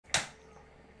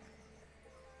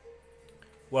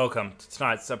Welcome to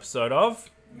tonight's episode of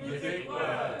Mythic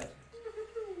Wyrd.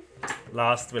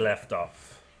 Last we left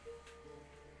off.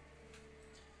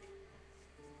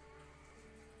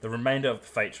 The remainder of the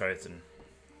Fate Chosen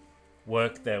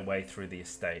worked their way through the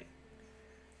estate.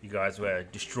 You guys were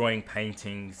destroying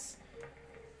paintings,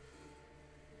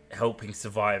 helping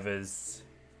survivors,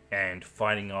 and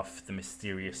fighting off the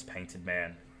mysterious painted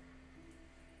man.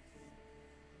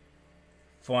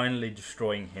 Finally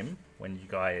destroying him when you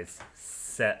guys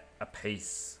set a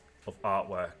piece of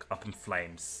artwork up in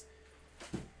flames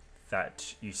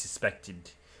that you suspected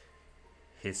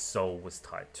his soul was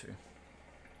tied to.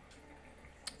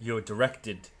 You were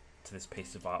directed to this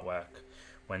piece of artwork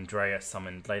when Drea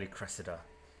summoned Lady Cressida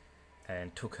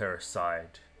and took her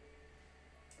aside.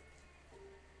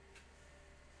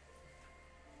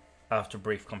 After a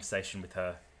brief conversation with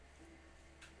her,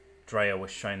 Drea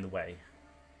was shown the way,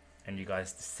 and you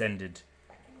guys descended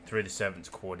through the servants'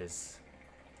 quarters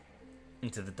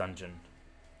into the dungeon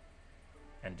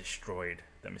and destroyed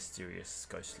the mysterious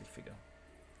ghostly figure.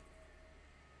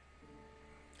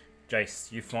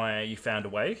 Jayce, you found a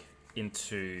way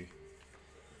into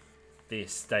the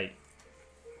estate.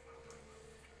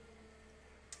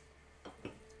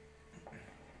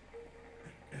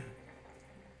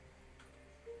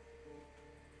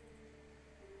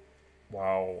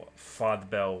 While Father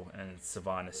Bell and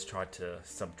Sylvanus tried to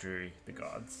subdue the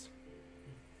guards.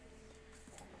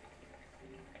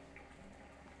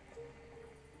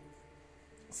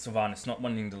 Sylvanus, not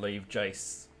wanting to leave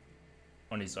Jayce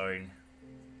on his own,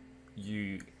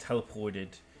 you teleported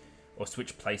or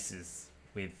switched places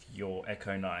with your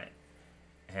Echo Knight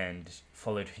and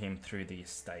followed him through the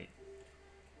estate,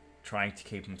 trying to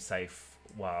keep him safe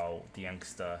while the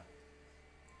youngster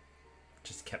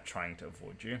just kept trying to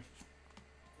avoid you.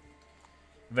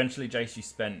 Eventually, Jayce, you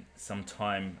spent some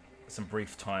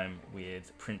brief time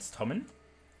with Prince Tommen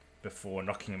before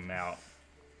knocking him out,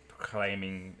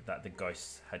 proclaiming that the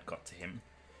ghost had got to him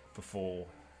before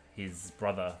his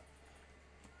brother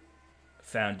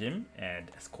found him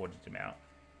and escorted him out.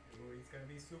 Oh, he's gonna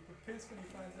be super pissed when he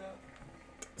finds out.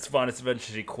 Sylvanus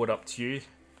eventually caught up to you,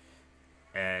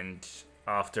 and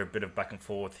after a bit of back and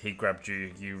forth, he grabbed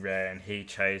you, you ran, he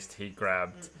chased, he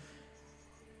grabbed.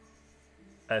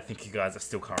 I think you guys are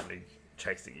still currently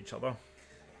chasing each other.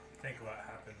 I think what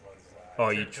happened was... Oh,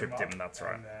 you tripped him, that's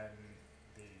right. And then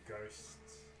the ghost,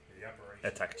 the apparition...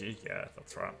 Attacked you, yeah,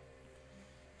 that's right.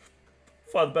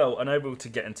 Father Bell, unable to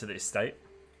get into the estate,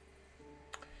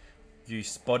 you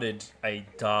spotted a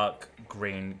dark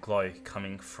green glow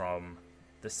coming from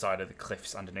the side of the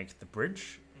cliffs underneath the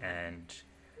bridge and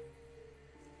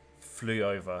flew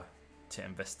over to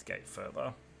investigate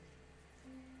further,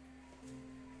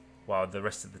 while the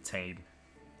rest of the team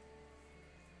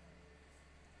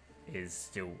is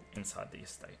still inside the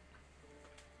estate.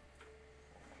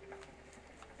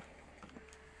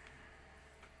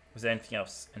 Was there anything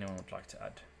else anyone would like to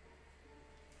add?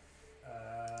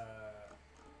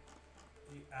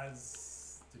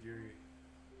 As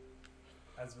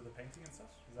with the painting and stuff?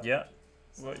 Is that Yeah.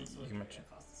 mentioned? Well, you can mention.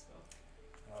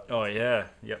 Oh yeah,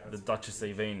 yep, the Duchess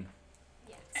Evine.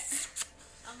 Yes.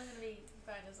 I'm not going to be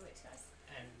burned as a witch, guys.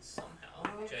 And somehow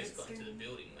Jayce got into the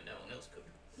building when no one else could.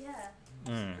 Yeah.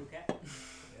 Okay. Yeah,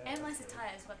 And my that's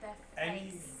attires, but their Any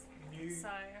face. new... So,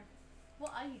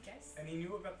 what are you, Jayce? And he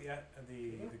knew about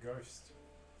the ghost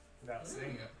without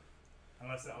seeing it.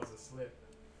 Unless that was a slip.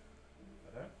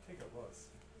 I don't think it was.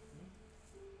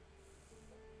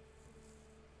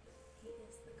 He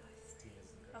is the ghost He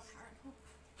is the of ghost. Harrenhal.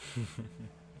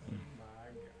 My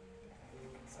god.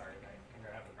 Sorry, mate. I'm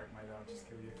gonna have to break my arm, just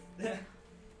kill you. Alright,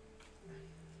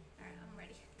 I'm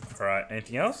ready. Alright,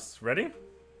 anything else? Ready?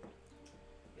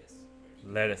 Yes.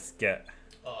 Let us get.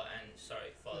 Oh, and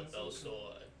sorry, Father Bell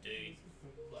saw a dude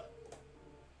like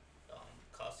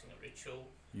casting a ritual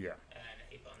Yeah, and a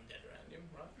heap of undead around him,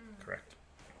 right? correct.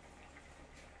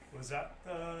 Was that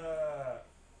the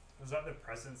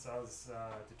presence I was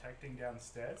detecting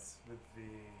downstairs with the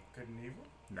good and evil?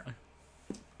 No.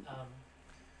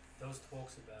 Those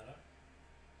talks about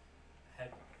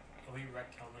it. Are we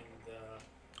retconning the...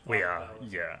 We are, Father Bell?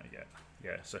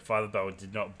 yeah. So Father Bell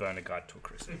did not burn a guard to a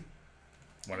crisp.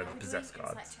 One of the Are we possessed doing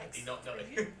insight guards. checks Did not know for it.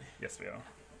 you? Yes, we are.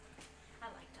 I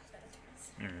like that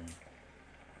better.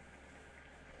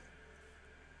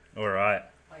 Alright.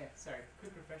 Oh yeah, sorry,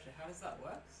 quick refresher, how does that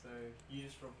work? So you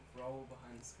just roll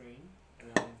behind the screen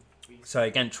and then we... So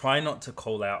again, try not to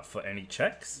call out for any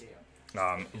checks.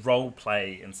 Yeah. Role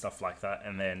play and stuff like that,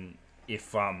 and then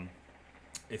if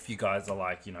you guys are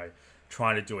like,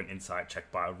 trying to do an insight check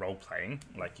by role playing,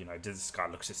 like, does this guy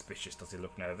look suspicious? Does he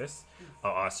look nervous?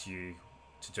 I'll ask you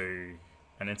to do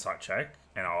an insight check,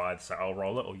 and I'll either say I'll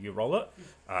roll it or you roll it,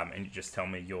 and you just tell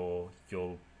me your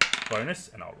bonus,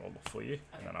 and I'll roll it for you,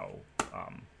 and then I'll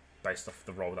based off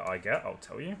the roll that I get, I'll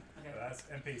tell you. So that's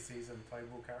NPCs and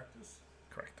playable characters.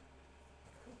 Correct.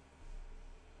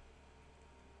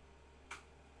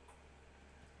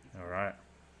 All right.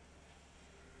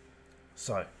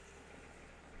 So,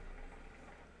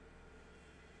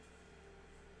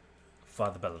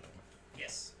 Father Belladon,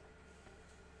 Yes.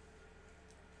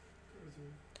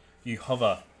 you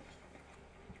hover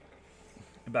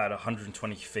about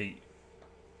 120 feet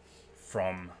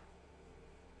from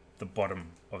the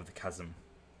bottom of the chasm,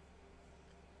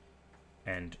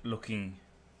 and looking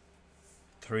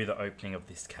through the opening of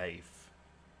this cave,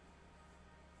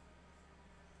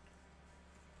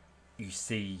 you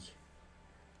see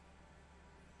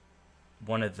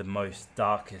one of the most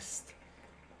darkest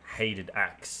hated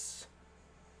acts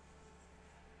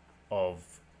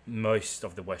of most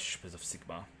of the worshippers of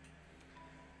Sigma.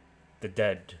 The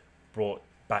dead brought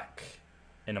back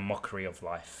in a mockery of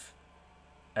life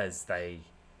as they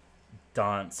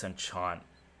dance and chant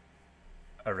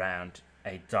around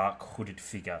a dark hooded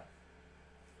figure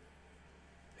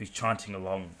who's chanting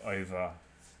along over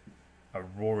a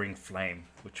roaring flame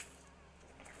which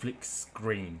flicks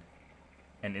green,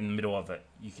 and in the middle of it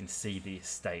you can see the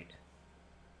estate.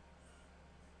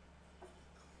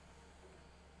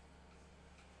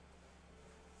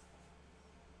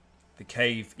 The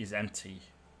cave is empty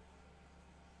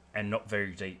and not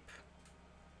very deep.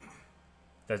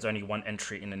 There's only one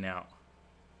entry in and out.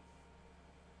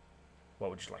 What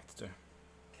would you like to do?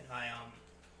 Can I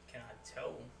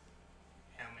tell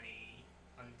how many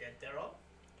undead there are?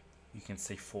 You can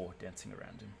see 4 dancing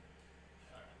around him.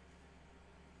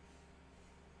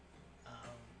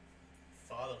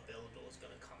 Father Bellador's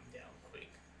going to come down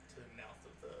quick to the mouth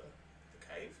of the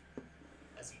cave.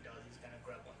 As he does, he's going to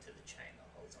grab onto the chain that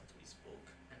holds onto his book,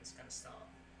 and it's going to start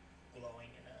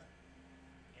glowing in a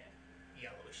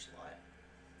yellowish light.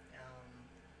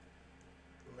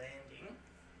 Landing,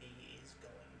 he is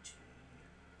going to...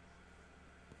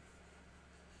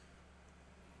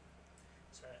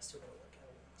 Sorry, I still got to work out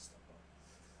all my stuff.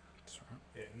 That's right.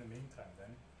 Yeah, in the meantime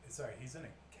then. Sorry, he's in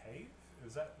a cave?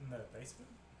 Was that in the basement?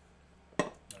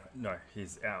 No,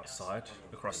 he's outside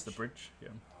across the bridge. Yeah.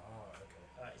 Oh,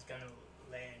 okay. He's going to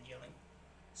land yelling,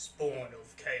 "Spawn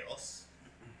of chaos,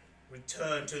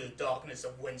 return to the darkness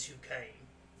of whence you came."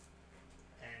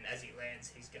 And as he lands,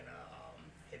 he's going to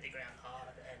hit the ground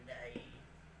hard, and a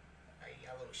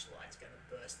yellowish light's going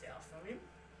to burst out from him,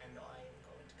 and I am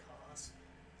going to cast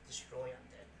Destroy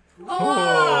Undead.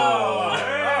 Oh!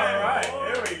 Alright,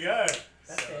 here we go.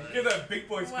 So, Get that big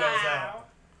boy spells Wow. out.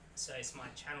 so it's my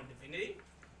channel divinity.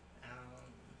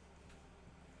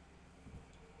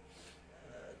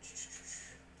 This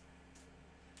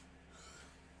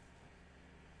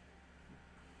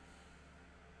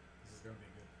is gonna be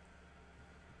good.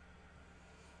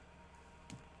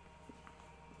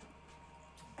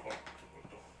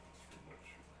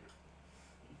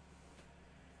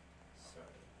 So,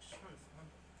 just trying to find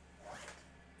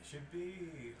It should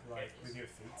be like with your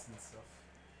feet and stuff.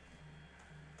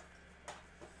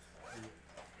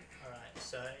 Alright,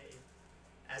 so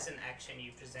as an action,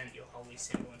 you present your holy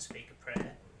symbol and speak a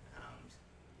prayer,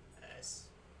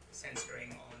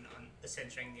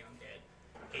 centering the undead.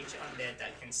 Each undead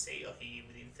that can see or hear you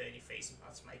within 30 feet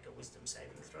must make a wisdom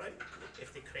saving throw.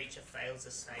 If the creature fails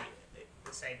the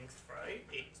saving throw,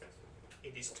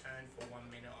 it is turned for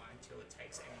 1 minute until it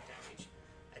takes any damage.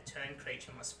 A turn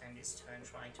creature must spend its turn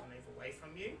trying to move away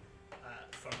from you,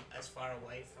 from as far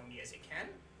away from you as it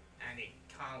can, and it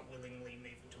can't willingly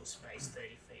move into a space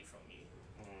 30 feet from you.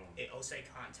 It also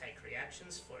can't take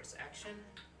reactions for its action.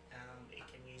 It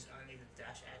can use only the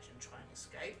dash action try and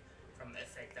escape from the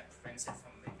effect that prevents it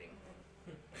from moving.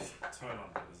 Turn on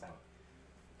it, isn't it?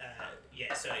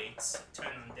 Yeah, so it's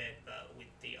turn undead, but with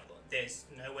the other. There's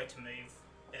nowhere to move.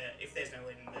 If there's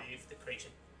nowhere to move, the creature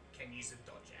can use a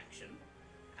dodge action.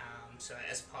 So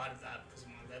as part of that, because of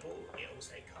my level, it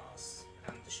also casts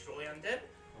Destroy Undead.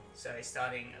 So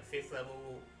starting at 5th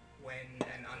level, when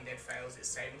an undead fails its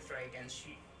saving throw against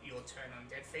your turn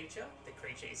undead feature, the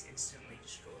creature is instantly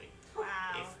destroyed.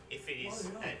 Wow. If it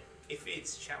is if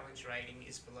its challenge rating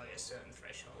is below a certain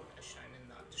threshold, as shown in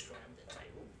the Destroy Undead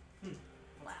table.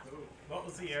 Wow. What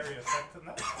was the area effect on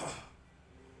that?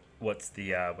 What's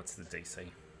the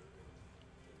DC?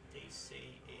 DC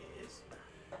is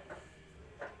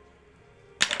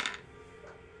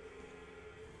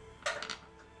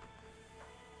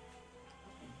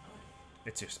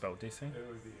It's your spell DC. It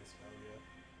would be a spell, yeah.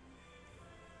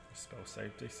 Your spell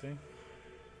save DC.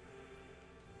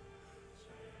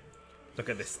 Look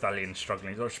at this stallion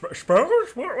struggling. He's like, spell?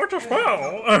 What's a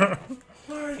spell?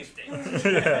 15.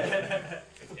 Yeah.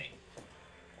 15.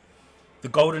 The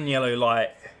golden yellow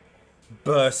light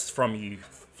bursts from you,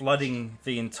 flooding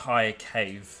the entire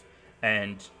cave.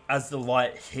 And as the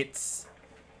light hits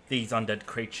these undead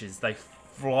creatures, they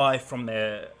fly from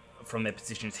their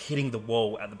positions, hitting the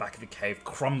wall at the back of the cave,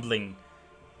 crumbling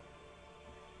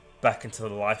back into the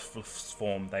lifeless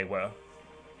form they were.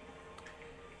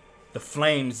 The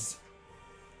flames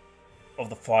of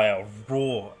the fire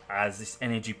roar as this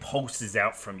energy pulses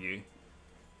out from you.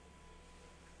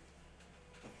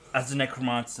 As the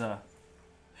necromancer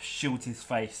shields his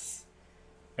face,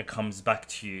 it comes back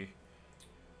to you.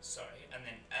 Sorry, and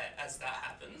then as that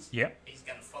happens, Yep. he's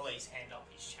going to follow his hand up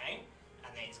his chain,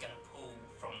 and then he's going to pull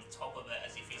from the top of it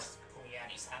as if he's pulling out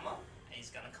his hammer, and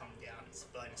he's going to come down. It's a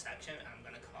bonus action, and I'm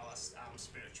going to cast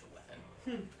Spiritual Weapon,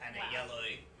 and a yellow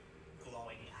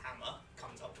glowing hammer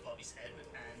comes up above his head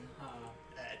and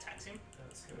attacks him.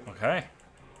 That's good. Okay.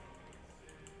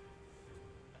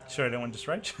 Sure, I don't want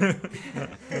to rage.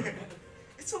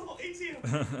 It's a lot easier.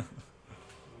 Damn,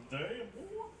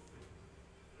 boy.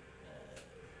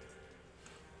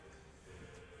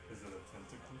 Is it a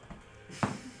tentacle?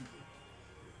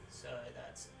 So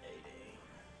that's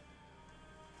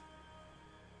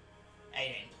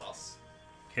 18 plus.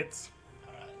 Hits.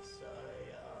 Alright, so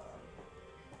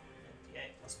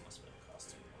 58 plus my spell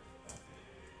casting.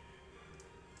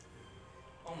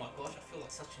 Oh my gosh, I feel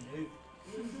like such a noob.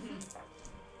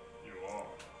 You are.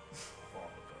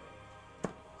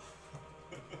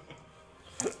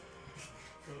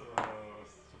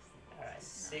 Alright,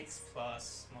 6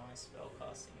 plus my spell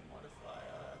casting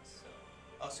modifier. So,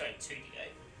 oh, sorry,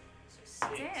 2d8. So 6.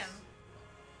 Damn.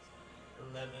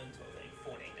 11, 12,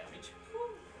 14 damage.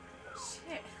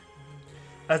 Shit.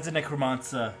 As the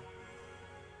necromancer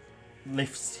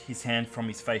lifts his hand from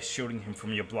his face, shielding him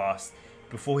from your blast,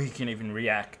 before he can even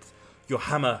react, your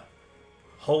hammer,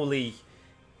 holy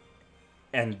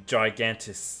and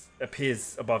gigantus,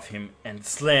 appears above him and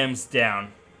slams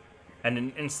down. And in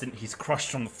an instant, he's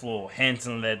crushed on the floor, hands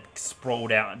and legs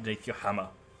sprawled out underneath your hammer.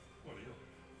 What are you?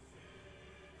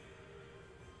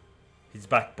 His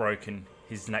back broken,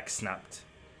 his neck snapped,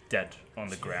 dead on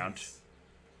the ground. Just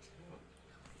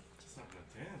not gonna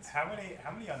dance. How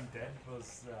many undead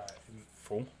was in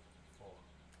Full. 4?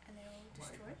 And they're all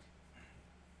destroyed?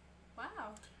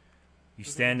 Wow. You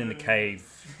stand in the cave,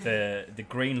 the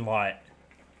green light,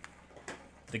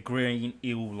 the green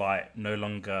eel light no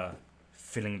longer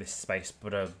filling this space,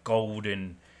 but a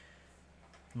golden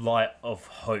light of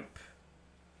hope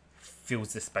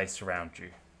fills the space around you.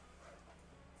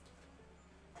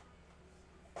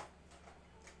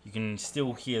 You can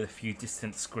still hear a few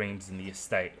distant screams in the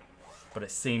estate, but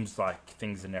it seems like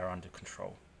things are now under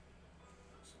control.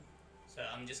 So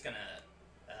I'm just gonna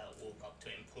walk up to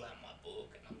him, pull out my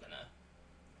book, and I'm gonna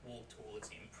walk towards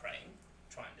him, praying,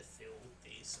 trying to fill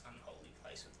this unholy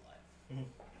place with light.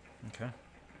 Okay,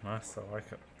 nice, I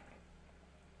like it.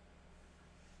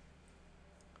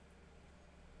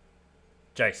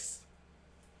 Jayce,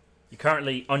 you're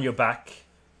currently on your back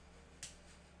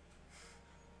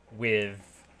with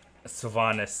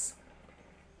Sylvanus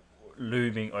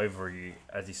looming over you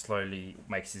as he slowly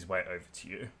makes his way over to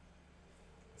you.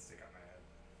 Stick up my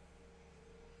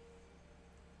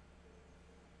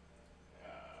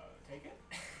head. Take it.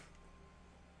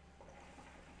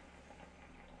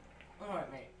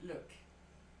 Alright, mate, look.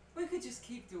 We could just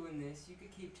keep doing this. You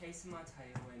could keep chasing my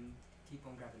tail and keep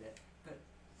on grabbing it. But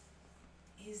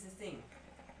here's the thing,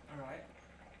 alright?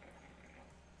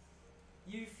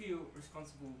 You feel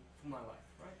responsible for my life,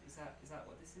 right? Is that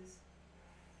what this is?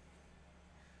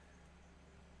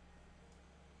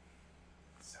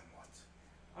 Somewhat.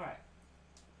 Alright.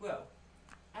 Well,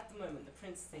 at the moment the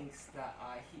prince thinks that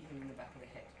I hit him in the back of the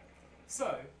head.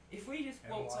 So, if we just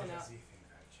And waltz why on does out... he think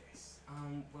that, Jayce?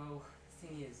 Well, the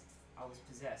thing is, I was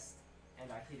possessed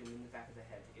and I hit him in the back of the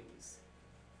head.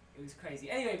 It was crazy.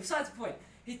 Anyway, besides the point,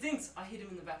 he thinks I hit him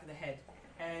in the back of the head,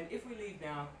 and if we leave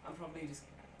now,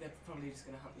 they're probably just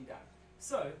gonna hunt me down.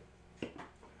 So,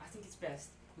 I think it's best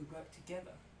we work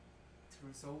together to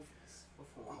resolve this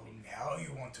before Oh, we leave. now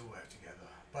you want to work together.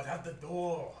 But at the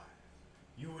door,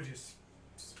 you were just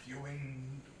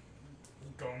spewing,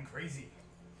 going crazy.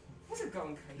 I wasn't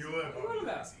going crazy. You were What are you going on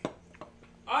about? crazy.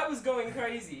 I was going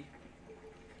crazy.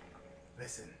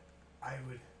 Listen, I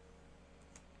would.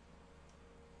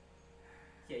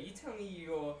 Yeah, you tell me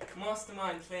your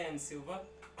mastermind plan, Silver.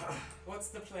 What's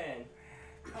the plan?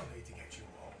 I'll need to get you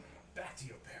home, back to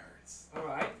your parents.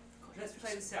 Alright, let's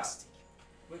play this out.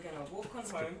 We're gonna walk on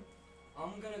home,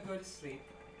 I'm gonna go to sleep,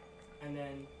 and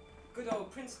then good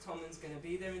old Prince Tommen's gonna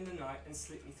be there in the night and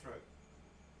slit me throat.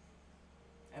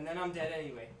 And then I'm dead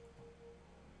anyway.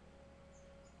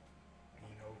 He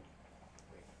knows.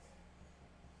 Wait.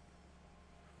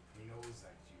 He knows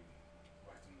that you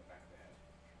whacked him in the back of the head.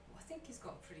 Well, I think he's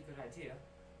got a pretty good idea.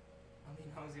 I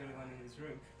mean, I was the only one in his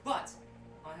room. But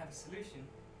I have a solution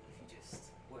if you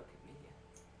just work with me here.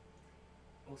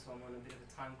 Also, I'm on a bit of a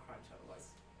time crunch,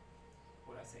 otherwise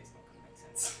what I say is not going to make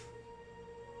sense.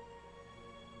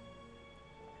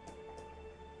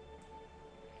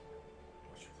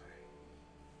 What's your plan?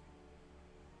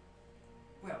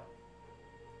 Well,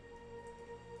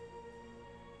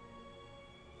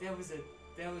 there was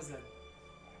a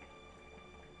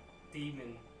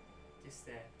demon just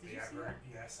there. Did you see that?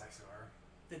 Yes, I saw her.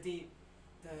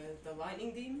 The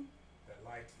lightning demon? The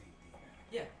lightning demon.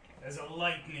 Yeah. There's a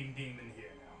lightning demon here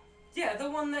now. Yeah, the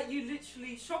one that you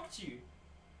literally shocked you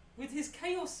with his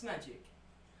chaos magic.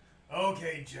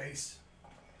 Okay, Jayce.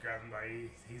 Grab him by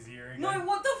his ear again. No,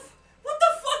 what the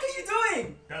fuck are you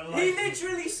doing? The He lightning-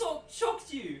 literally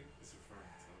shocked you. It's referring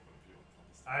to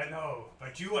Bjorn. I know,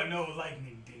 but you are no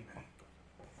lightning demon.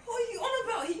 What are you on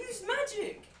about? He used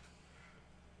magic.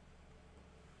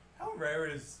 How rare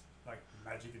is like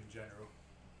magic in general?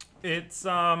 It's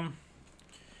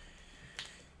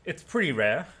pretty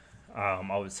rare.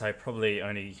 I would say probably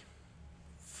only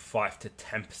 5 to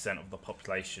 10% of the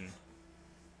population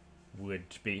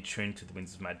would be attuned to the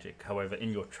winds of magic. However,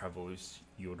 in your travels,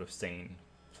 you would have seen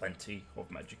plenty of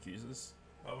magic users.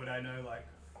 What would I know, like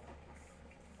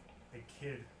a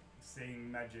kid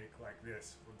seeing magic like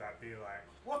this? Would that be like,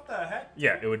 what the heck?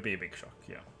 Yeah, it would be a big shock.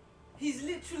 Yeah, He's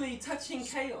literally touching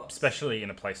chaos. especially in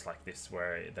a place like this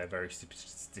where they're very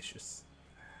superstitious.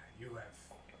 You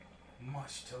have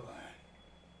much to learn.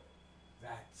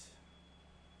 That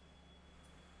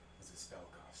was a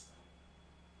spellcaster.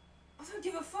 I don't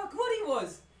give a fuck what he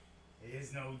was. He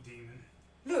is no demon.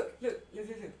 Look.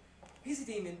 He's a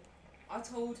demon. I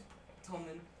told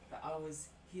Tommen that I was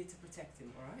here to protect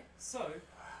him, alright? So,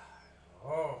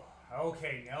 Oh,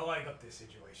 okay, now I got this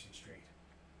situation straight.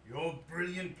 Your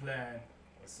brilliant plan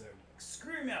was to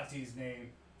scream out his name,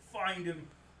 find him,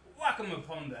 whack him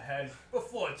upon the head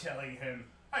before telling him,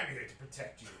 I'm here to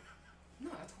protect you. no,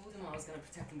 I told him I was going to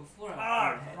protect him before I Ah,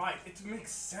 whacked him in the head. right, it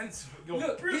makes sense. Your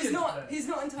Look, brilliant plan. he's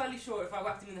not entirely sure if I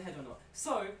whacked him in the head or not.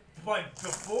 So, But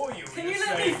before you can were you just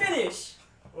let me saying, finish?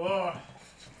 oh,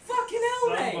 Fucking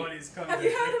hell, mate! somebody's Have you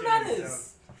heard of contradicting manners? himself.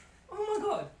 Oh my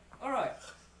god. Alright.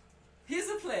 Here's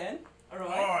the plan, alright?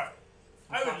 Alright,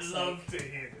 I For would fuck's love to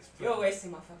hear this plan. You're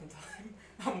wasting my fucking time.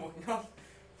 I'm walking off.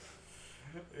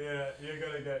 Yeah, you're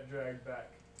gonna get dragged back.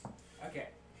 Okay.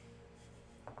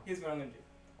 Here's what I'm gonna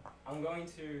do. I'm going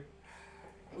to.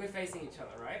 We're facing each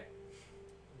other, right?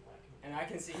 And I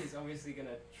can see he's obviously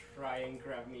gonna try and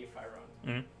grab me if I run.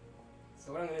 Mhm.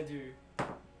 So what I'm gonna do,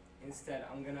 instead,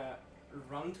 I'm gonna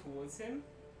run towards him,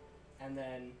 and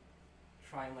then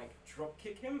try and like drop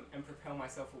kick him and propel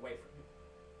myself away from him.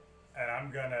 And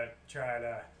I'm gonna try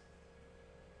to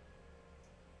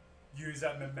use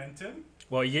that momentum.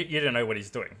 Well, you don't know what he's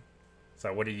doing,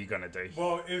 so what are you gonna do?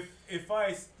 Well, if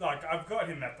I like, I've got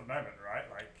him at the moment, right?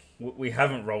 Like, We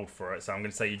haven't rolled for it, so I'm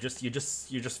gonna say you're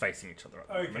just facing each other at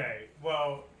the moment. okay,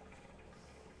 well,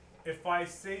 if I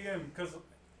see him, because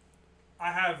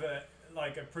I have a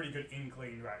pretty good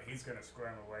inkling, right? He's gonna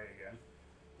squirm away again.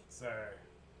 So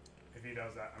if he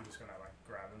does that, I'm just gonna like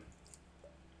grab him.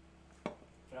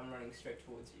 But I'm running straight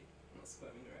towards you. I'm not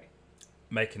squirming away.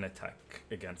 Make an attack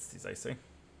against his AC.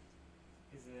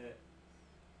 Is it?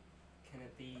 Can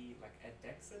it be like a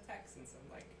dex attack since I'm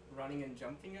like running and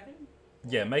jumping at him?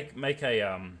 Yeah, make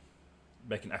an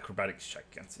acrobatics check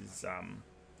against his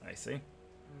AC. Oh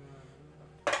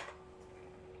my god,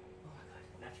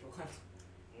 natural one.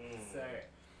 So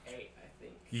 8, I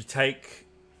think. You take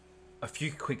a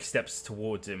few quick steps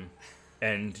towards him,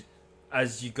 and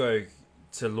as you go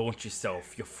to launch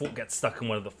yourself, your foot gets stuck in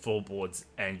one of the floorboards,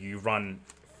 and you run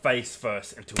face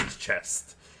first into his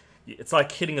chest. It's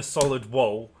like hitting a solid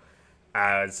wall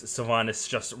as Sylvanus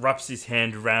just wraps his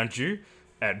hand around you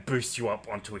and boosts you up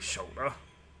onto his shoulder.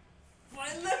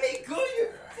 Fine, let me go, you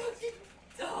fucking.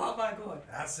 Oh my god.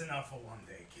 That's enough for one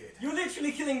day, kid. You're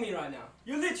literally killing me right now.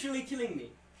 You're literally killing me.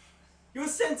 You're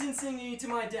sentencing me to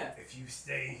my death. If you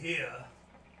stay here,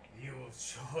 you will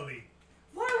surely.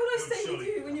 Why would I You'll stay with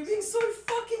surely you when you're pass. being so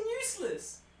fucking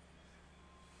useless?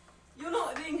 You're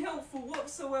not being helpful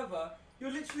whatsoever.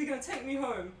 You're literally gonna take me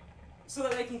home so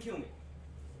that they can kill me.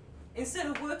 Instead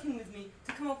of working with me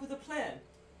to come up with a plan.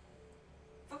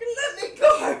 Fucking let me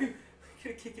go! I'm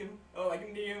gonna kick him, or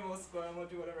like knee him, or squirm, or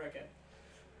do whatever I can.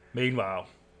 Meanwhile,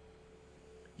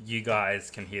 you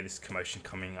guys can hear this commotion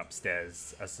coming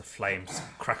upstairs as the flames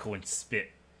crackle and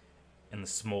spit in the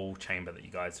small chamber that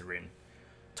you guys are in.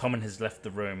 Tommen has left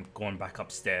the room, gone back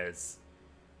upstairs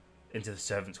into the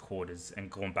servants' quarters,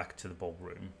 and gone back to the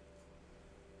ballroom.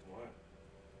 What?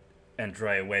 And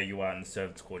Dre, where you are in the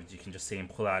servants' quarters, you can just see him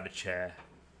pull out a chair,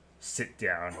 sit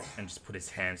down, and just put his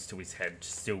hands to his head,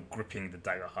 still gripping the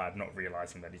dagger hard, not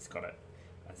realizing that he's got it,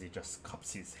 as he just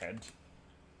cups his head.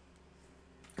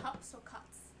 Cups or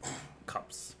cuts?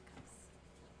 Cups.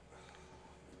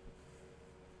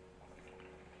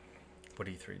 What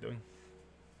are you three doing?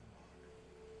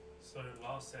 So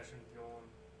last session Bjorn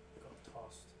got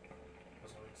tossed or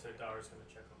something, so Dara's gonna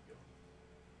check on Bjorn.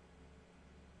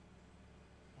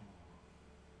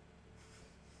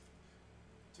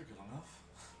 Took it enough.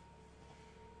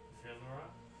 You feeling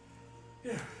alright?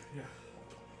 Yeah.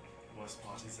 Worst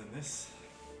parties than this.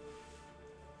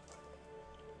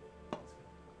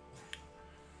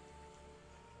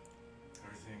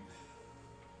 Everything.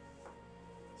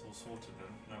 It's all sorted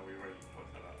then. No, we already put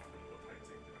that out. We're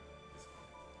painting this one.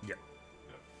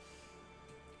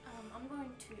 I'm going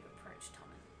to approach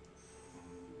Tommen.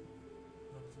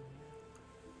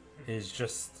 He's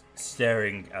just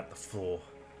staring at the floor,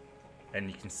 and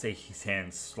you can see his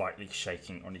hands slightly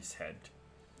shaking on his head.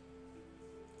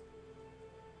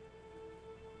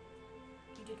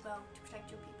 You did well to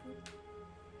protect your people.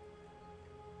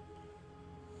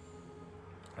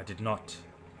 I did not.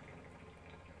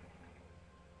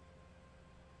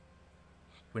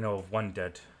 We know of one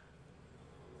dead.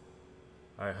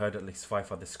 I heard at least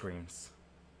 5 other screams.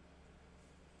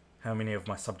 How many of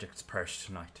my subjects perished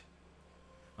tonight,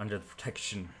 under the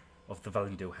protection of the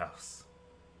Valendil house?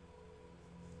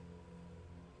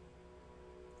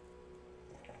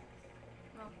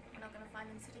 Well, we're not going to find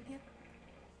them sitting here.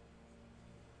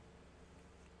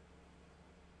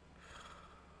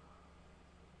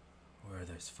 Where are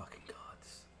those fucking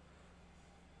guards?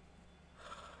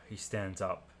 He stands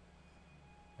up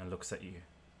and looks at you.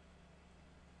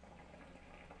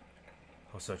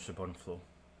 I'll search the bottom floor.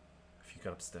 If you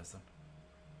get upstairs then.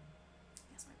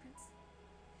 Yes, my prince.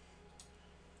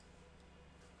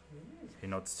 He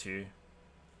nods to you.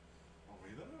 Are we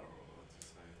there, or what did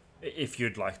you say? If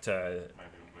you'd like to Maybe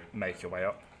we'll wait. make your way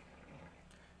up.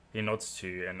 He nods to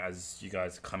you, and as you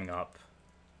guys are coming up,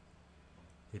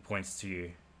 he points to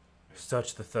you.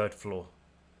 Search the 3rd floor.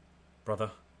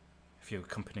 Brother, if you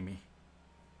accompany me.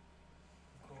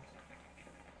 Of course.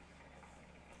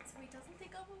 So he doesn't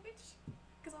think I'm a witch?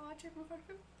 Because I want to check in front of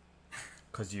him?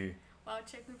 Because you... Well, I'll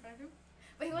check in front of him.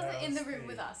 But he wasn't in the room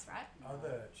with us, right?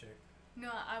 Other chick. No,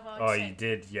 I will Oh, check. you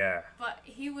did, yeah. But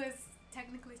he was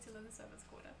technically still in the servants'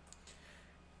 quarter.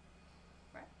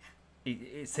 Right?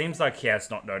 It seems like he has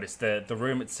not noticed. The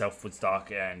room itself was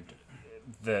dark, and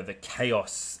the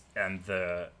chaos and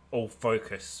the all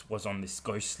focus was on this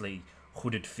ghostly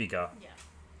hooded figure Yeah.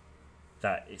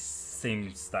 that it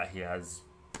seems that he has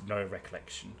no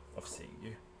recollection of seeing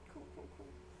you. Cool.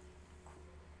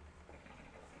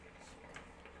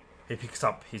 He picks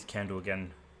up his candle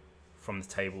again from the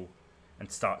table and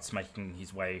starts making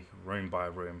his way room by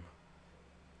room.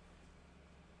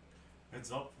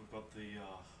 Heads up, we've got the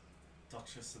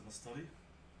Duchess in the study.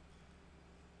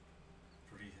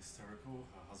 Pretty hysterical.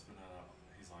 Her husband had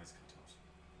his eyes cut out.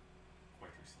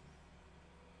 Quite recently.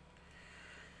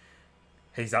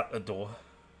 He's at the door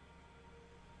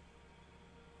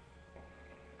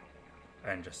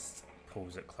and just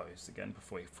pulls it closed again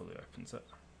before he fully opens it.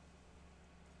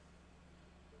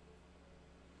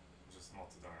 Just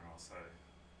not to Darren, I'll say.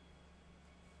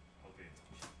 I'll be in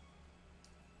touch.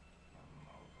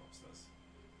 I'll go upstairs.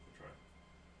 We'll try.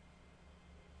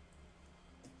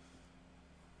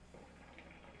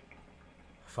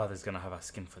 Father's gonna have our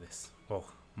skin for this. Well,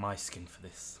 my skin for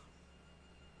this.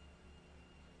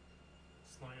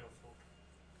 It's not your fault.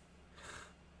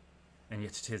 And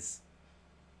yet it is.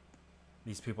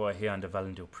 These people are here under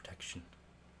Valendil protection.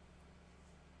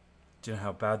 Do you know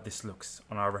how bad this looks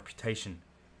on our reputation?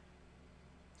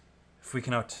 If we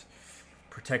cannot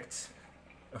protect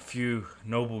a few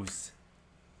nobles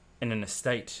in an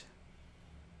estate,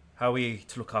 how are we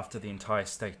to look after the entire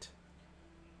state?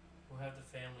 We'll have the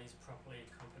families properly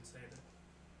compensated.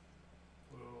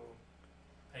 We'll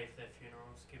pay for their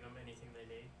funerals, give them anything they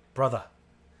need. Brother,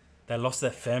 they lost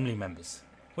their family members.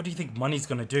 What do you think money's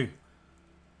gonna do?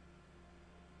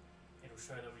 It'll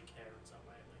show that we care in some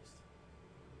way at least.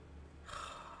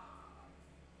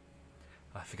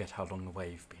 I forget how long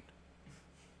away you've been.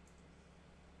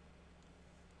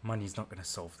 Money's not gonna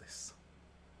solve this.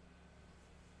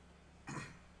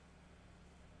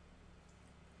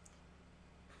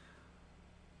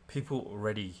 People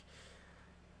already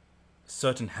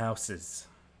certain houses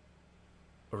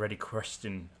already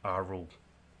question our rule.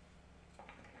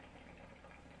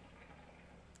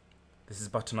 This is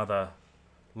but another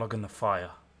log in the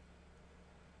fire,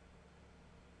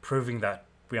 proving that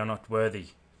we are not worthy.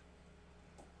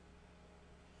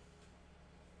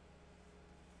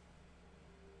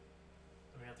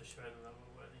 We have to show them that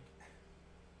we're worthy.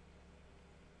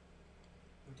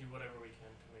 We'll do whatever we can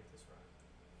to make this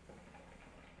right.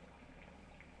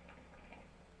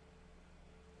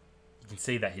 You can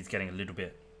see that he's getting a little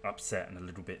bit upset and a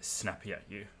little bit snappy at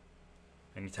you.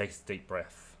 And he takes a deep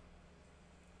breath,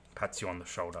 pats you on the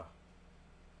shoulder.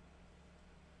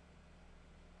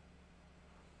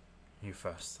 You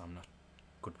first, I'm not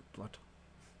good with blood.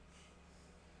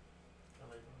 I'll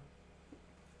leave it.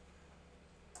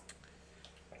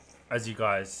 As you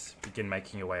guys begin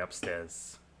making your way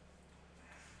upstairs,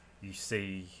 you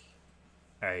see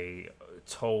a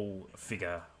tall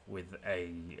figure with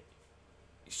a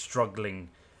struggling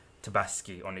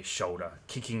Tabaski on his shoulder,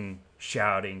 kicking,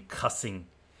 shouting, cussing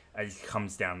as he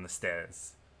comes down the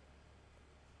stairs.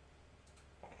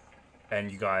 And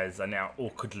you guys are now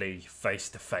awkwardly face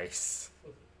to face,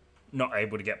 not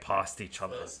able to get past each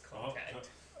other. First contact.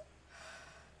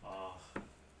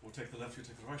 We'll take the left, you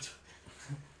take the right.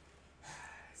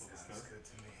 Sounds good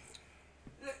to me.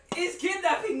 He's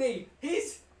kidnapping me.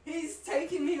 He's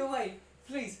taking me away.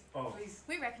 Please, Oh, please.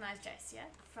 We recognise Jayce, yeah?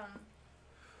 From.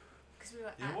 Because we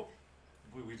were yeah, at. what?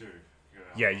 We do.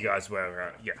 Yeah, you guys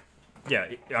were, yeah.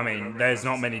 Yeah, I mean, there's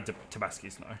not many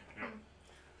Tabaskis, no. Yeah,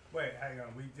 Wait, hang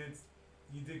on.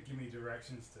 You did give me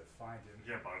directions to find him.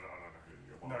 yeah, but I don't know who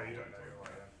you are. No, you don't know who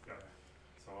I am. Yeah.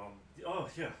 So, oh,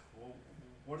 yeah. Well,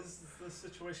 what is the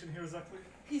situation here exactly?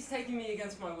 He's taking me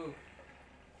against my will.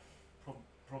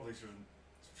 Probably shouldn't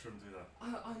do that. I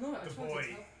know. I The tried boy. to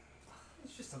tell.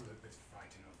 It's just a little bit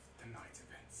frightened of tonight's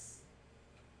events.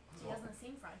 He doesn't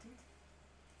seem frightened.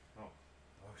 Oh,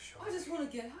 sure. I just want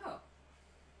to get out.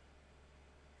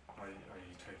 Are you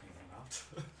taking him out?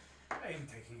 I am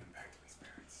taking him back to his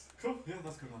parents. Cool. Yeah,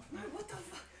 that's good enough. No, what the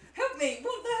fuck? Help me!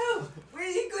 What the hell?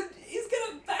 Where he could? He's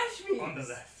gonna bash me. On the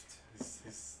left.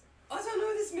 He's I don't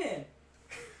know this man.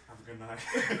 have a good night.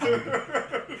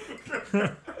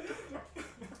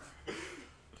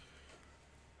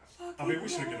 I mean, we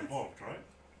should get involved, right?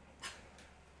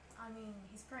 I mean,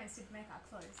 his parents did make our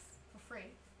clothes for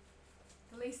free.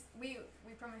 At least we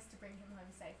promised to bring him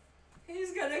home safe.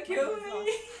 He's gonna kill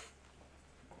me.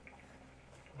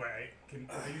 Wait,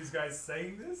 are you guys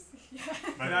saying this? Yeah.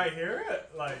 Can I hear it?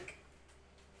 Like,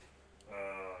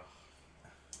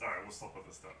 Alright, we'll stop at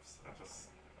the steps and just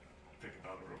pick it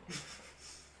out of the room.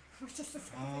 We're just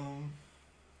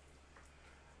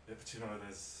Yeah, but you know,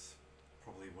 there's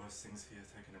probably worse things here,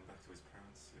 taking him back to his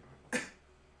parents, you know. That's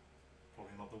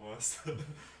probably not the worst that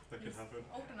could He's happen.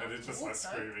 old enough And it's to just walk, like though.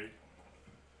 screaming.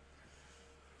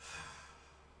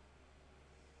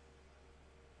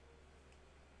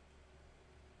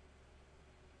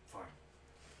 Fine.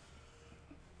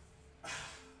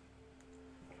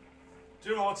 Do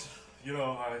you know what? You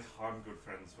know, I'm good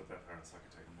friends with their parents, I can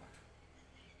take them back.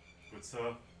 Good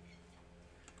sir.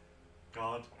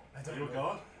 Guard. I Are don't you a know.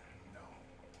 guard? No.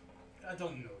 I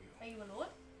don't know you. Are you a lord?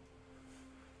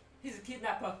 He's a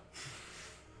kidnapper.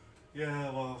 Yeah,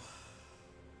 well,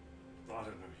 I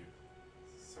don't know you,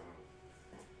 so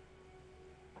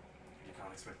you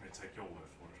can't expect me to take your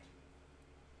word for it.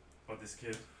 But this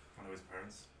kid, I know his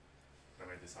parents. They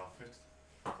made this outfit.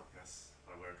 Yes,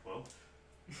 I wear it well.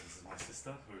 This is my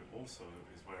sister, who also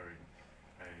is wearing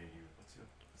a, what's your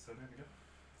surname again?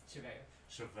 Chevalier.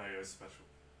 Chevalier special.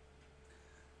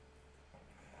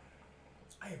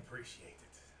 I appreciate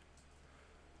it.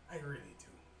 I really do.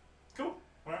 Cool.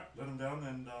 Alright, let him down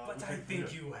and But we'll I take think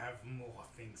the you have more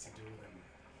things to do than.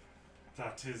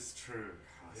 That is true,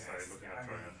 I say, Yes, looking I at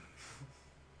Brian. mean-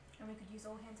 And we could use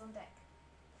all hands on deck.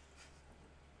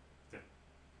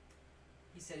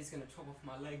 He said he's gonna chop off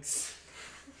my legs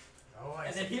Oh, I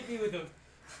and see. then hit me with them.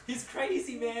 He's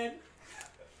crazy, man.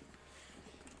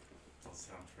 Does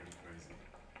sound pretty crazy.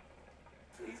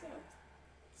 Please help.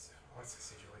 So what's the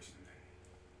situation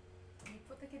then? You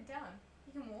put the kid down.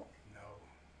 He can walk. No.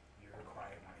 You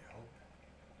require my help.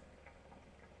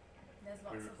 There's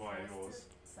lots of require floors yours.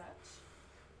 to search.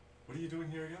 What are you doing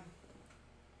here again?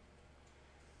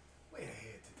 We're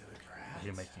here to deliver Are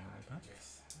you making your way back?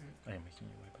 Yes. Are you making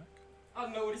your way back? I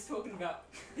don't know what he's talking about.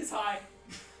 He's high.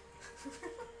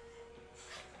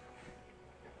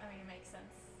 I mean, it makes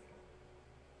sense.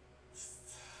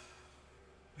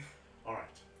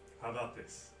 Alright, how about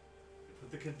this? You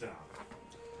put the kid down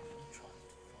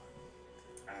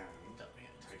and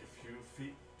take a few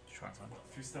Try and find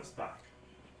few steps back.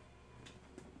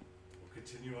 We'll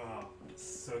continue our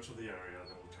search of the area,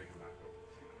 then we'll take it back up,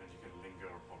 and you can linger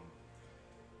upon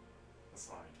the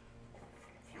side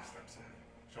a few steps away,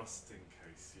 just in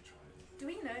case you try anything. Do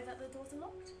we know that the doors are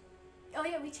locked? Oh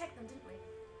yeah, we checked them, didn't we?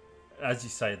 As you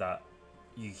say that,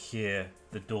 you hear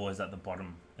the doors at the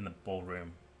bottom in the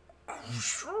ballroom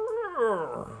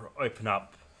open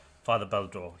up. Father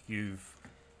Beldor, you've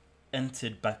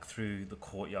entered back through the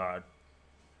courtyard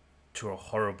to a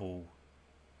horrible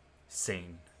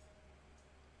scene.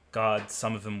 Guards,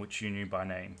 some of them which you knew by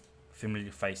name,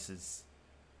 familiar faces,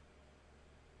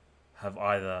 have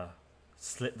either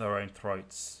slit their own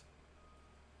throats,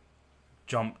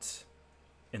 jumped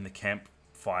in the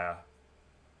campfire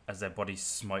as their bodies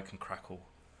smoke and crackle,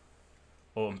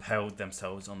 or impaled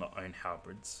themselves on their own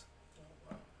halberds.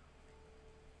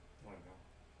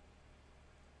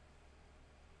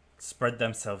 Spread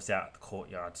themselves out at the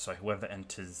courtyard so whoever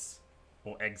enters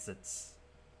or exits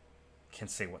can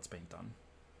see what's being done.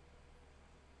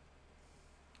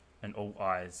 And all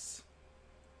eyes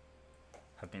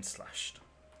have been slashed.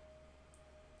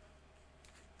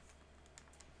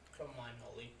 From my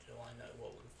knowledge, do I know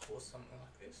what would have caused something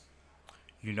like this?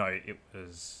 You know it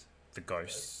was the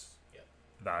ghosts Yep.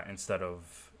 that instead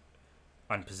of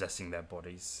unpossessing their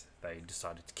bodies, they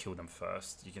decided to kill them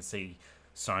first. You can see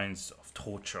signs of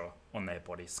torture on their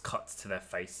bodies, cuts to their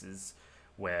faces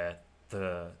where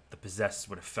the possessed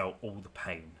would have felt all the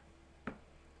pain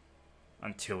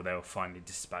until they were finally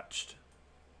dispatched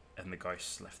and the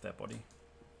ghosts left their body.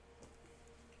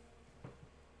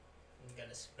 I'm going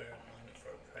to spare a moment for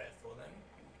a prayer for them,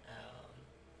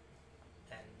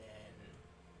 and then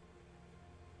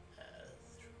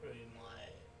through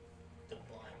my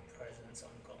divine presence,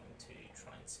 I'm going to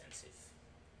try and sense if,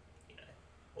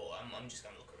 or I'm just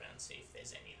going to look around and see if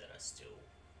there's any that are still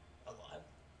alive.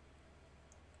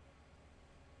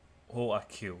 All are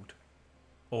killed.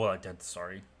 All are dead,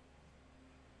 sorry.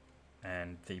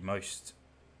 And the most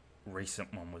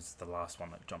recent one was the last one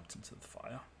that jumped into the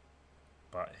fire.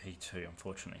 But he too,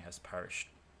 unfortunately, has perished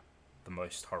the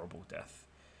most horrible death.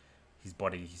 His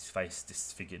body, his face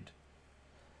disfigured.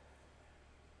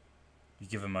 You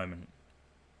give a moment.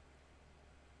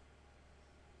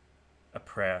 A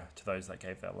prayer to those that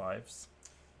gave their lives.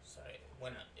 So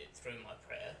through my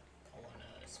prayer, I want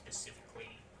to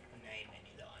specifically name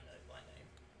any that I know by name.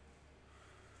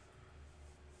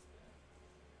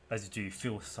 As you do, you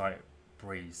feel a slight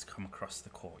breeze come across the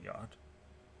courtyard,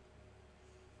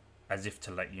 as if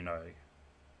to let you know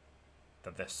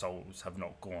that their souls have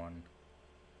not gone,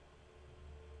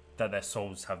 that their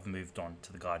souls have moved on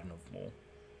to the Garden of Moor,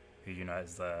 who you know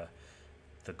as the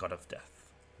god of death,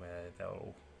 where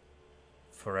they'll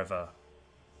forever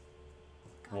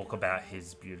walk about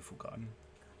his beautiful garden.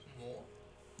 More?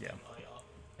 Yeah.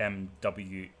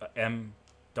 M-O-R.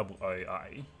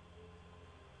 M-O-O-R-E.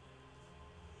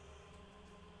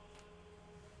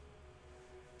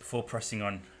 Before pressing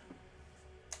on,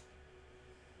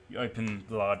 you open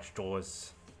the large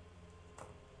doors,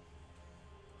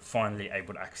 finally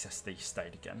able to access the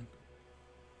estate again.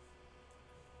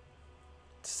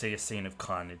 To see a scene of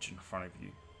carnage in front of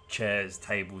you. Chairs,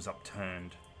 tables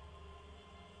upturned,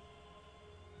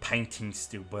 paintings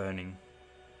still burning,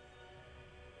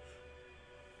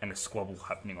 and a squabble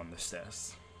happening on the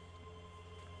stairs.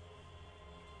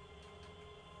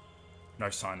 No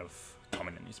sign of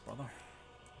Tommen and his brother.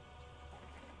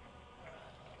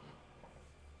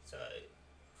 So,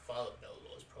 Father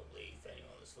Beldor's probably, if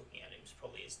anyone was looking at him, is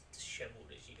probably as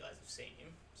dishevelled as you guys have seen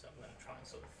him. So I'm going to try and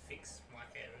sort of fix my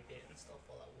hair a bit and stuff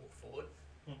while I walk forward.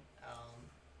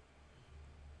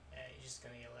 And he's just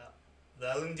going to yell out,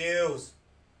 "Volunteers!"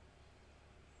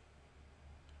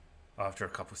 After a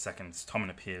couple seconds, Tommen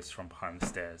appears from behind the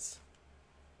stairs.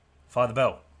 Father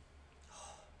Bell.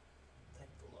 Thank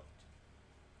the light.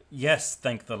 Yes,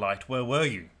 thank the light. Where were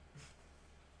you?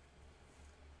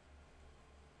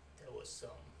 There was some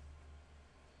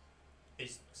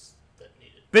business that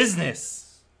needed...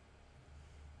 Business!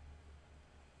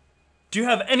 Do you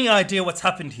have any idea what's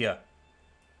happened here?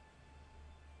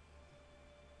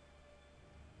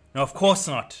 No, of course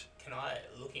not. Can I,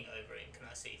 looking over him, can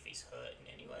I see if he's hurt in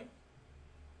any way?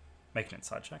 Make an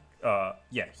inside check.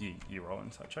 Yeah, you roll an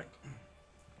inside check.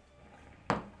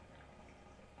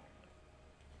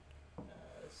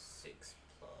 6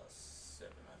 plus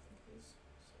 7, I think it is.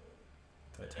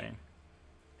 So 13.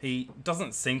 He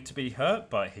doesn't seem to be hurt,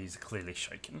 but he's clearly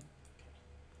shaken.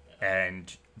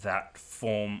 And that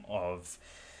form of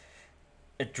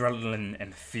adrenaline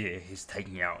and fear he's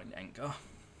taking out in anger.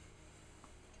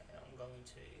 Okay, I'm going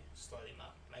to slowly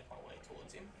make my way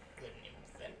towards him, letting him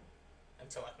vent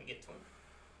until I can get to him.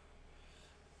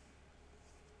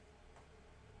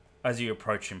 As you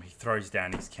approach him, he throws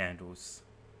down his candles.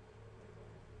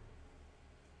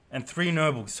 And 3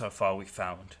 nobles so far we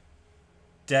found.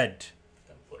 Dead.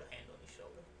 Don't put a hand on his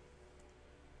shoulder.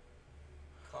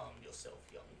 Calm yourself,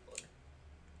 young blood.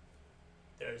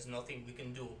 There is nothing we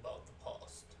can do about the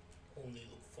past. Only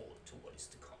look forward to what is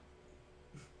to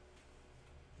come.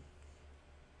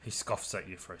 He scoffs at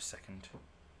you for a second.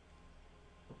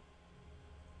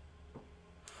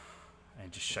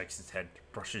 And just shakes his head,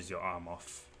 brushes your arm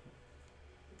off.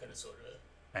 I'm gonna sort of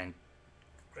And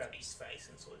grab his face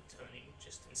and sort of turn him,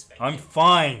 just inspect I'm him.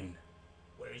 fine.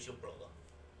 Where is your brother?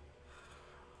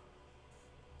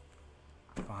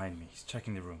 Behind me. He's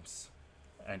checking the rooms.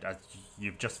 And as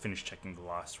you've just finished checking the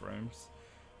last rooms,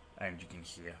 and you can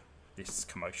hear this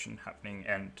commotion happening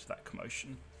and that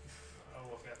commotion I'll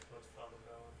walk out towards Father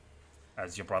Bell.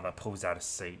 as your brother pulls out a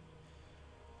seat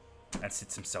and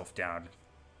sits himself down,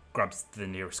 grabs the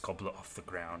nearest goblet off the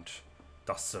ground,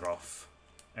 dusts it off,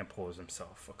 and pours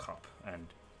himself a cup and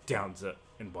downs it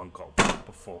in one gulp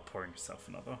before pouring himself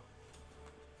another.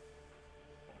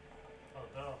 Father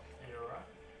Bell, are you alright?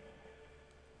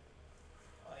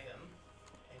 I am.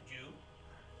 And you?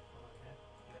 Okay.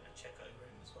 I'm gonna check over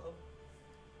him as well.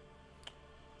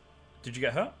 Did you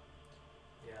get hurt?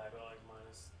 Yeah, I got like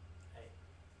 -8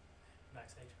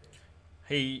 max HP.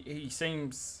 He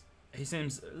seems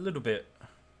a little bit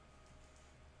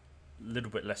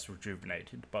less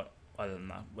rejuvenated, but other than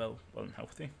that, well and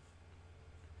healthy.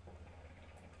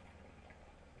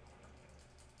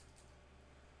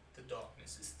 The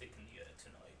darkness is thick in the air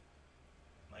tonight.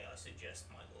 May I suggest,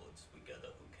 my lords, we gather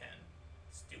who can,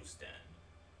 still stand,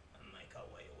 and make our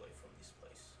way away from this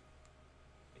place.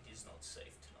 It is not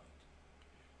safe tonight.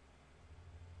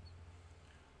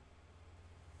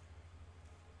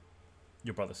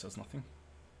 Your brother says nothing.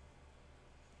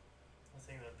 I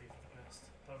think that'd be for the best.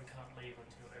 But we can't leave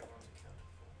until everyone's accounted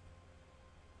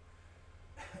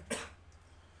for.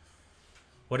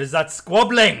 What is that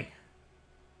squabbling?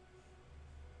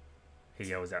 He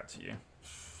yells out to you.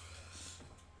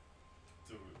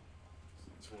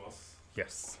 To us.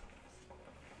 Yes.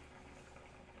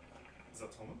 Is that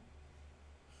Tommen?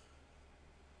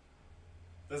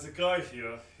 There's a guy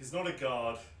here. He's not a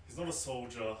guard. He's not a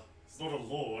soldier. He's not a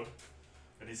lord.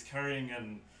 And he's carrying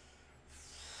an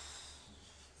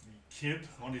kid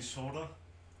on his shoulder.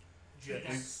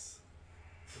 Jayce.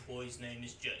 The boy's name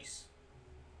is Jayce.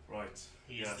 Right.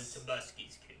 He yes. is the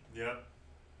Tabaski's kid. Yeah.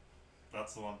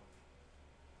 That's the one.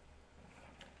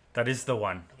 That is the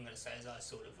one. I'm gonna say as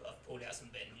I've pulled out some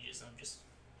bandages and I'm just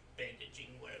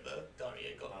bandaging wherever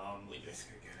Daria got with Let's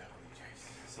go get out of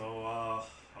Jayce. So,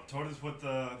 I've told him to put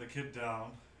the kid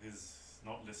down. He's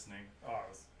not listening. Oh,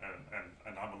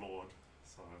 And I'm a lord.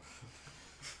 So,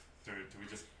 do we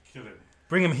just kill him?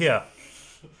 Bring him here.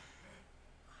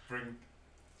 Bring...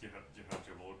 You heard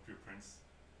your lord, your prince.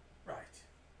 right.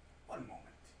 One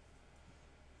moment.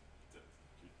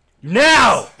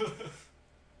 Now!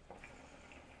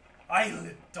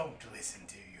 Don't listen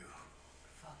to you.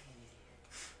 Fucking idiot.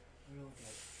 We're all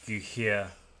dead. You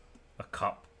hear a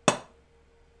cup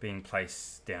being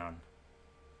placed down,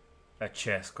 a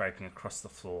chair scraping across the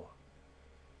floor,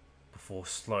 before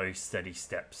slow, steady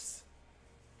steps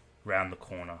round the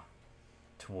corner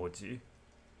towards you.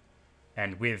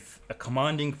 And with a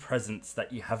commanding presence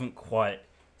that you haven't quite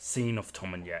seen of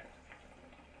Tommen yet,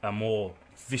 a more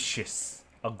vicious,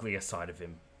 uglier side of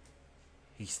him,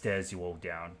 he stares you all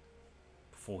down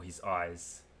before his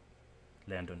eyes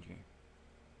land on you.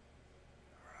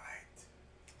 Right.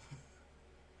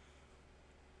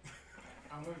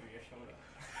 I'm over your shoulder.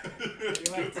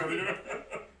 You like to-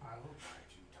 I will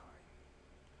bide you time.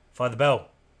 Father Bell,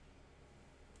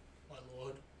 my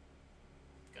lord.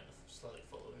 Gonna slowly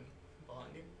follow him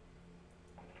behind him.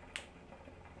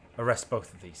 arrest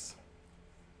both of these.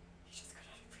 You just got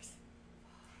out of prison.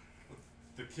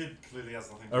 The kid clearly has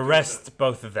nothing to do with Arrest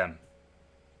both of them.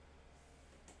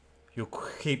 You'll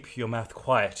keep your mouth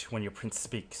quiet when your prince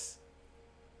speaks.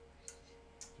 it.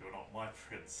 You're not my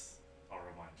prince, I'll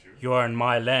remind you. You are in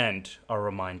my land, I'll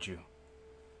remind you.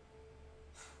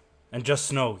 And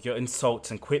just know, your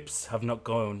insults and quips have not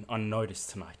gone unnoticed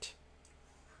tonight.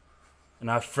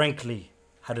 And I've frankly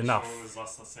had enough. Sure it was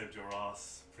us that saved your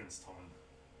ass, Prince Tommen.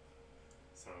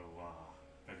 So,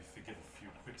 maybe forgive a few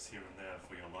quips here and there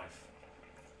for your life.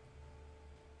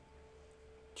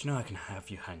 Do you know I can have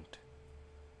you hanged?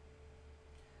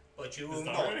 But you Is will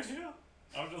not. Dario here?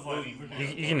 I'm just like, you looking You,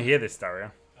 at, you can hear this,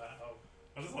 Dario.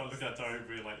 I'm just like looking at Dario and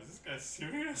being like, is this guy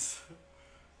serious?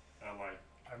 And like,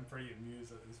 I'm pretty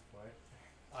amused at this point.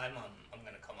 I'm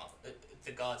gonna come up.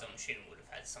 The guards, I'm assuming, would have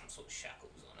had some sort of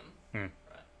shackles on them. Hmm.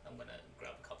 Right. I'm gonna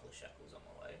grab a couple of shackles on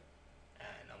my way, and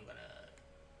and I'm gonna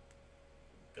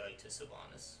go to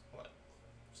Sylvanas,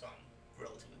 so I'm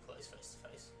relatively close face to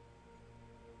face.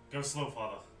 Go slow,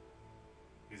 father.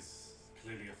 He's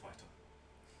clearly a fighter.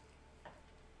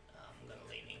 I'm gonna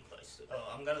lean in close.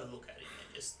 I'm gonna look at him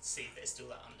and just see if there's still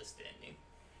that understanding.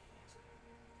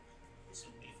 This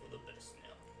will be for the best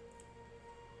now.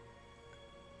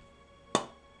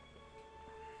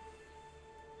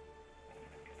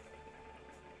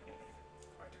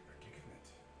 Quite a predicament.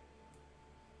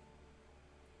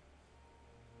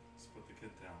 Let's put the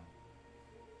kid down.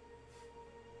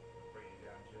 Bring it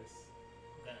down, Jayce.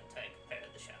 I'm gonna take a pair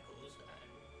of the shackles and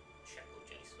shackle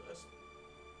Jayce first.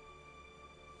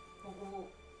 Well,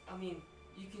 I mean,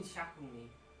 you can shackle me,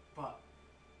 but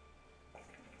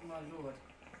my lord,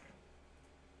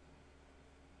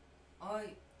 I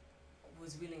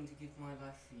was willing to give my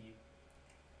life for you.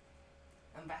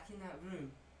 And back in that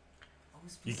room, I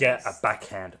was You get a possessed.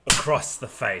 backhand across the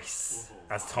face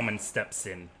as Tommen steps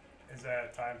in. Is there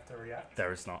time to react?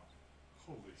 There is not.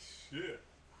 Holy shit.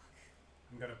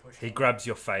 I'm gonna push He him. grabs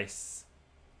your face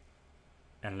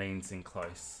and leans in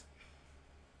close.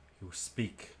 He will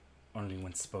speak only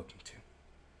when spoken to.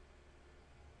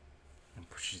 And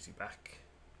pushes you back.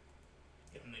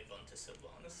 Gonna move on to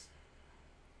Sylvanas.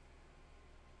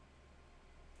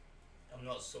 I'm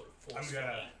not sort of forcefully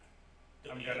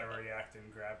I'm doing gonna it, but react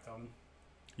and grab Tommen.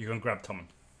 You can grab Tommen.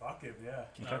 Fuck him, yeah.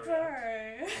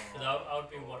 Okay. Bro. Because I would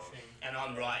be watching. and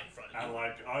I'm right in front of And you.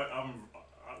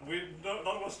 like, none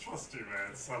of us trust you,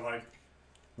 man. So like,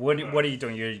 What are you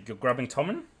doing? You're grabbing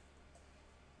Tommen?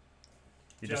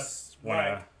 You Just just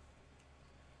wanna... like-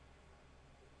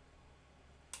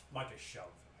 Like a shove,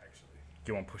 actually.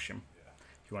 You want to push him? Yeah.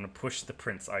 You want to push the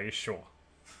prince, are you sure?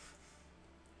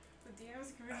 The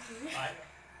DM's giving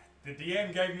The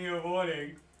DM gave me a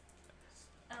warning.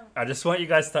 I just want you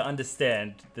guys to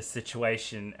understand the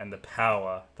situation and the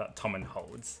power that Tommen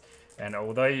holds. And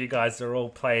although you guys are all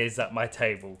players at my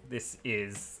table, this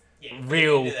is Yeah,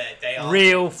 real- they are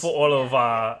real friends. for all of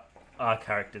our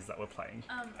characters that we're playing.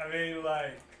 I mean,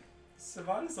 like,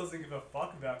 Sylvanas doesn't give a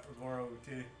fuck about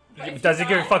royalty. But if Does you he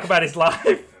give a die- fuck about his life?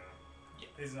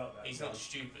 He's not that. He's not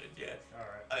stupid, yeah.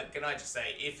 Alright. Can I just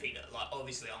say, if he, like,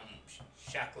 obviously I'm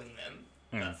shackling them,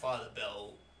 Mm. but Father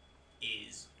Bell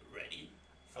is ready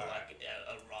for, Alright. like,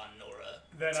 a run or a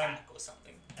Then I'm attack or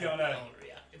something. gonna, I'll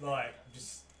react. like,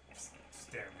 just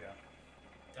stare him down.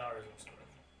 Dara's also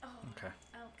ready. Oh. Okay.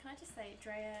 Can I just say,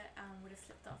 Drea would have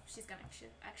slipped off. She's gonna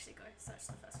actually go search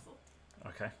the first floor.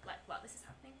 Okay. Like, while this is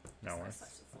happening. No Just go worries.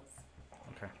 search the floors.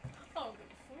 Okay. Oh,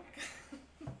 good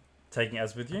fuck. Taking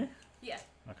us with you? Yeah.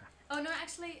 Okay. Oh no,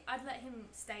 actually, I'd let him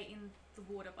stay in the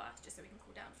water bath just so we can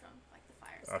cool down from like the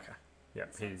fire. and stuff. Okay.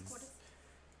 Yep. The servants'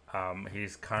 quarters.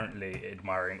 He's currently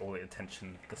admiring all the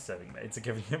attention the serving maids are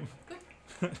giving him.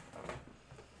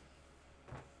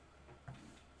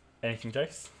 Anything,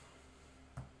 Jayce?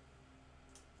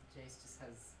 Jayce just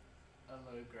has a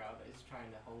low growl that he's trying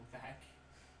to hold back.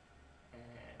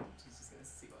 And she's just gonna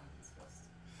see what happens first.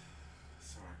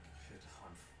 sorry, kid.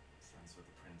 I'm friends with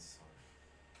the prince, so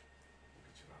we'll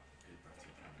get you that big better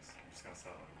promise. I'm just gonna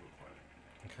start like real quiet.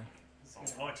 Okay. He's I'll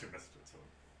gonna, write you a message to him.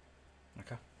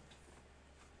 Okay.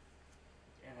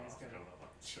 and then he's I'll gonna, forget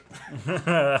about that shit.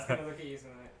 he's gonna look at you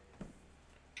and like,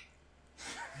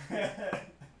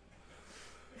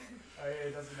 Oh yeah,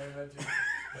 he doesn't know magic.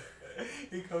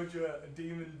 He called you a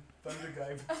demon thunder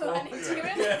guy Oh, before. and he's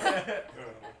human?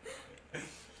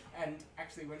 and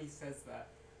actually when he says that,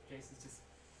 Jayce is just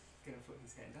gonna put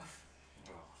his hand up.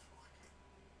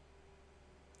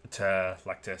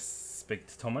 Oh, To speak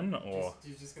to Tommen, or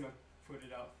You're just gonna put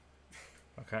it up.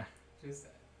 okay. Just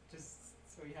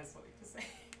so he has something to say.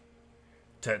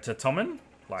 To Tommen,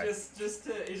 like He's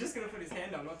just gonna put his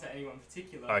hand up, not to anyone in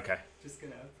particular. okay. Just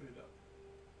gonna put it up.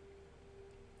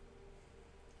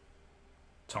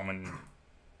 Tommen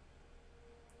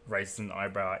raises an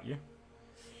eyebrow at you.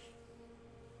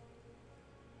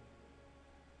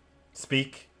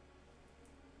 Speak.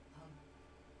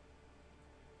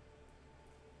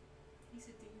 He's a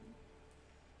demon.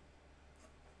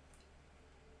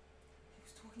 He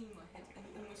was talking in my head and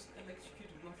he almost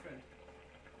electrocuted my friend.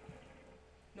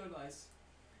 No lies.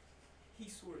 He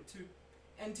saw it too.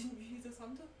 And didn't you hear the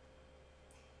thunder?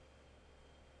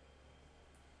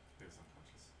 he was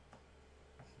unconscious.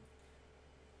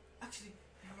 Actually,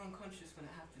 you were unconscious when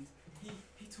it happened.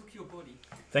 He took your body.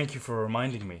 Thank you for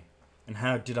reminding me. And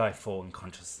how did I fall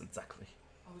unconscious exactly?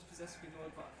 I was possessed with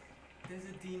Lord, but there's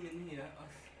a demon here.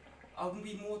 I'll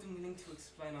be more than willing to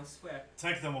explain, I swear.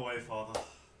 Take them away, father.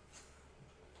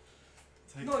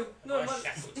 Take No, no, I my,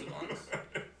 shackled you once.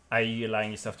 Are you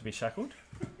allowing yourself to be shackled?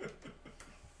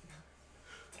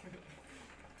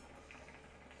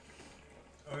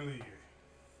 Only you.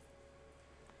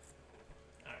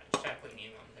 Alright, shackling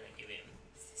him, I'm gonna give him.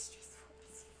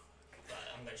 But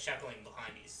I'm gonna shackle him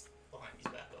behind his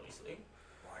back, obviously.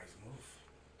 Wise move.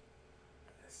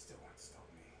 That still won't stop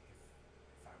me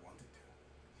if I wanted to.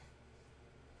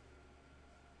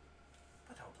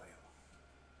 But I'll play along.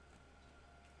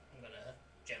 I'm gonna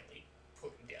gently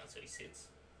pull him down so he sits.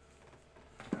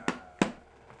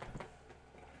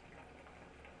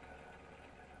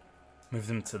 Move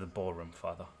them to the ballroom,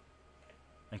 Father,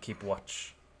 and keep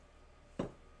watch.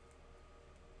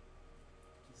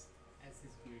 Just as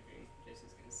he's moving, Jayce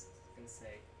is gonna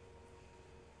say,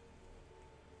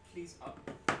 please,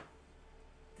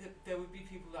 there would be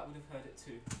people that would have heard it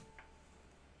too.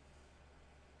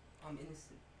 I'm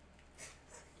innocent.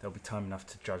 There'll be time enough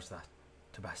to judge that,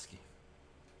 Tabaski.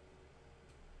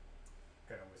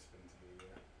 Gonna whisper into the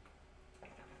ear. 2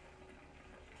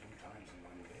 times in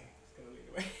one day. He's gonna lead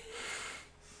away.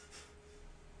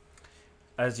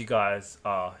 As you guys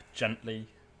are gently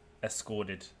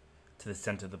escorted to the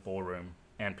center of the ballroom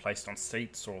and placed on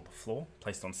seats, or the floor,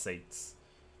 placed on seats,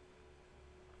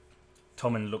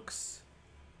 Tommen looks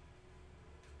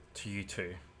to you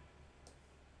two.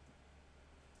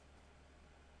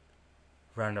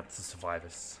 Round up the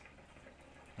survivors,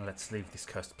 and let's leave this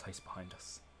cursed place behind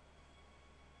us.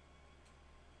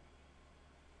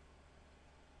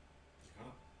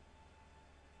 Yeah.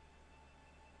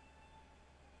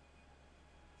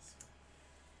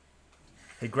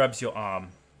 He grabs your arm,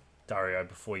 Dario,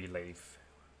 before you leave,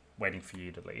 waiting for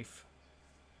you to leave.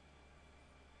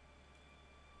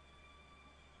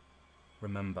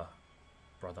 Remember,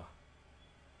 brother,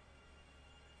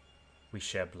 we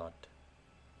share blood.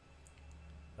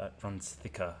 That runs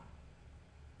thicker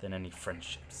than any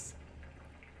friendships.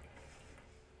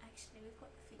 Actually, we've got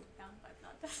the feet bound by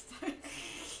blood this time.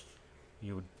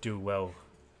 You would do well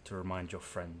to remind your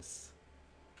friends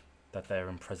that they are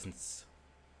in presence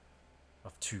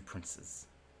of 2 princes.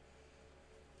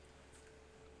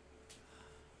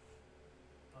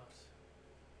 But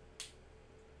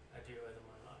I do owe them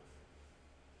my life.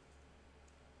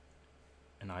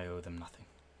 And I owe them nothing.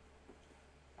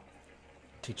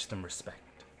 Teach them respect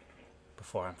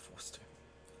before I'm forced to.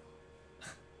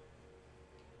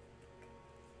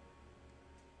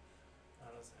 I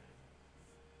don't say anything.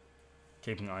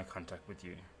 Keeping eye contact with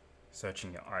you,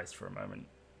 searching your eyes for a moment.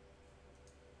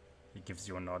 He gives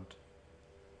you a nod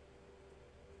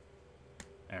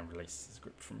and releases his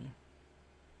grip from you.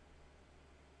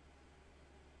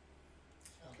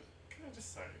 Can I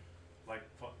just say, like,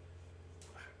 what,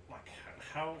 like,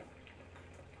 how,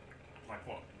 like,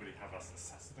 what, would he have us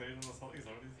assassinated or something? Is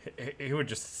that what he's... He would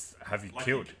just have you Like,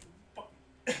 killed. But,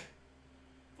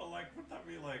 like, would that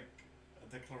be, like, a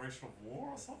declaration of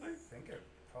war or something? I think it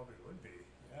probably would be.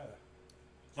 Yeah.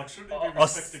 Like, shouldn't he be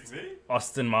respecting me?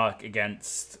 Austin Mark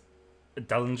against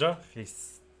Dellinger. He So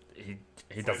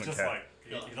doesn't just care. Like,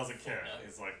 he doesn't care.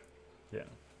 He's like, Yeah.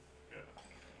 yeah,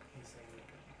 He's saying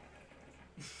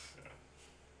yeah.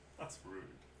 That's rude.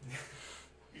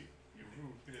 You're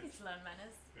rude, bitch. Need to learn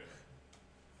manners. Yeah.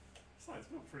 Besides,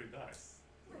 we're pretty nice.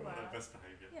 We We're on were. our best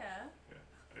behaviour. Yeah.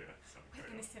 Anyway, so With carry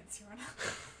on. innocence, Your Honour.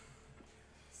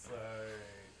 So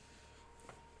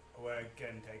we're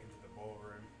getting taken to the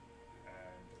ballroom,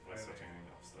 and We're searching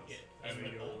upstairs. Yeah, As in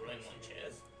we the all ballroom on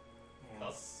chairs.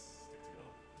 Let's stick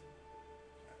together.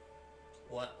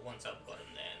 Once I've got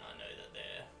them there and I know that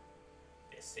they're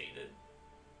seated,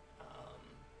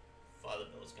 Father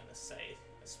Bill's going to say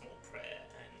a small prayer,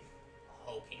 and a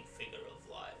hulking figure of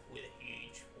light with a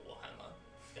huge warhammer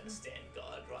is going to stand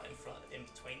guard right in front, in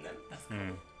between them.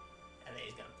 Mm. And then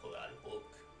he's going to pull out a book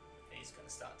and he's going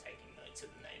to start taking notes of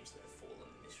the names that have fallen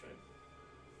in this room.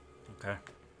 Okay.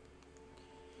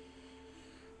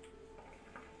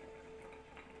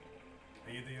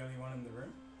 Are you the only one in the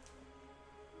room?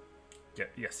 Yeah,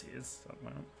 yes, he is at the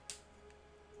moment.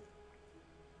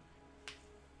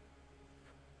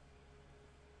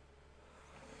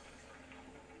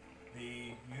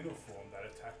 The uniform that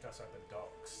attacked us at the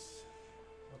docks.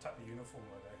 What type of uniform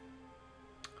were they?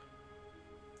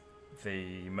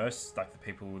 The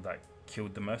people that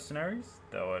killed the mercenaries,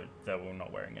 they were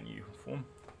not wearing any uniform.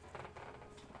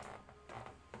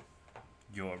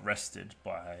 You're arrested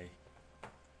by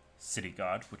city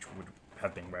guard, which would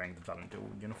have been wearing the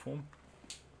Valendil uniform.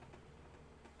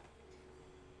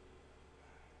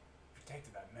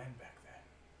 Protected that man back then.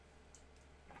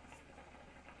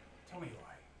 Tell me why.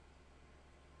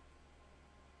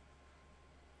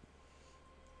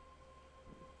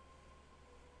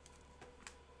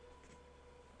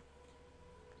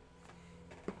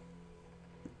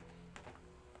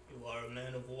 You are a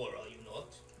man of war, are you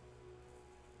not?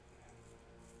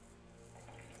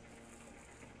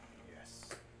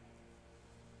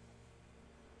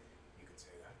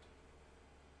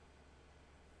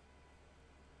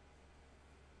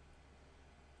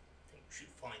 should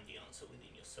find the answer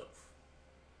within yourself.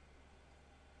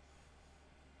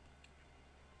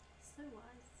 So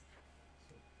wise.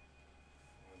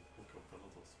 I'll hook up the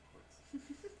little supports.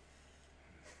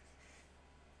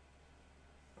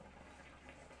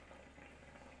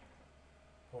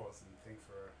 Pause and think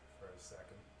for a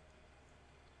second.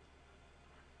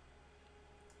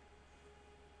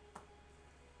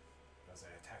 There was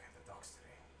an attack at the docks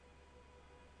today.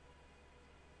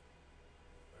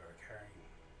 We were carrying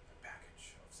a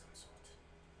package of some sort.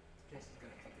 Jayce is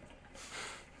gonna take it.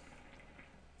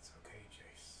 It's okay,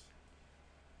 Jayce.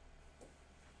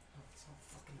 No, it's not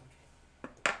fucking okay.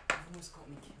 You've almost got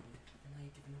me killed, and now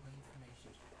you're giving away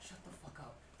information. Shut the fuck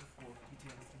up before you do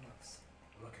anything else.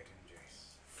 Look at him,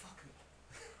 Jayce. Fuck him.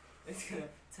 It's gonna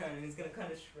turn and he's gonna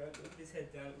kind of shrug, put his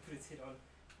head down, put his head on,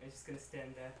 and he's just gonna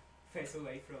stand there, face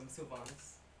away from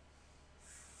Sylvanas.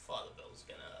 Father Bell's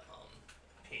gonna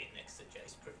appear next to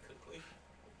Jayce pretty quickly.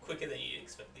 Quicker than you'd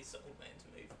expect this old man to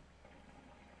move.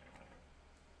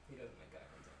 He doesn't make eye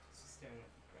contact, he's just staring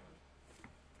at the ground.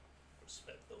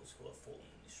 Respect those who are fallen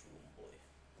in this room, boy.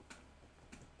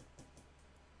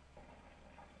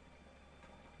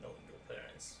 Knowing your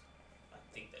parents, I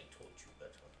think they taught you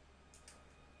better.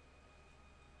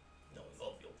 Knowing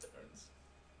of your parents.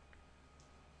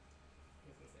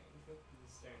 He doesn't say anything, he's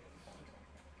just staring at the ground.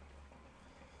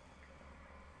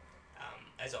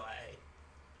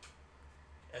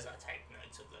 As I take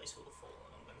notes of those who have fallen,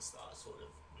 I'm going to start sort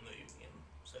of moving them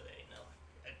so they're in a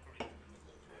group in the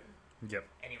middle of the room. Yep.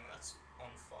 Anyone that's on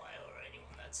fire or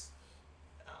anyone that's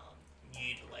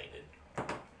mutilated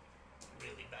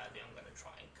really badly, I'm going to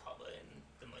try and cover in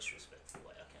the most respectful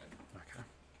way I can. Okay.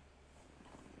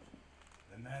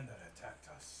 The man that attacked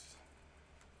us,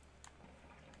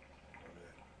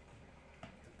 or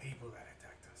the people that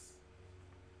attacked us,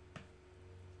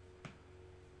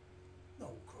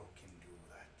 no crow can do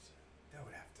that. That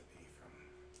would have to be from a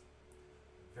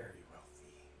very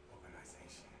wealthy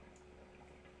organization.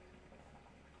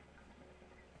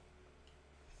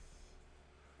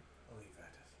 I'll leave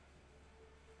that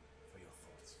for your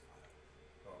thoughts, Father.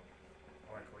 Oh,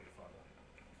 I want to call you Father.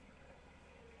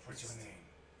 What's your name,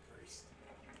 priest?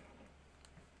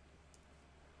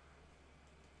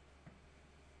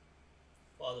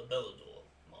 Father Bellador,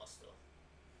 Master.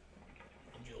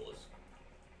 And yours?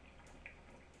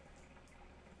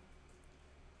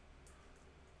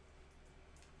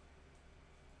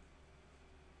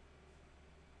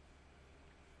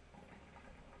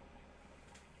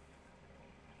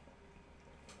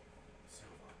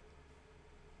 Silver.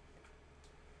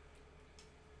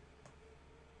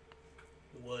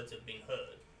 The words have been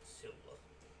heard, Silver. I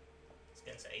was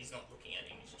going to say, he's not looking at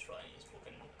him, he's just writing his book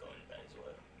and going about his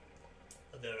work.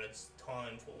 But there is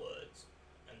time for words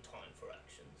and time for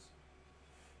actions.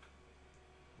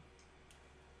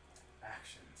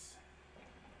 Actions.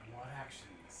 And what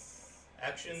actions?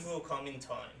 Actions will come in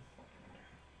time.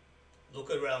 Look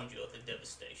around you at the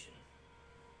devastation.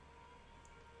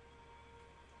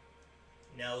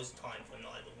 Now is time for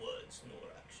neither words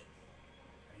nor action.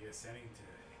 Are you ascending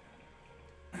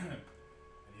to...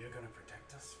 and you're gonna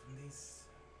protect us from these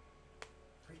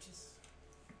creatures?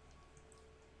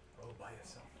 All by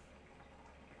yourself?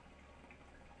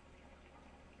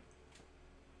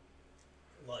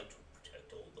 Light will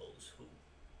protect all those who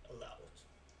allow it.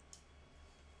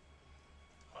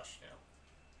 Hush now.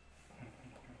 And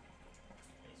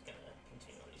he's gonna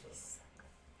continue on his way.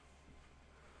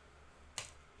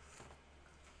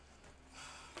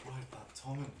 Right, that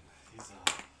Tommen, he's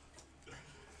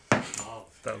love.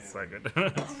 That was so good. I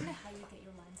don't know how you get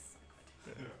your lines so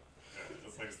good. Yeah,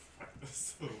 just like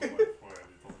practice. So like for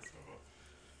any talks about.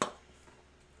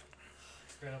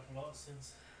 He's grown up a lot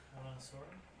since I last saw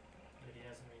him, but he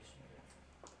hasn't reached it yet.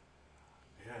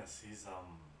 Yes, he's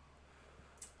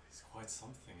quite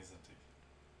something, isn't he?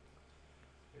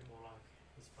 A bit more like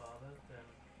his father than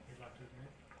he'd like to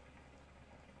admit.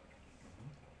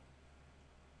 Mm-hmm.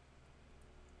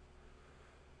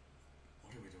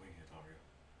 What are we doing here, Dario?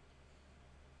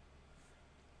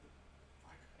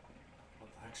 Like, what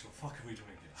the actual fuck are we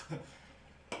doing here?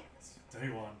 It's day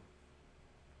one.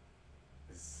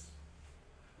 This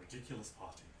ridiculous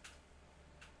party.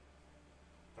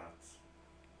 That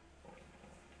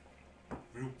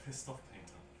real pissed off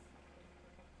painter.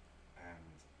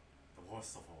 And the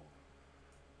worst of all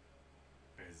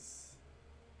is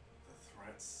the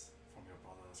threats from your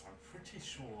brother that I'm pretty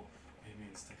sure he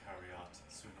means to carry out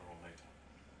sooner or later.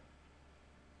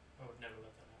 I would never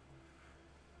let that happen.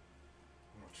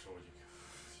 I'm not sure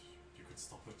you could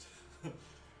stop it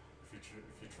if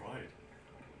you tried.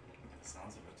 The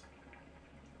sounds of it.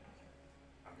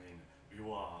 I mean,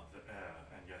 you are the heir,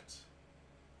 and yet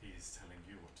he's telling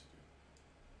you what to do.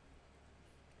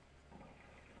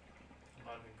 I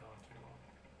might have been gone too long.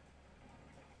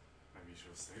 Maybe you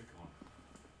should have stayed gone.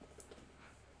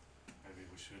 Maybe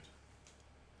we should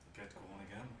get going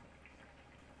again.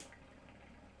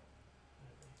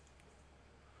 Maybe.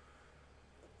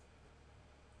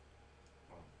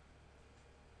 Well,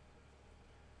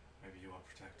 maybe you are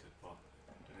protected, but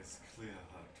it is clear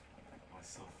that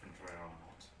myself and Drea are not.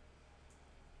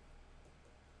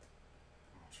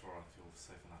 I'm not sure I feel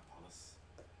safe in that palace.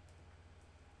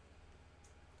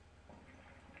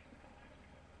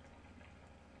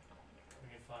 We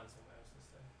can find somewhere else to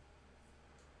stay.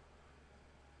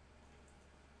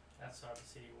 Outside the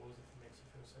city walls if it makes you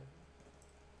feel safer.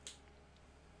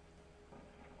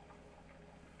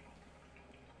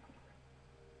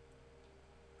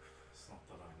 It's not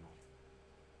that I'm not.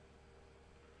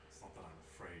 It's not that I'm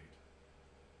afraid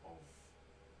of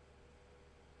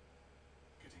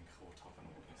getting caught up in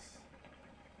all this.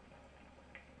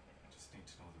 I just need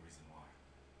to know the reason why.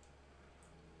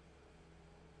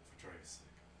 For Dre's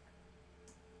sake.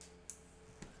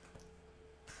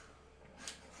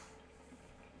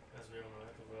 As we all know,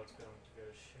 the world's going to go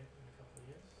to shit in a couple of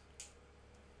years.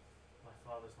 My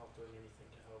father's not doing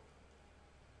anything to help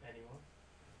anyone.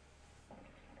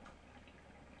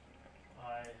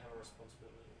 I have a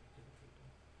responsibility to the people.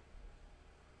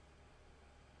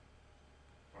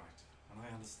 Right, and I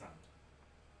understand.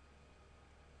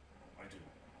 I do.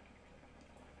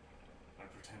 I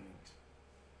pretend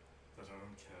that I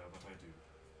don't care, but I do.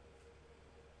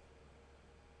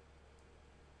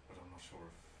 But I'm not sure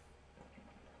if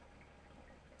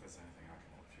there's anything I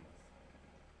can help you with.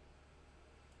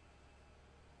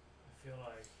 I feel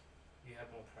like you have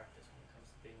more practice when it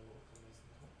comes to being a lord than me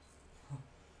sometimes.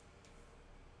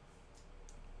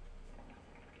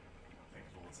 I think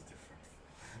lords are different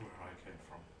from where I came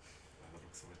from, by the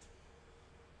looks of it.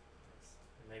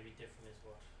 And maybe different is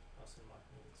what us and Mike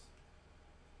needs.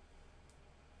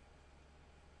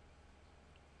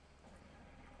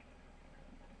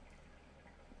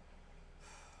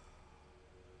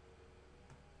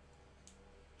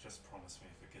 Just promise me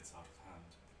if it gets out of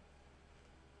hand,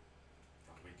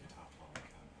 that we get out while we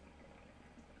can.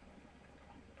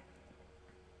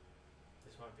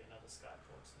 This won't be another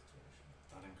Skyport situation.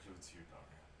 That includes you,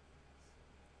 Daria.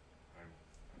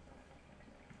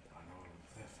 I know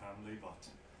they're family, but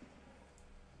I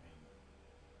mean,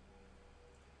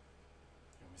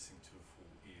 you're missing 2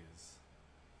 full years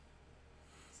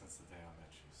since the day I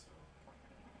met you, so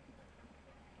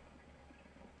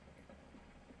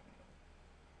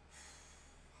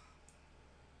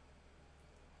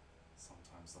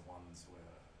sometimes the ones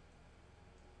we're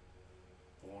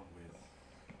born with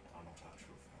are not our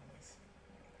true families.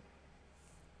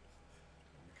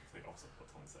 I'm the complete opposite of what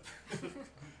Tom said.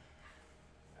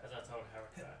 As I told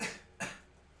Harakar,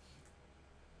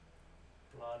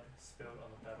 blood spilled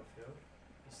on the battlefield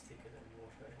is thicker than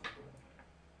water in the room.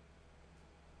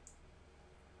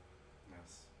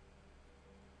 Yes.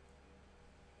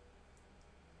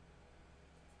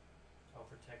 I'll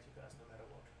protect you guys no matter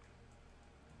what.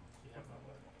 You have my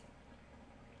word.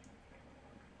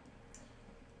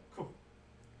 Cool.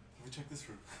 Can we check this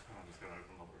room? I'm just gonna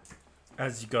open another room.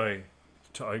 As you go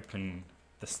to open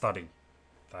the study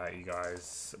that you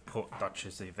guys put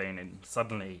Duchess Yvain in,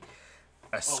 suddenly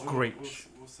a screech.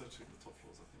 We'll search the top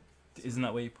floors, I think. Isn't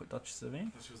that where you put Duchess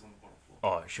Yvain? No, she was on the bottom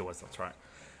floor. Oh, she was, that's right.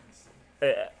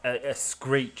 Yes. A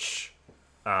screech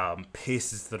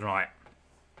pierces the night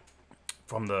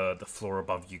from the floor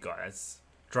above you guys.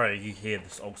 Dre, you hear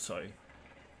this also.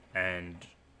 And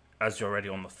as you're already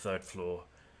on the 3rd floor,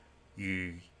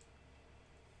 do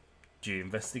you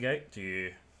investigate? Do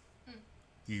you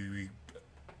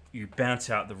you bounce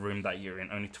out the room that you're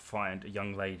in, only to find a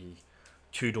young lady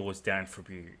 2 doors down from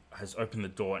you has opened the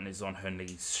door and is on her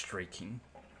knees streaking.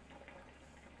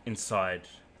 Inside,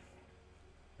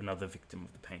 another victim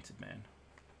of the painted man,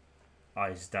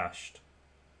 eyes dashed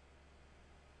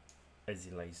as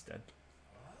he lays dead.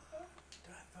 What? I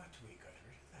thought we got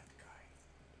rid of that guy.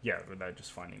 Yeah, but they're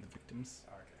just finding the victims.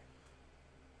 Okay.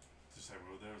 Did you say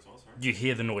we were there as well, sorry? You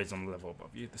hear the noise on the level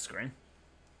above you, the screen.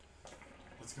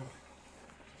 Let's go.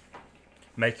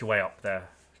 Make your way up there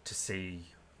to see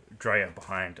Drea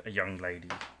behind a young lady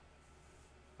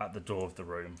at the door of the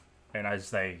room. And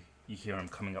as you hear him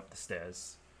coming up the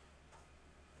stairs.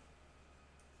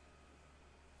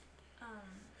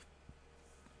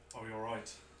 Are we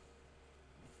alright?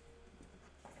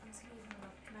 I'm just gonna give him a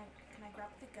look. Can I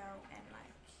grab the girl and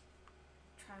like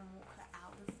try and walk her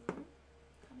out of the room,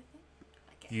 kind of thing?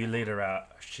 Like, get You her lead her out,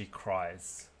 she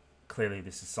cries. Clearly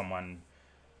this is someone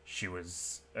she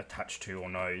was attached to or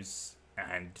knows.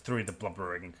 and through the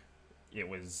blubbering, you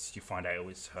find out it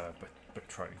was her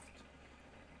betrothed.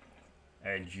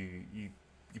 And you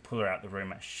pull her out the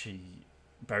room as she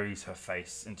buries her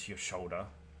face into your shoulder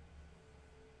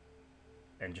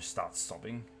and just starts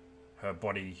sobbing. Her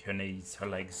body, her knees, her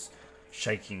legs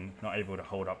shaking, not able to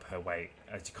hold up her weight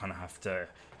as you kind of have to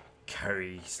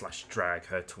carry/drag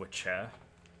her to a chair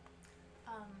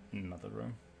in another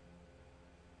room.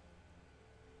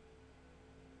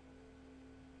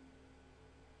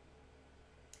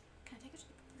 Can I take her to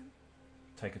the ballroom?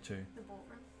 Take her to. The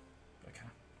ballroom. Okay.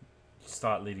 You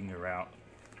start leading her out,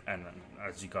 and then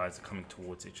as you guys are coming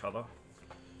towards each other,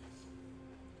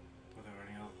 Were there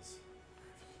any others?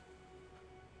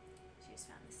 She just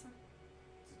found this one.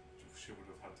 She would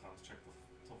have had time to check the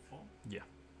top floor. Did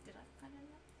I find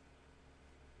any?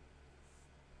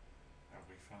 Have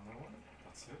we found that one?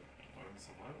 That's it. Only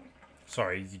survivor.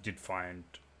 sorry, you did find.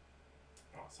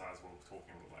 Oh, so as we're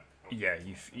talking, we're like. Oh, Yeah,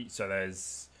 so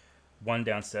there's one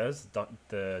downstairs,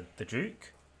 the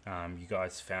Duke. You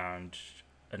guys found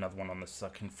another one on the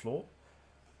second floor.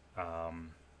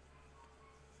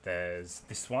 There's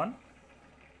this one.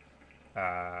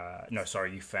 No,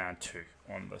 sorry, you found two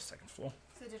on the second floor.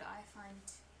 So did I find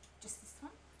just this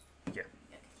one? Yeah.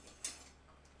 Okay.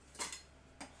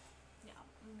 Yeah,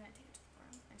 I'm gonna take it to the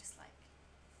ballroom and just like.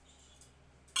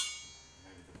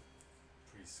 Maybe the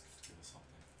priest could give us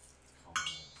something to calm the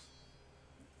nerves.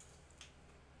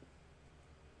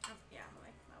 Oh, yeah, I'm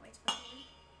away. My way to the ballroom.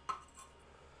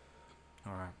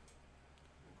 All right.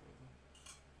 We'll go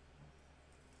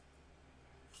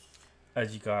there. As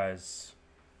you guys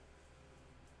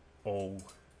all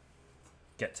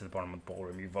get to the bottom of the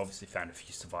ballroom, you've obviously found a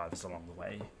few survivors along the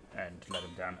way and let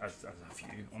them down as a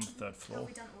few on the third floor. Have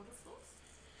we done all the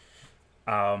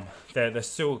floors? There's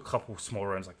still a couple small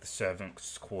rooms like the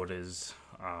servants' quarters,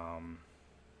 a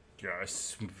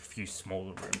few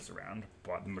smaller rooms around,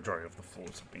 but the majority of the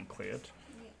floors have been cleared.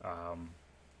 Yeah.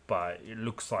 But it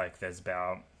looks like there's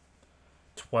about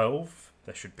 12.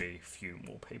 There should be a few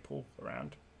more people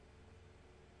around.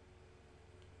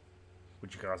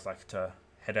 Would you guys like to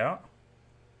head out?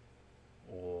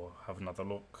 Or have another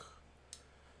look?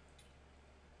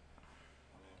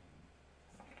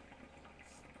 I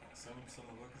mean, some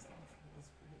of the work is done. That's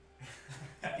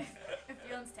pretty good. If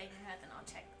Bjorn's taking her, then I'll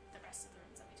check the rest of the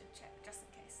rooms that we did check, just in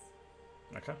case.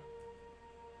 Okay.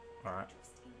 Alright.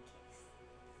 Just in case.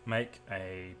 Make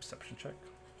a perception check.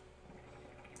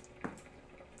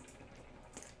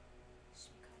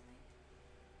 Should we go late?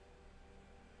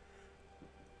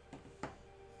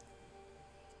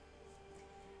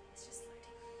 It's just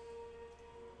loading.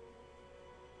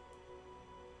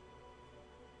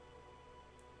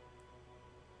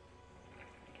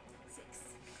 Six.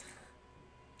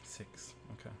 6.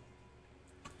 Okay.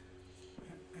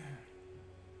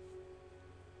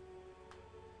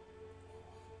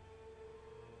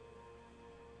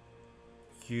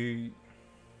 You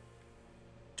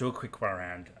do a quick run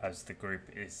around as the group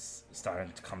is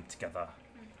starting to come together.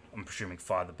 I'm presuming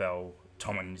Fire the Bell,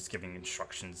 Tommen is giving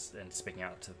instructions and speaking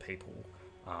out to the people,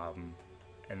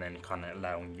 and then kind of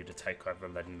allowing you to take over,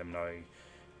 letting them know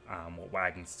what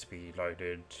wagons to be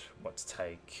loaded, what to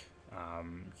take,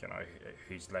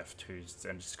 who's left,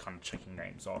 and just kind of checking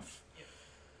names off.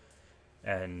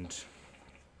 And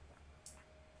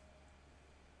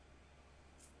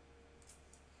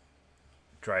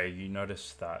Dre, you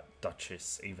notice that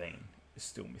Duchess Evane is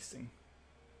still missing.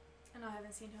 And I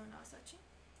haven't seen her when I was searching.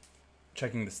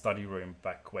 Checking the study room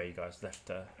back where you guys left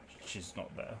her, she's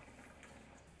not there.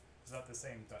 Is that the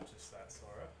same Duchess that saw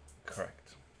her?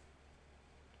 Correct.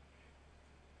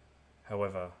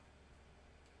 However,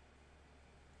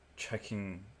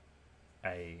 checking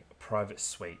a private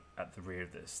suite at the rear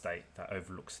of the estate that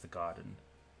overlooks the garden,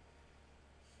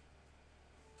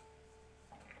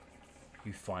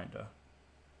 you find her.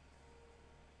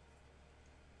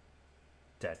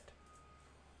 Dead.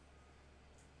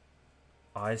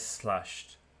 Eyes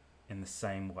slashed in the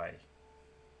same way.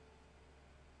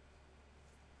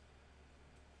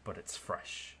 But it's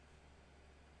fresh.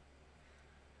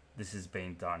 This has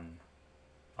been done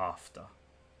after.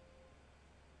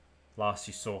 Last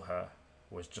you saw her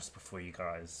was just before you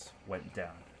guys went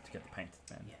down to get the painted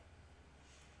man. Yeah.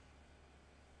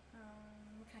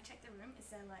 Can I check the room? Is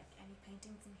there like any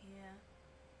paintings in here?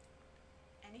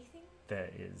 Anything? There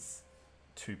is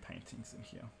 2 paintings in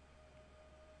here.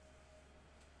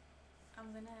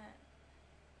 I'm gonna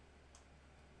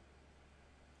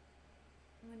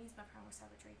use my primal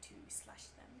savagery to slash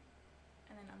them,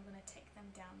 and then I'm gonna take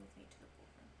them down with me to the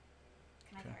ballroom.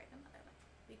 Can I Okay. carry them? Are they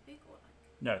like big or like?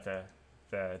 No,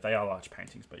 they are large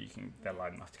paintings, but they're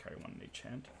light enough to carry one in each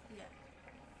hand. Yeah.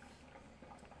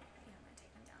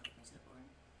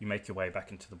 you make your way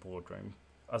back into the boardroom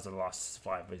as the last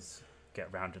survivors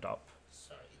get rounded up.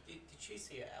 Sorry, did you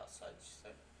see it outside, did you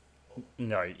say?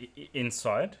 No,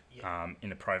 inside, Yeah.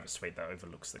 in a private suite that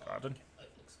overlooks the garden. Okay.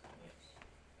 Overlooks it, yes.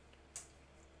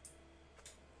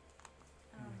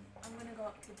 I'm gonna go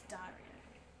up to Dario.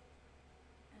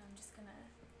 And I'm just gonna.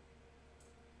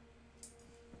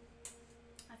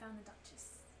 I found the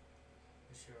Duchess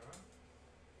Is she alright?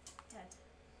 dead.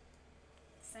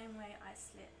 Same way I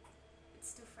slit. It's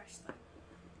still fresh though.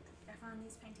 I found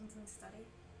these paintings in the study.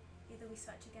 Either we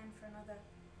search again for another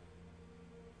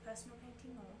personal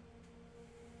painting, or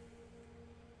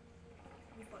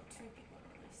we've got 2 people on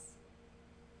the loose.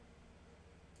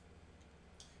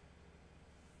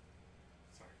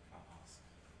 Sorry, can I ask?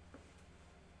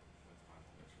 With my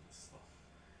knowledge of this stuff,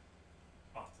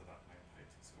 after that main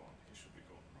painting's gone, he should be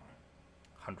gone, right?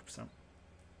 100%.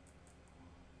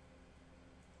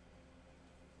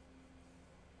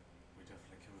 We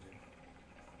definitely killed him.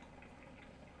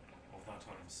 Of that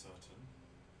I'm certain.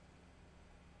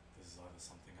 This is either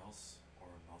something else or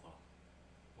another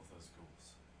of those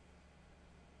ghouls.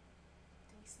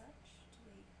 Do we search? Do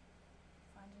we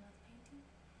find another painting?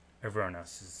 Everyone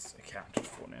else is accounted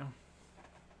for now.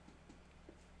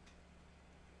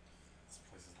 This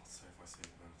place is not safe, I see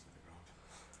it burn to the ground.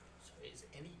 So is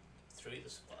any, through the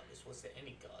survivors, was there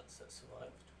any guards that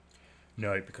survived?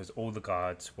 No, because all the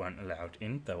guards weren't allowed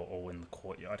in. They were all in the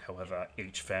courtyard. However,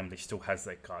 each family still has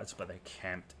their guards, but they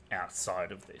camped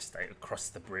outside of the estate across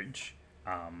the bridge,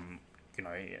 you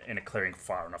know, in a clearing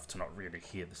far enough to not really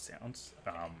hear the sounds.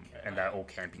 And they're all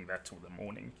camping there till the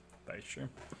morning, they assume.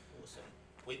 Awesome.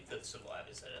 With the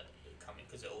survivors that are coming,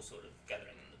 because they're all sort of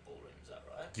gathering in the ballroom, is that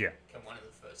right? Yeah. Can one of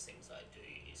the first things I do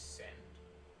is send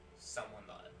someone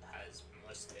that has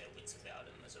most of their wits about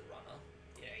them as a runner,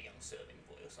 you know, a young serving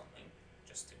boy or something,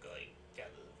 just to go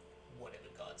gather whatever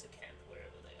guards are camped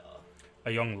wherever they are.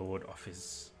 A young lord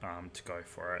offers to go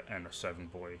for it, and a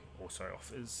servant boy also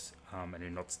offers, and he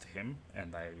nods to him,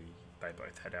 and they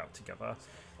both head out together.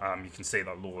 You can see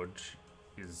that Lord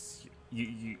is,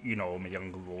 you know him, a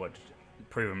younger lord,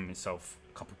 proven himself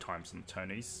a couple times in the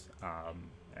tourneys,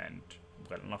 and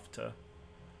well enough to.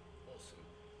 Awesome.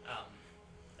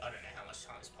 I don't know how much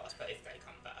time has passed, but if they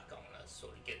come back, I want to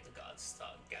sort of get the guards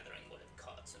start gathering whatever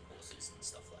carts and horses and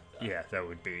stuff like that. Yeah, that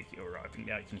would be arriving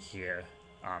now. You can hear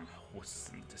horses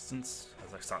in the distance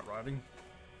as they start riding.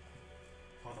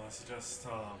 Father, I suggest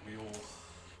we all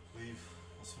leave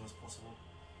as soon as possible.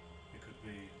 There could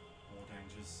be more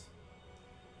dangers.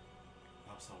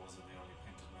 Perhaps I wasn't the only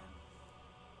painted man.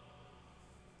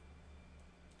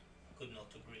 I could not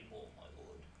agree more, my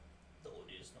lord. Though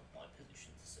it is not my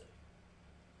position to say.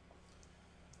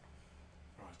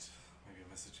 Right, maybe a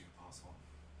message you can pass on.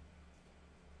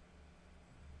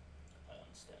 I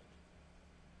understand.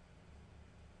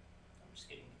 I'm just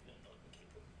getting a nod and keep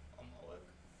them on my work.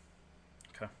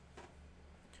 Okay.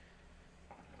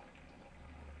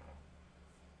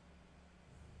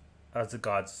 As the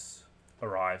guards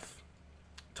arrive,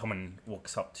 Tommen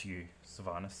walks up to you,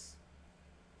 Sylvanus.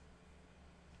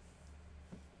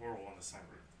 We're all on the same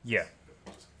route. Yeah.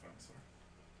 Just confirm, sorry.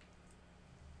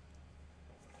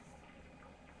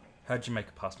 How'd you make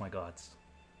it past my guards?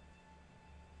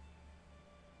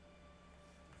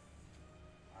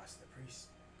 Ask the priest.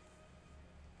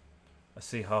 I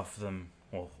see half of them,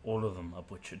 or all of them, are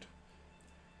butchered.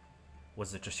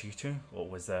 Was it just you two, or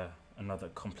was there another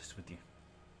accomplice with you?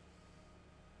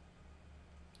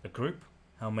 A group?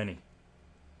 How many?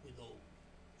 With all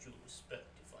due respect,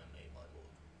 if I may, my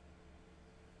lord.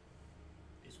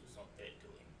 This was not their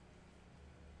doing.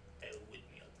 They were with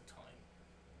me at the time.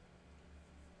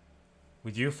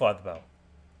 With you, Father Bell?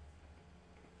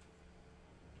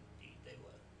 Indeed they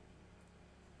were.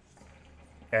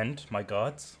 And my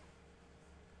guards?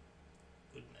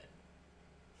 Good men.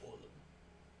 All of them.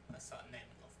 I start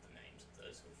naming off the names of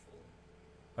those who have fallen.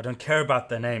 I don't care about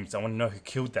their names. I want to know who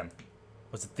killed them.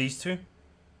 Was it these two?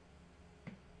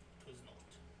 It was not.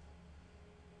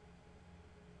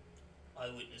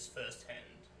 I witnessed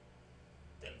firsthand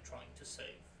them trying to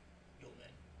save your men.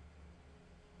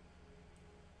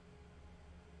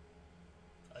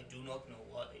 I do not know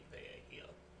why they are here,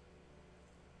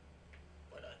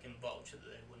 but I can vouch that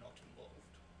they were not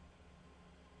involved.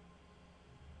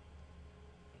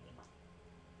 I'm going to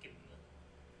give him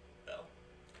the bell.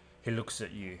 He looks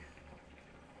at you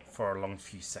for a long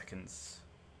few seconds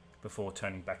before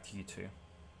turning back to you two.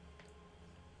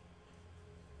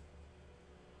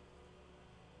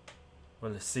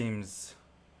 Well, it seems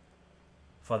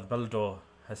Father Bellador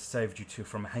has saved you two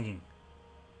from hanging.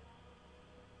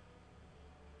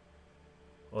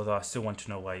 Although I still want to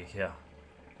know why you're here.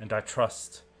 And I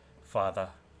trust, Father,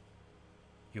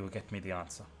 You will get me the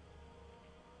answer.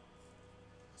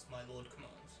 As my lord commands.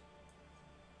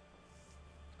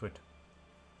 Good.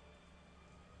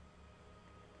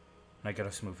 Now get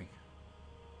us moving.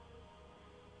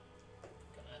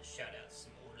 Gonna shout out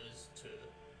some orders to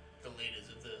the leaders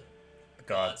of the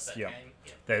Guards, that yeah. came.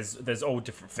 Yeah. There's all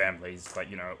different families, but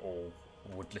all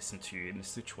would listen to you in this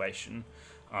situation.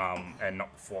 And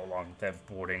not before long, they've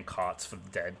brought in carts for the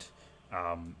dead,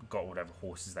 got whatever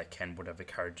horses they can, whatever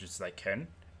carriages they can,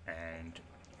 and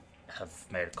have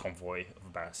made a convoy of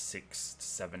about 6 to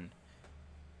 7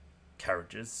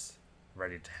 carriages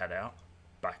ready to head out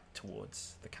back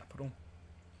towards the capital.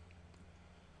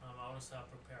 I want to start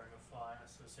preparing a fire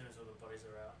so as soon as all the bodies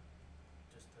are out.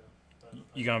 Just to burn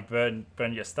the You gonna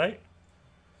burn your estate?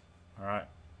 All right.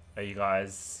 Are you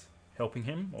guys helping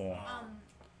him or?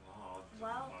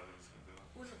 Well,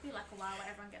 will it be like a while where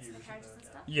everyone gets in the carriages and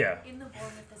stuff? Yeah. In the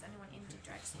ballroom, if there's anyone injured,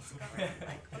 Dra just needs to go around.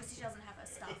 Like, obviously she doesn't have her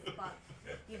stuff, but,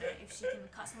 if she can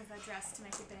cut some of her dress to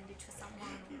make a bandage for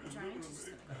someone or Joan, she's just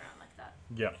gonna go around like that.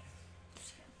 Yeah. If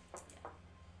she can.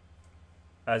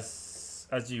 Yeah.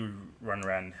 As you run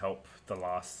around and help the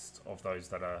last of those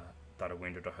that are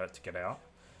wounded or hurt to get out,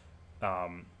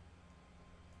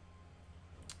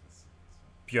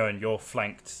 Bjorn, you're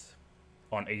flanked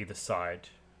on either side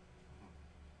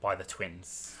by the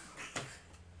twins.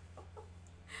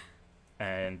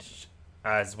 And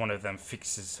as one of them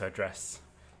fixes her dress,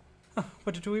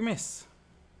 what did we miss?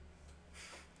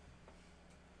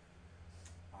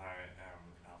 I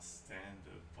am now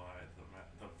standing by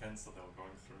the fence that they were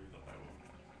going through, that they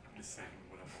were missing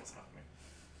whatever was happening.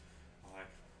 I'm like,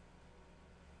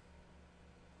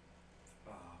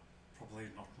 probably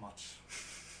not much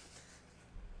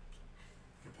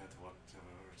compared to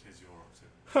whatever it is you're up to.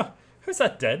 Who's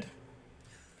that dead?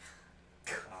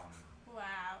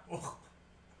 Wow. Probably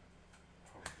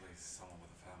someone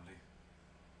with a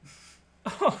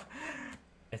family.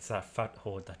 It's that fat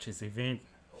whore Duchess Yvonne.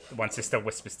 One sister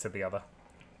whispers to the other.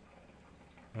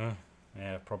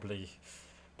 Yeah, probably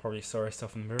saw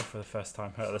herself in the mirror for the first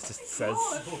time, her other sister says.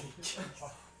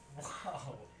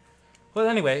 Wow. Well,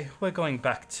 anyway, we're going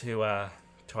back to our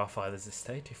father's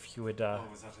estate. If you would, Oh,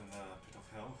 was that in the pit of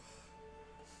hell?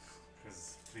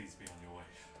 Because please be on your way.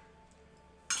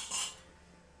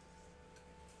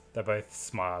 They both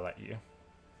smile at you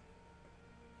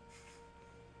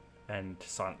and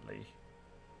silently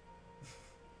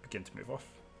begin to move off.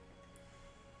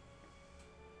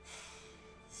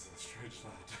 This is a strange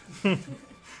lad.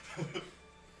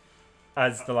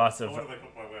 As the last I of want to make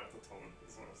up my way up to Tommen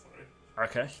as well, sorry.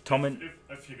 okay, Tommen.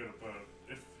 If you're gonna burn,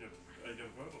 are you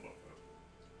gonna burn or not burn?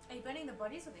 Are you burning the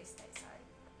bodies of the estate? Sorry.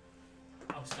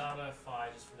 I'll start a fire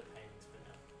just for the paintings for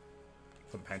now.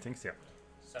 For the paintings, yeah.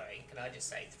 Sorry, can I just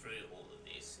say through all of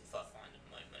this, if I find a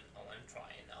moment, I want to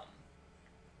try and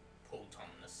pull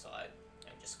Tommen aside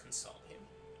and just console him.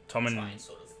 Tommen Try and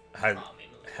sort of has calm him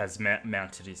a little. has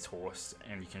mounted his horse,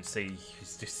 and you can see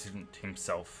he's distant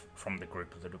himself from the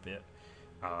group a little bit,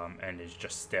 and is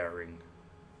just staring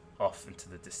off into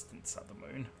the distance at the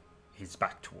moon. He's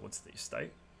back towards the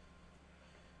estate.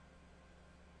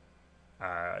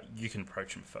 You can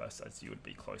approach him first, as you would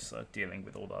be closer, dealing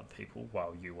with all the other people,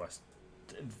 while you are...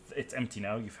 It's empty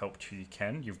now, you've helped who you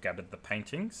can, you've gathered the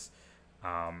paintings.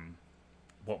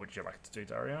 What would you like to do,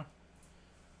 Daria?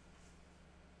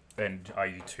 And are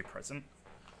you two present?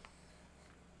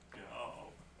 Yeah,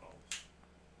 I'll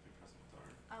be present with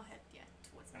Daria. I'll head,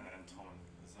 towards them. And Tommen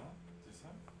is there? Did you say?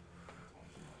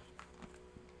 Tommen's there.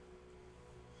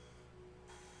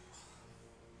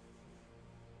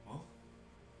 Well,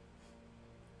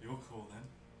 you're cool then.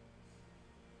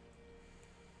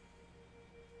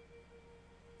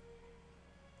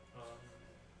 A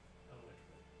little bit.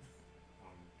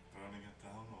 Burning it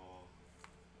down or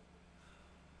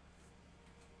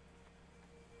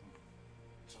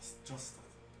just a thought.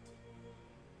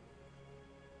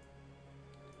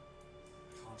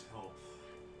 I can't help.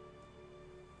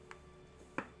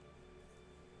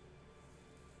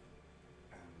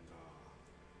 And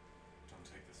don't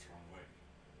take this the wrong way.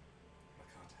 I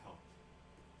can't help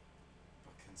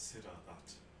but consider that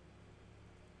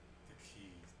the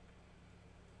key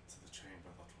to the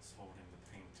chamber that was holding the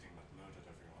painting that murdered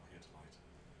everyone here tonight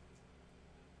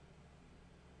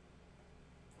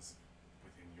was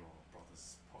within your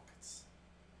brother's pockets.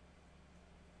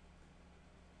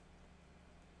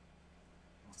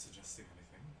 I'm not suggesting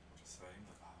anything, I'm just saying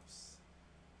that perhaps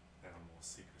there are more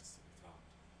secrets to be found.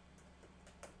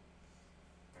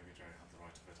 Maybe Jerry had the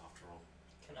right of it after all.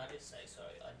 Can I just say,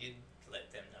 sorry, I did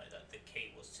let them know that the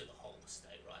key was to the whole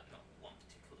estate, right? Not one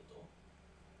particular door.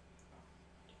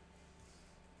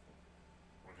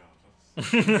 Regardless. I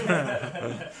told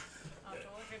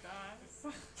you guys.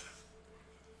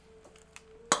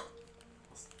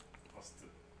 What's the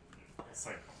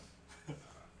same comment?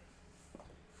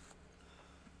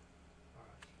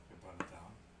 Alright. We burn it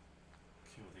down,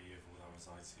 kill the evil that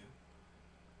resides here,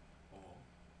 or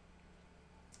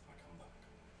I come back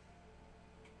and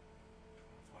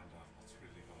find out what's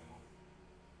really going on.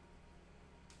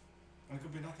 And it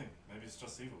could be nothing. Maybe it's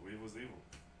just evil. Evil's evil.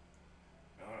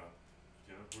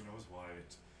 Who knows why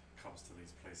it comes to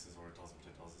these places or it does what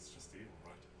it does. It's just evil,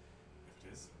 right? If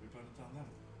it is, we burn it down then.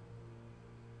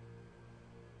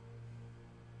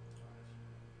 Alright.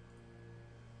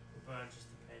 We'll burn just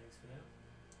the paintings for now.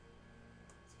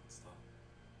 It's a good start.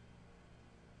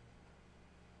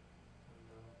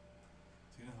 And,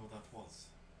 Do you know who that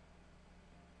was?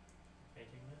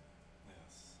 painting there?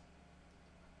 Yes.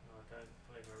 No, I don't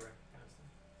believe I recognise them.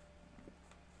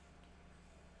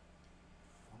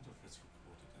 I wonder if it's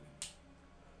recorded anywhere.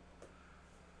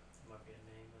 There might be a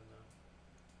name and a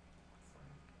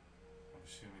frame. I'm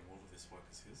assuming all of this work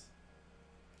is his.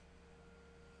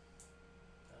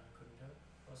 Couldn't do it,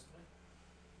 possibly.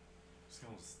 Just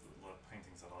gonna the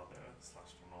paintings that are there,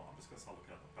 slashed or not. I'm just gonna start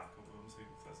looking at the back of them, see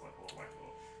if there's or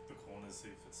the corners, see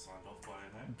if it's signed off by a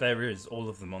name. There is all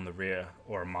of them on the rear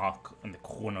or a mark on the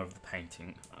corner of the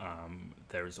painting.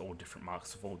 There is all different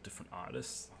marks of all different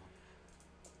artists.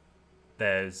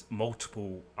 There's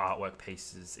multiple artwork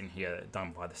pieces in here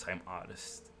done by the same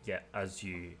artist. Yet as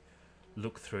you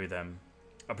look through them,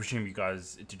 I presume you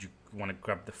guys, did you want to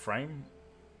grab the frame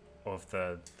of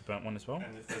the burnt one as well?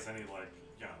 And if there's any it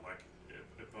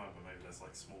burned, but maybe there's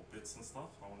like small bits and stuff.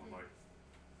 I wanna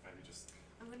maybe just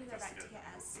I'm gonna go back to investigate get them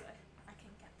as real so quick. I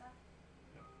can get that.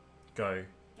 Go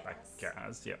Get back, as. get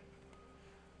as, yep.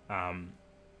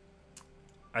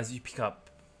 As you pick up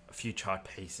a few charred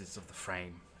pieces of the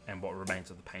frame and what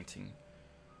remains of the painting,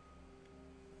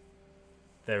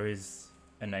 there is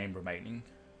a name remaining,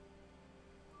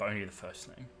 but only the first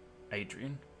name,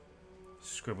 Adrian,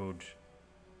 scribbled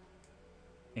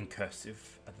in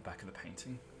cursive at the back of the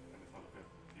painting. And if I look at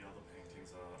the other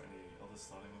paintings, are any others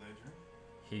starting with Adrian?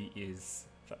 He is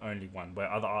the only one. Where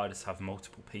other artists have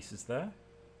multiple pieces there,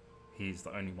 he's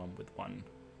the only one with one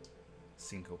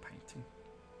single painting.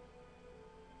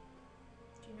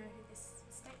 Do you know who this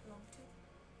estate belonged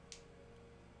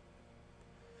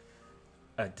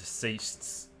to? A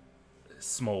deceased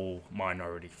small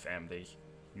minority family.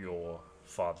 Your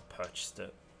father purchased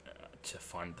it to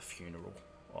fund the funeral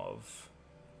of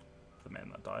the man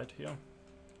that died here,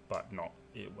 but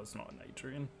it was not an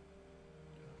Adrian.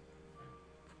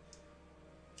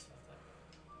 Let's have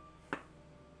that.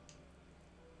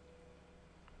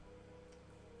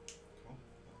 Cool.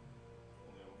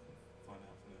 We'll find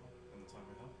out for now in the time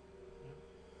we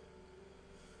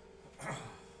have.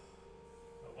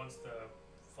 Once the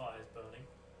fire's burning,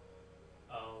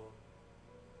 I'll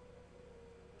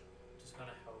just kind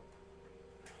of help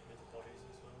with the bodies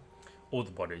as well. All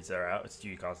the bodies are out. It's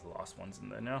you guys are the last ones in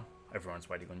there now. Everyone's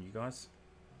waiting on you guys.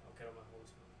 I'll get on my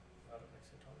horse and ride it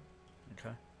next to Tom.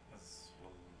 Okay. As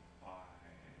well, I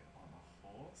on a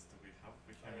horse.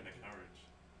 We came in a carriage.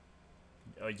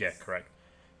 Yeah, correct.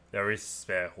 There is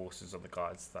spare horses of the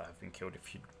guards that have been killed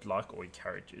if you'd like, or your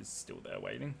carriage is still there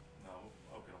waiting. No,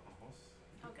 I'll get up on a horse.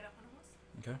 I'll get up on a horse.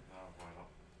 Okay. Right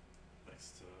up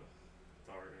next to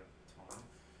Daria and Tommen.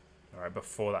 Alright,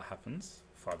 before that happens,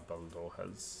 Father Ballador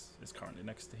is currently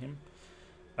next to him.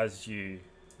 As you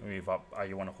move up, are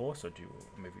you on a horse or do you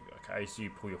move? Okay, as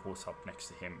you pull your horse up next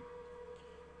to him,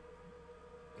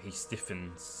 he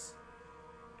stiffens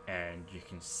and you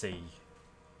can see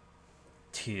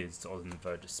tears on the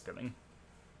verge of spilling.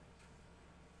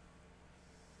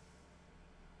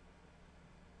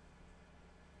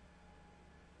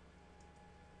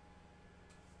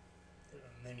 There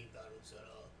are many battles that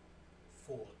are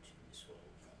fought in this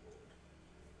world, my lord.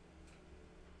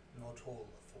 Not all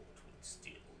are fought with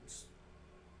steels.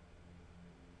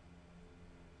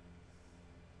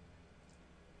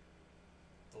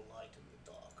 The light and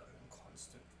the dark are in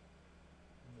constant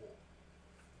war.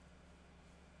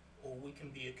 All we can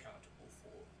be accountable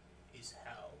for is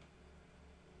how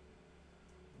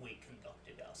we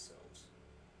conducted ourselves.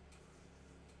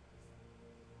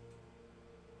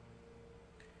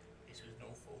 This was no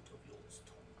fault of yours,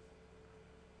 Tom.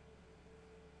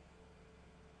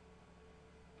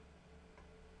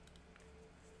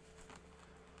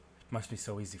 It must be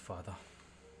so easy, Father,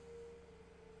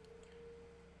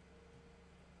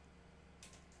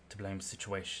 to blame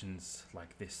situations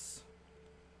like this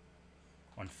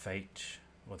on fate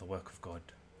or the work of God.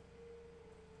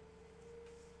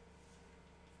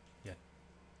 Yet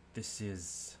this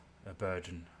is a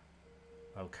burden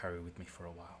I'll carry with me for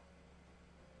a while.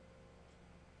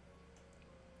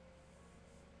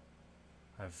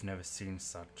 I've never seen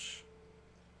such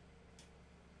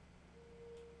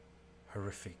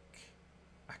horrific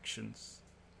actions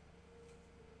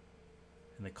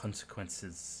and the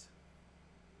consequences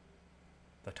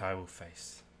that I will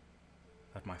face,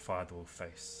 that my father will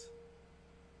face,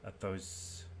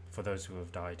 for those who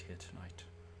have died here tonight,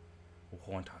 will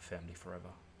haunt our family forever.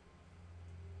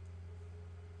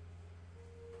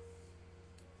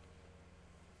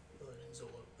 Burdens are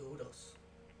what build us.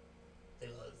 They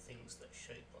are the things that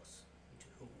shape us into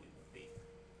who we will be.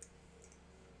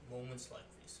 Moments like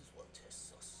this is what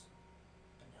tests us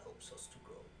and helps us to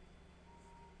grow.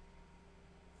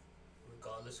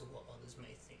 Regardless of what others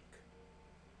may think,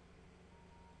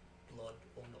 blood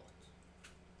or not,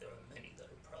 there are many that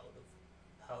are proud of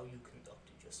how you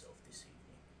conducted yourself this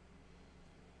evening.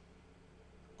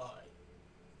 I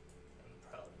am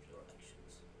proud of your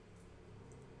actions.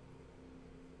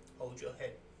 Hold your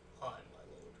head high, my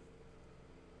lord.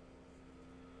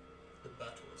 The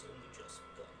battle has only just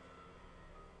begun.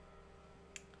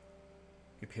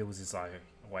 He peels his eye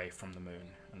away from the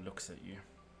moon and looks at you.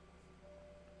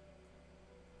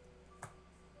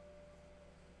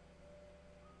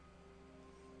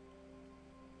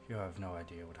 You have no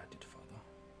idea what I did, Father.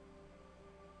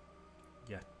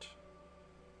 Yet,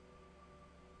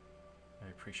 I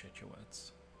appreciate your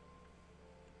words.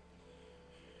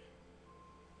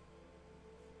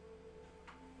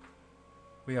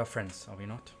 We are friends, are we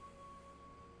not?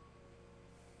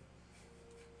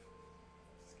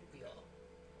 We are.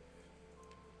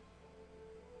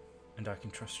 And I can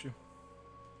trust you?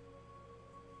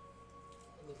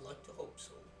 I would like to hope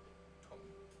so, Tom.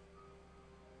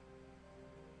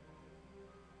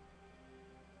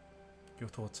 Your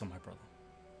thoughts on my brother?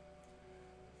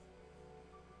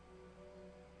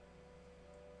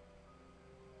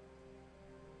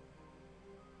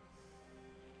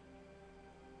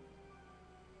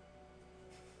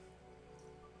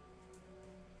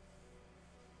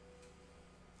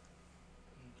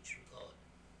 In which regard?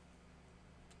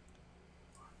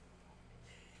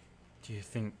 Do you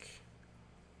think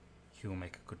he will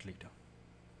make a good leader?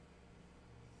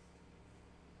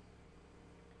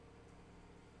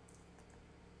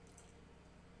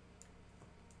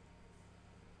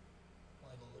 My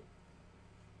lord,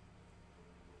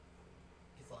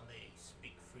 if I may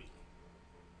speak freely,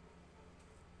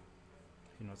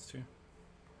 He nods too.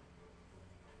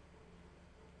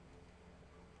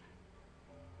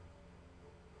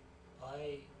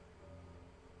 I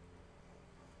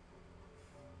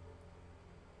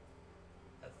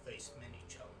have faced many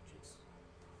challenges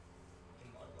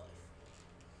in my life.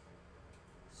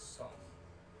 Some,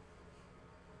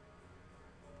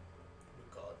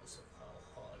 regardless of how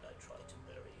hard I try to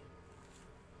bury it,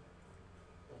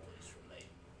 always remain.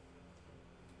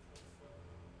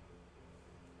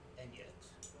 And yet,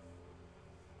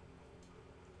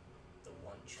 the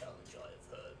one challenge I have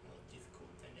heard more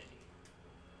difficult than any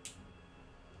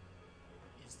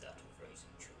is that of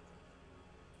raising children.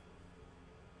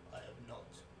 I have not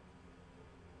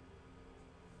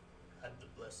had the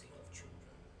blessing of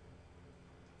children,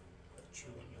 but you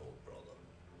and your brother,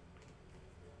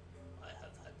 I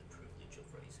have had the privilege of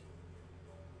raising.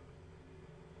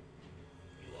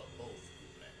 You are both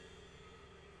good men,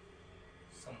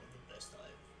 some of the best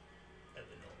I've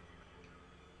ever known.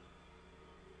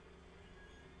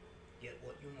 Yet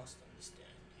what you must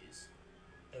understand is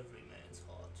every man's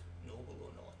heart, noble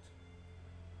or not,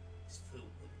 is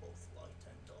filled with both light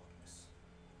and darkness.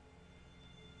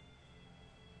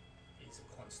 It is a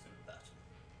constant battle.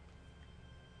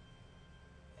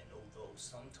 And although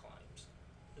sometimes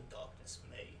the darkness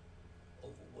may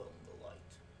overwhelm the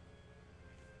light,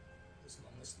 as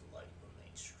long as the light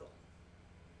remains strong,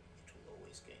 it will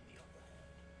always gain the upper hand.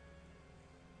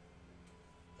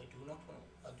 I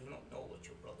do not know what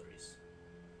your brother is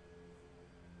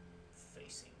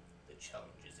facing, the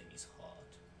challenges in his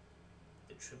heart,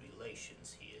 the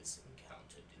tribulations he has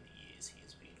encountered in the years he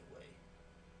has been away.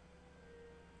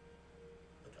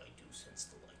 But I do sense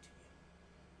the light in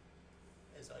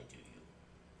you, as I do you.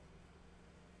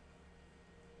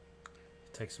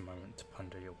 It takes a moment to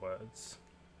ponder your words.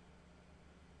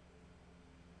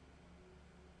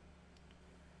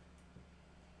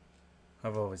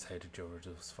 I've always hated your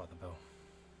riddles, Father Bell.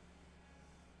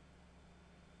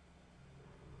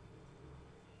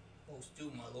 Most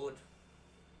do, my lord.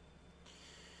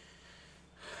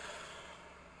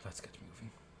 Let's get moving.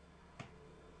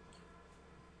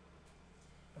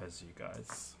 As you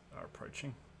guys are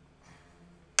approaching.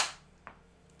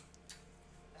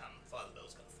 Father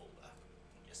Bell's gonna fall back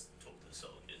and just talk to the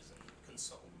soldiers and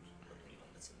console, let anyone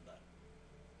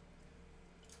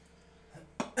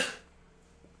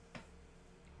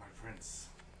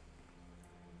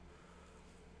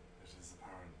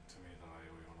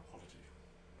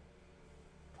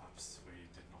perhaps we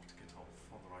did not get off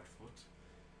on the right foot.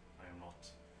 I am not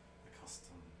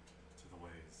accustomed to the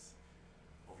ways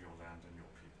of your land and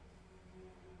your people.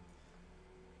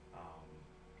 I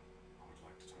would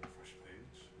like to turn a fresh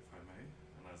page, if I may,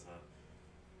 and as a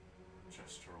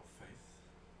gesture of faith,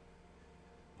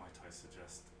 might I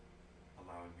suggest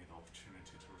allowing me the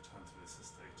opportunity to return to this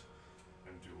estate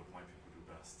and do what my people do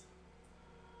best,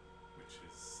 which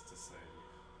is to say,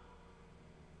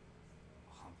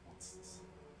 hunt monsters.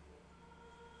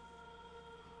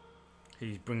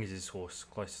 He brings his horse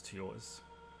closer to yours.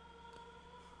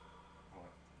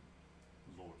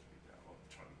 Lordly there, I'm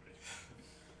trying to be.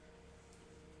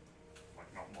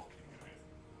 Like, not mocking or anything.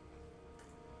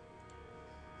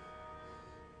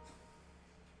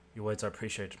 Your words are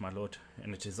appreciated, my lord,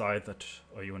 and it is I that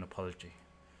owe you an apology.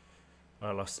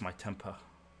 I lost my temper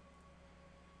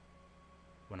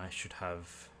when I should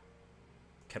have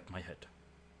kept my head.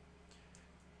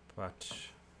 But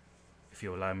if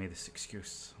you allow me this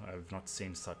excuse, I have not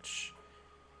seen such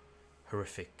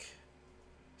horrific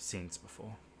scenes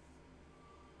before.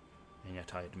 And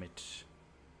yet I admit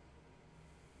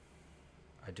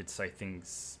I did say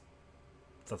things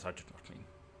that I did not mean.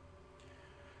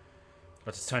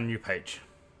 Let us turn a new page.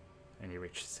 And he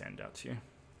reaches his hand out to you.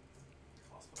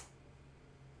 Clasp it.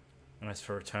 And as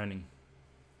for returning,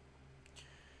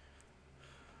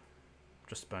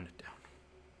 just burn it down.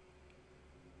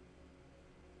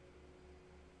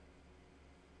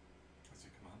 As you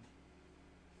command.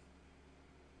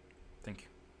 Thank you.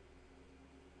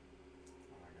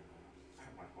 I'm gonna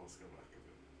let my horse go back a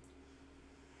bit.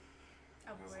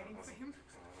 I'm waiting for him.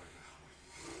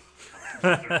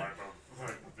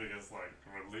 Like the biggest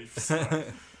relief stuff.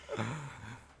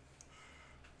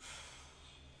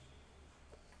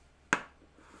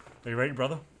 Are you ready,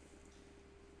 brother?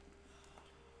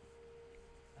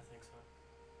 I think so.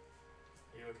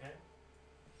 Are you okay?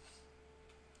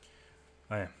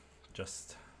 I am.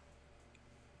 Just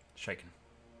shaken.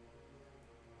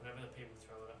 Whatever the people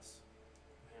throw at us,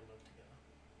 we handle it together.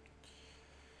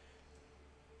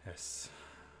 Yes.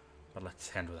 But let's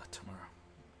handle that tomorrow.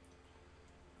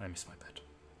 I miss my bed.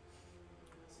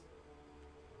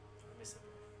 I miss it.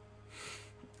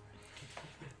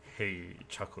 He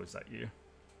chuckles at you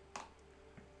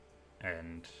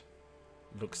and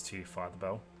looks to you, Father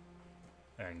Bell,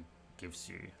 and gives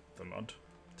you the nod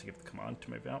to give the command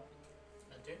to move out.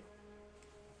 I do.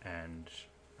 And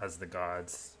as the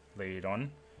guards lead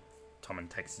on, Tommen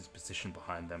takes his position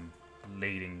behind them,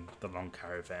 leading the long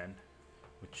caravan,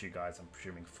 which you guys, I'm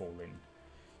presuming, fall in.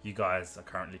 You guys are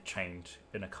currently chained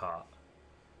in a cart,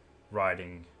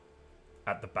 riding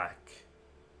at the back,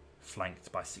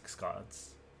 flanked by 6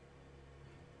 guards.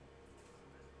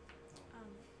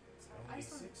 Sorry, I Only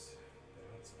just want, 6. They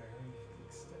don't spare me to the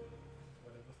extent.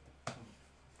 Whatever.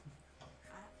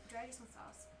 Dre just wants to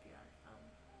ask Bjorn,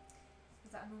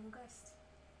 was that a normal ghost?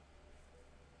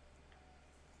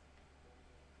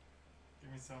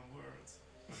 Give me some words.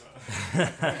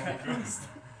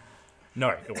 No,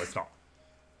 it was not.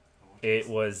 It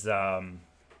was,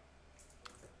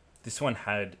 this one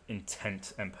had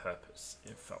intent and purpose,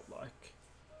 it felt like.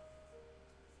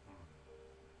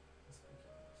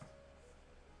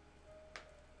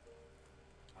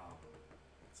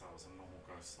 So it was a normal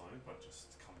ghost though, but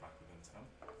just come back with intent.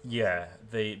 Yeah,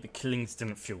 the killings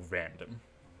didn't feel random.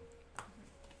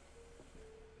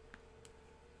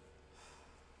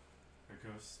 A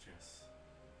ghost, yes.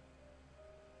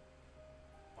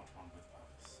 But one with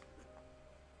purpose.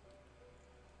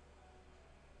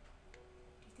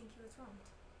 Do you think he was wronged?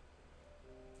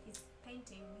 His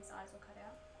painting, his eyes were cut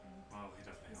out. And Well, he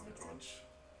definitely His held a victim. grudge.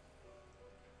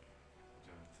 I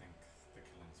don't think the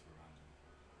killings were random.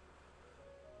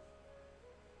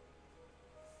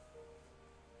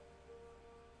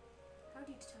 how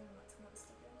do you determine what's a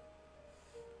monster then?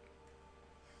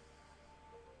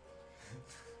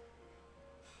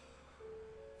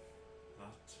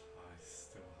 That I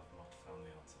still have not found the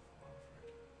answer for, I'm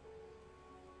afraid.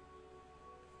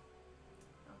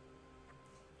 I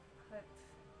hope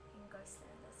in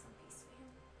Ghostland there's some peace for him.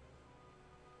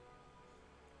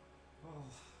 Well,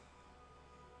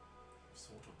 I've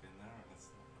sort of been there and it's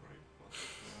not great, but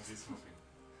he's hoping.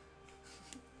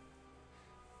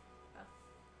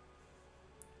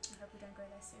 I hope we don't go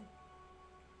there soon.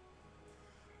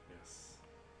 Yes.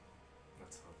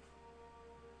 Let's hope.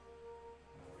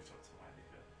 I'll reach out to Miley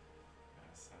here.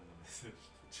 Send a message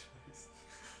to Jayce.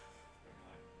 Being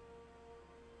like,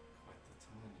 quite the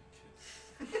time, you kid.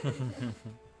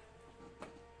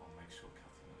 I'll make sure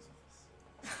Kathy knows of this.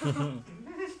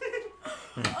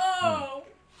 Oh!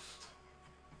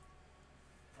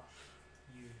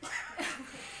 You.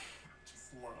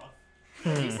 Just laugh.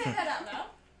 Did you say that out loud?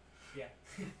 Yeah.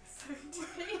 So did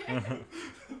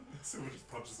Silver just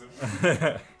punches him.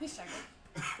 he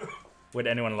struggled. Would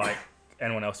anyone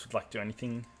else would like to do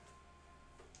anything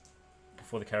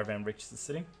before the caravan reaches the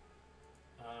city?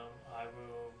 I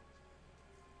will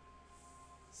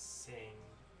sing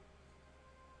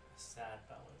a sad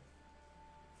ballad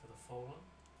for the fallen.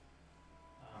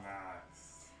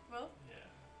 Nice. Well, Yeah.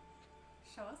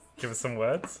 show us. Give us some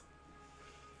words.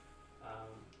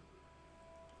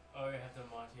 Oh, have the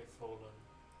mighty have fallen.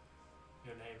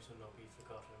 Your names will not be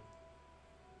forgotten.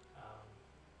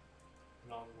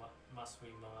 Long must we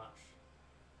march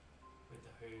with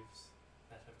the hooves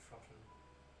that have trodden.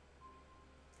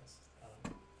 That's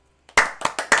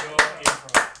your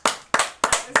intro.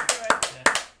 That was good. Yeah.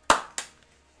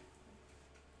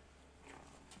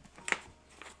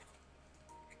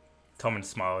 Tommen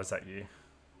smiles at you.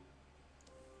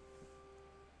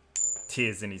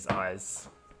 Tears in his eyes.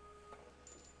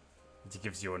 As he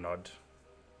gives you a nod.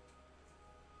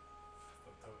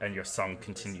 And your song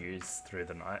continues through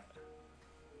the night.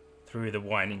 Through the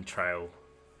winding trail.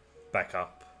 Back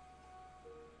up.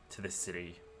 To the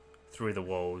city. Through the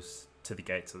walls. To the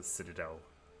gates of the citadel.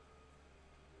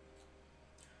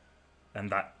 And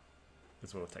that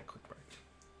is where we'll take a quick break.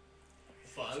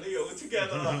 Finally, all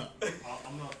together.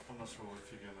 I'm not sure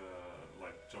if you're gonna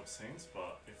like job scenes,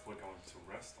 but if we're going to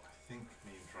rest, I think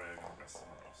me and Dre are gonna rest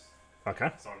somewhere else. Okay.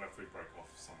 So I don't know if we break off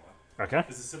somewhere. Okay.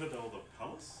 Is the citadel the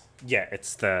palace? Yeah,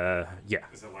 it's the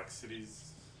Is it like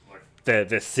cities? Like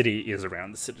the city is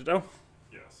around the citadel.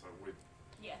 yeah, so we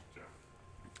Yeah.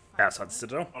 Outside the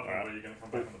citadel. I don't know whether you're gonna come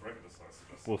back on the break or just like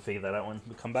suggest. We'll figure that out when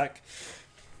we come back.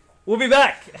 We'll be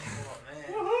back. Oh man.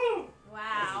 Woohoo!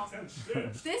 Wow. That was intense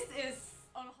shit. This is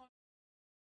on a whole.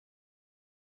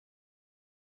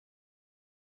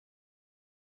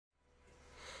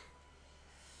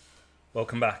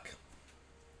 Welcome back.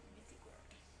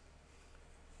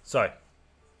 So,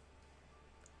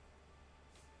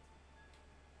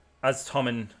 as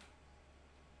Tommen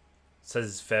says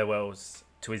his farewells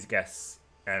to his guests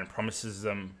and promises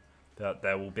them that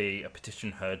there will be a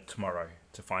petition heard tomorrow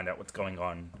to find out what's going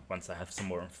on once they have some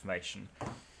more information,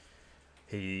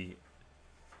 he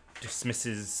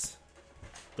dismisses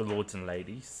the lords and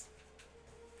ladies,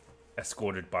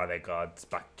 escorted by their guards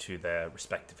back to their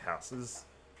respective houses.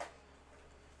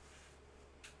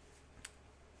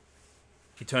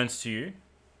 He turns to you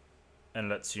and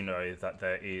lets you know that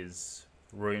there is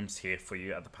rooms here for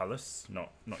you at the palace,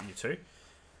 not you two.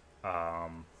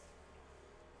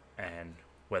 And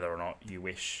whether or not you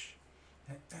wish.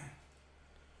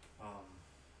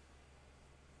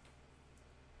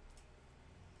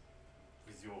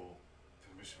 With your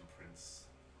permission, Prince,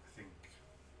 I think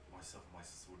myself and my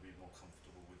sister would be more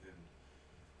comfortable within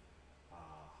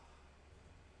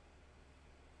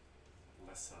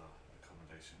lesser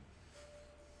accommodation.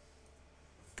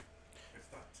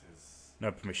 If that is...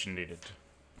 No permission needed,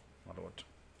 my lord.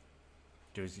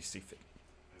 Do as you see fit.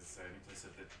 Is there any place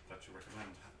that you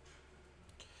recommend?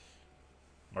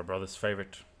 My brother's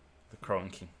favourite, the Crow and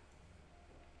King.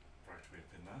 Right, we've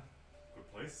been there.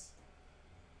 Good place.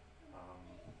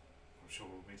 I'm sure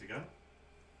we'll meet again.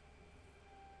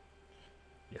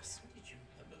 Yes. How did you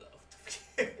remember that off the top of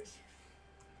your head?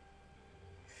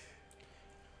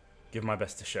 Give my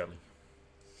best to Shirley,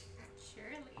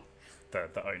 Surely.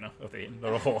 the owner of the inn,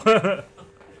 not a whore. That's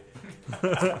the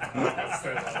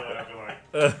I'd be like...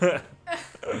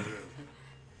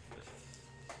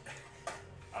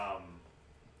 Are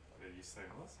you staying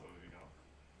with us or are you going?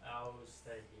 I'll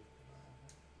stay here.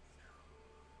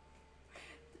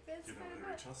 The best You know where to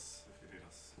moment. reach us if you need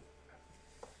us. Yeah.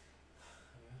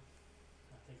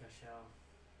 I think I shall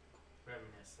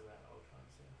reminisce about old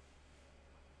times. Yeah.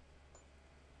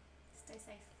 Stay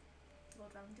safe,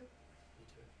 Lord Valentine. You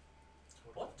too.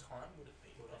 What time would it be?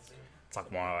 Well, that's good. It's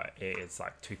like it's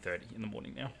like 2:30 in the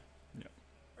morning now.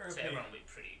 So everyone will be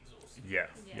pretty exhausted. Yeah.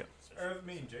 Yeah. So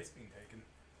Me and Jayce being taken.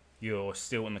 You're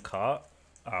still in the car,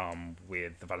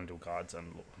 with the Valendil guards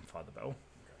and Lord and Father Bell,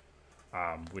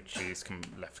 which is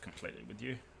left completely with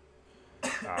you,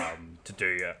 to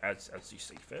do as you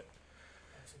see fit.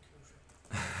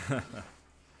 We'll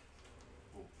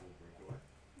break away.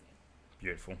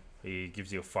 Beautiful. He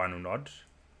gives you a final nod,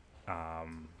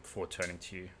 before turning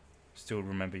to you. Still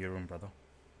remember your own brother.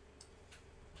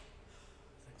 I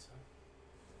think so.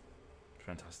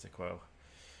 Fantastic. Well,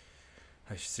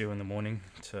 I shall see you in the morning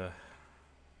to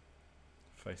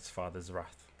face father's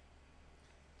wrath.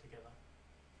 Together.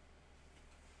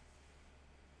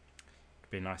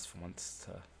 It'd be nice for once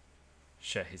to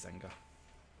share his anger.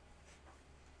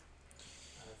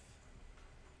 I've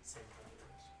seen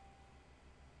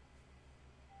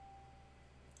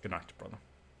Good night, brother.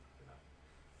 You know,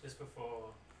 just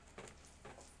before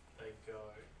they go,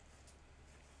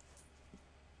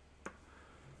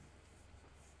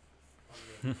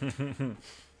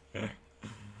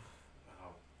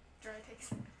 Dry takes.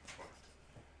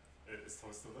 Is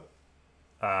Thomas still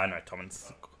there? No,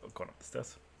 Tommen's gone up the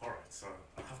stairs. Alright, so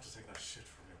I have to take that shit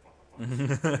from your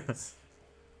brother. But please,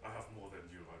 I have more than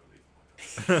you, I believe, in my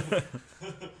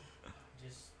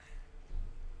pants.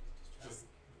 just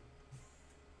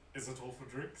Is it all for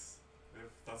drinks?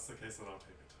 If that's the case, then I'll take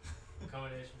it.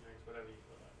 accommodation drinks, whatever you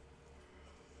feel like.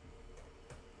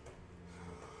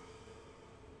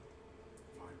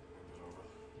 Fine, hand it over.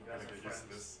 You I'm guys gonna are get used to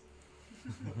friends. this.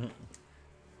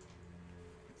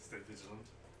 Stay vigilant.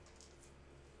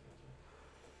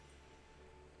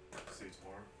 See you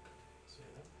tomorrow. See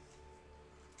you then.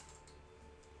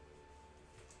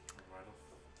 Right off.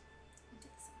 Into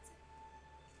the sunset.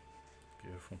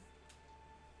 Beautiful.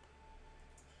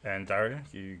 And Dario,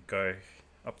 you go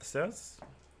up the stairs,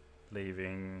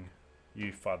 leaving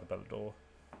you, Father Bellador,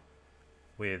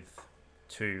 with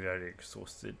 2 very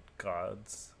exhausted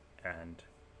guards and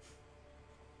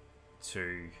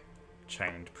 2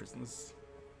 chained prisoners.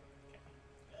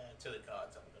 To the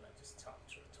guards, I'm gonna just tell them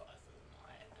to retire for the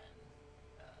night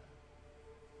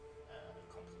and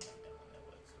compliment them on their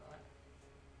work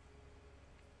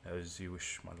tonight. As you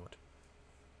wish, my lord.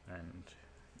 And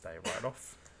they ride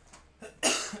off.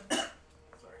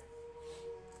 Sorry.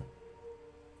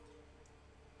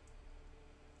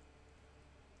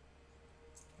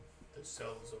 The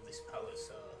cells of this palace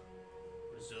are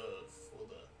reserved for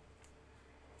the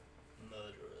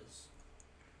murderers,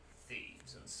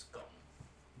 thieves, and scum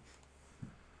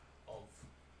of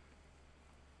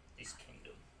this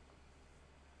kingdom,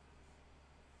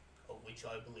 of which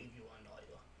I believe you are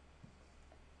neither.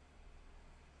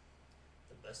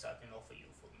 The best I can offer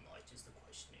you for the night is the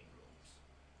questioning rooms.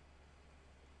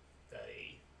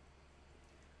 They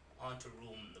aren't a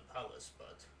room in the palace,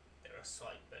 but they're a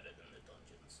sight better than the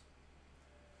dungeons.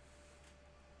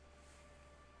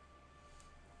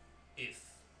 If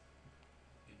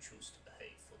you choose to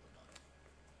behave for the night.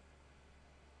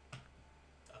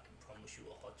 I can promise you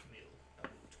a hot meal, and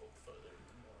we'll talk further in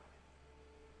the morning.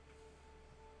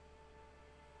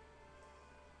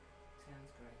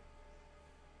 Sounds great.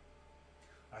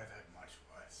 I've had much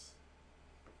worse.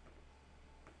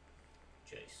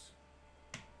 Jayce,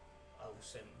 I will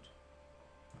send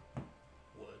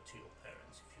word to your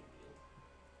parents, if you will,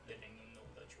 letting them know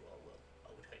that you are well. I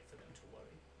would hate for them to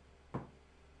worry.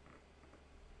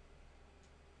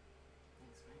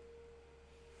 Thanks, mate.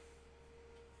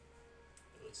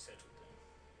 It's settled then.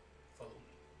 Follow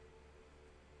me.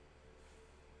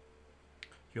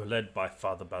 You're led by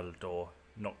Father Bellador,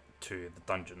 not to the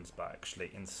dungeons, but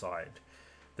actually inside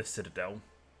the citadel.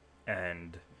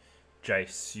 And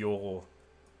Jayce, you're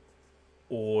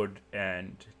awed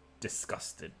and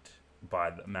disgusted by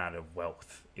the amount of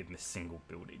wealth in this single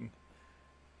building.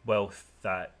 Wealth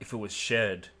that, if it was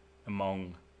shared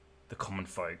among the common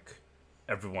folk,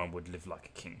 everyone would live like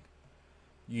a king.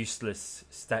 Useless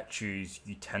statues,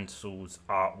 utensils,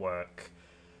 artwork,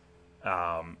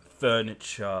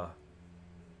 furniture,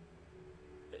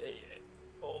 it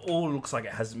all looks like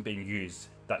it hasn't been used,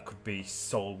 that could be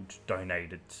sold,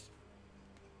 donated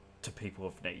to people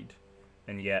of need.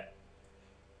 And yet,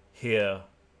 here,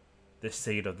 the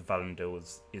seed of the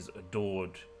Valandils is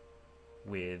adored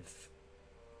with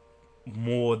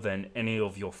more than any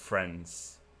of your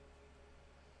friends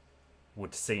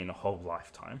would see in a whole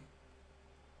lifetime.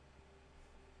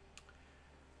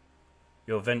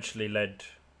 You're eventually led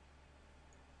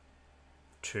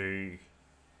to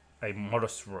a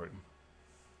modest room,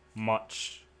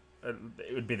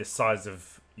 it would be the size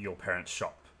of your parents'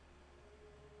 shop.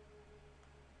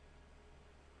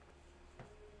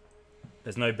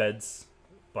 There's no beds,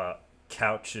 but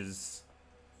couches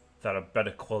that are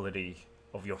better quality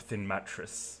of your thin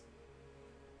mattress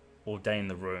all day in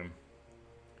the room,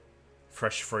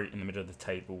 fresh fruit in the middle of the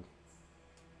table,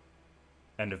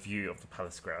 and a view of the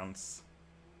palace grounds.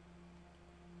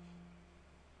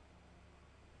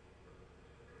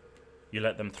 You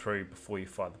let them through before you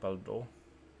fire the bell door.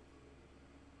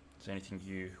 Is there anything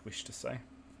you wish to say?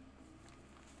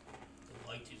 The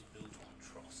light is built on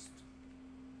trust.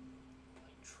 I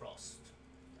trust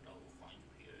that I will find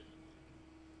you here in the morning.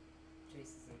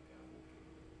 Jayce isn't gonna walk in.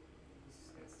 He's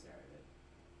just gonna stare at it.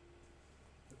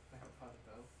 Look back at Father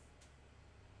Bell.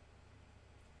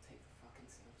 Take the fucking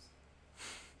selves.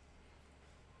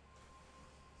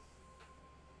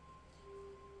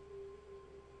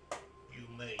 You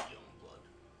may, young blood,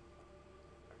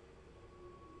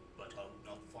 but I would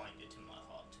not find it in my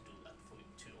heart to do that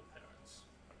to your parents.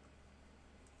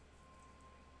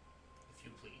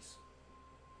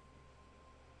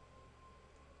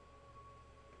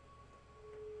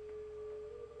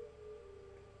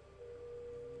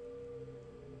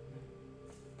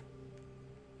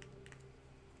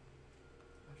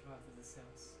 the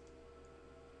cells.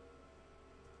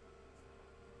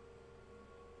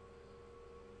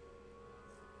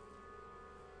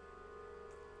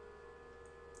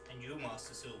 And you,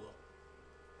 Master Silver.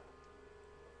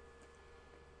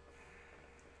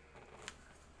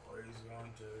 Boys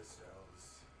gone to the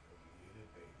cells. You'll need a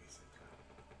babysitter.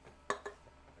 But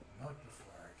not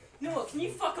before I get. You know what? Can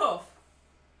you fuck off?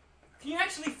 Can you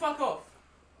actually fuck off?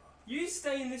 You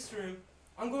stay in this room.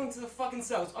 I'm going to the fucking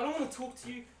cells. I don't want to talk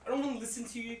to you. I don't want to listen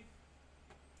to you.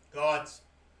 Guards.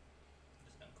 I'm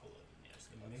just gonna call it the nearest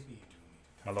guards. Maybe you do need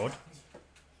to. My lord.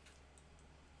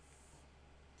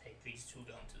 Take these two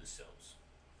down to the cells.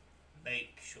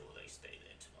 Make sure they stay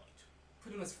there tonight.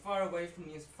 Put them as far away from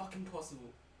me as fucking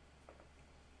possible.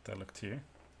 They look to you.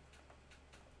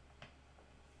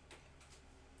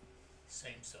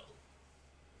 Same cell.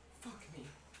 Fuck me.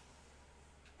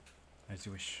 As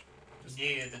you wish.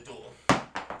 Near the door.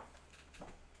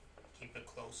 Keep a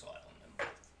close eye on them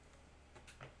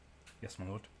both. Yes, my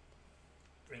lord.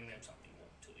 Bring them something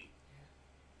warm to eat.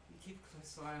 You keep a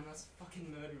close eye on us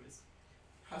fucking murderers.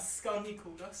 How scum he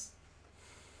called us.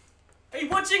 Are you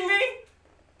watching me?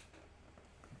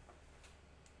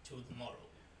 Till tomorrow,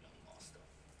 young master.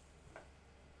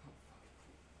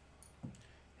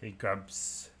 He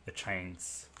grabs the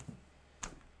chains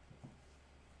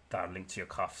that are linked to your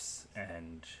cuffs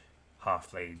and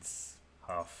half leads,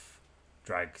 half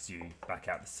drags you back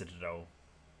out the citadel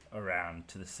around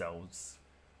to the cells.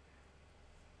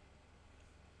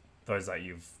 Those that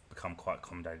you've become quite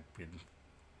accommodated with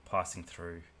passing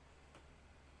through,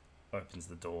 opens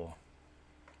the door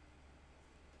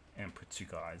and puts you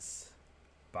guys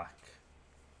back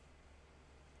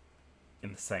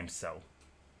in the same cell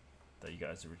that you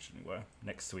guys originally were,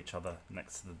 next to each other,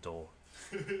 next to the door.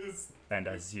 And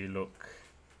as you look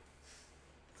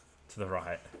to the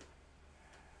right,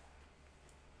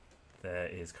 there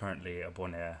is currently a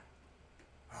Bonnaire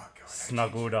Oh, God,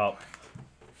 snuggled up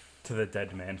to the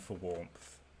dead man for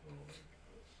warmth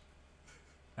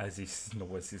as he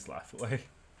snores his life away.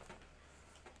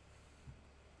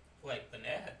 Wait,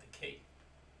 Bonnaire had the key.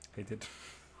 He did.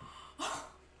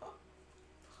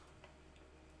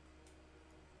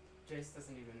 Jayce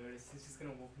doesn't even notice. He's just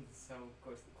gonna walk into the cell,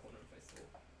 go to the corner and face the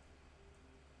wall.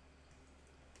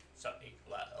 So,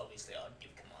 like, obviously, I'd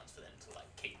give commands for them to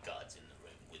like keep guards in the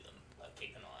room with them, like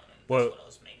keep an eye on them. Well, that's what I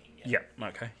was meaning. Yeah,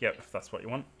 okay, yeah, if that's what you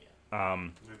want.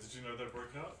 Did you know they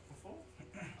broke out before?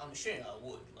 I'm sure I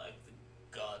would. Like the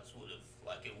guards would have,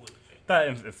 like it would have been. That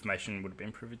information would have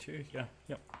been privy to you, yeah,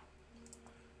 yep.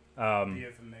 The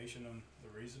information on the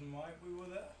reason why we were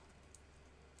there?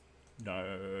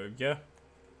 No, yeah.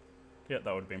 Yeah,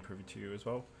 that would have been privy to you as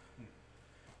well.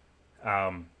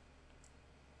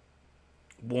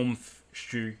 Warmth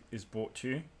stew is brought to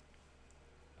you.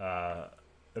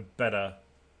 Better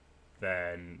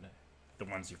than the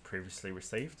ones you've previously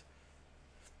received.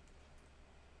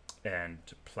 And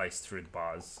placed through the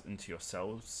bars into your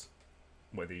cells.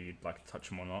 Whether you'd like to touch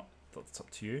them or not, that's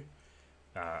up to you.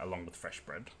 Along with fresh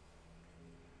bread.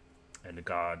 And a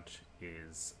guard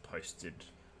is posted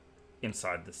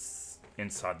inside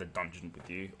the dungeon with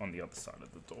you on the other side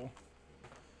of the door,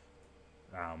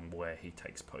 where he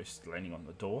takes post leaning on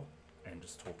the door and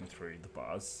just talking through the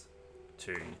bars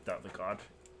to the other guard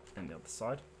on the other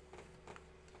side.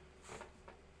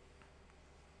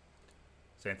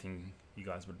 Is there anything you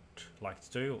guys would like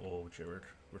to do, or would you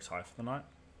retire for the night?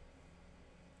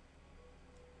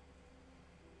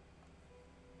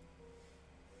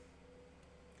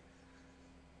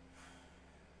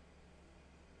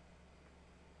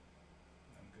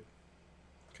 I'm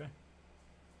good.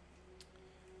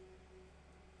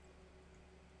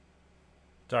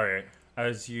 Dario,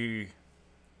 as you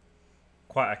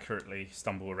quite accurately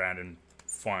stumble around and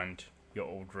find your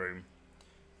old room,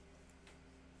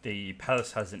 the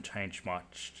palace hasn't changed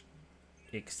much,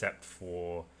 except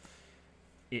for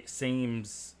it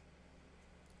seems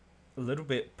a little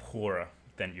bit poorer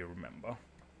than you remember.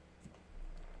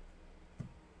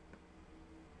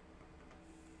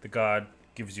 The guard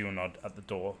gives you a nod at the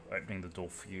door, opening the door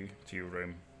for you to your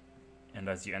room, and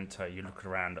as you enter, you look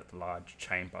around at the large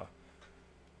chamber.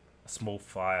 A small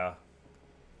fire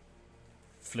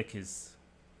flickers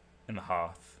in the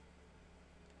hearth.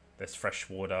 There's fresh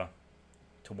water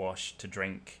to wash, to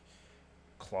drink,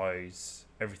 clothes,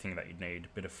 everything that you need, a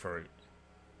bit of fruit.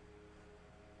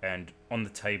 And on the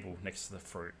table next to the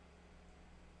fruit,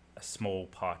 a small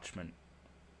parchment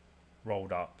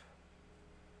rolled up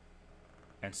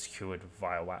and secured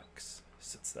via wax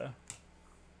sits there.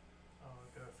 I'll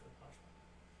go for the parchment.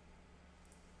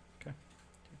 Can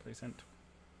you please enter?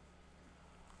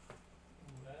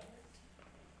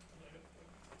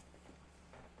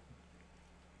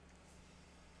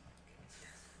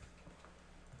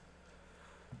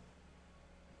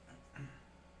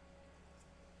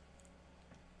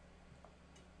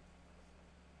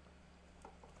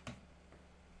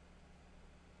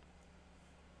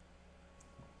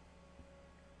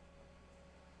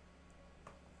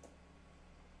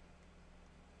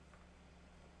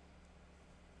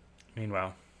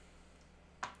 Meanwhile,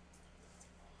 I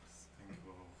think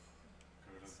we'll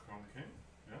go to the Chrome King.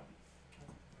 Yeah.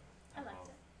 I liked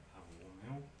it. Have a warm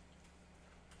meal.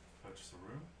 Purchase a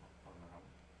room. I don't know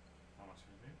how much it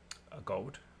would be. a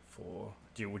gold for.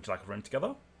 Would you like a room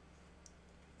together?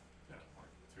 Yeah, like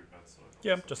 2 beds. So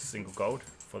Yeah, just a single gold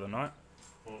for the night.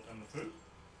 Well, and the food.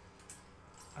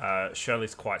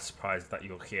 Shirley's quite surprised that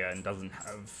you're here and doesn't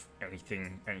have any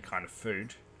kind of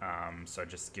food. So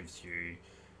just gives you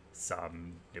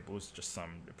some nibbles, just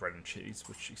some bread and cheese,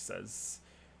 which she says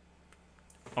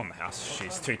on the house. What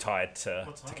She's time? too tired to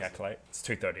What time is it? calculate. It's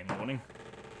 2:30 in the morning.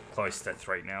 Close to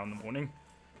 3 now in the morning.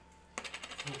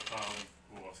 Cool.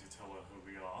 We'll obviously tell her who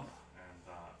we are, and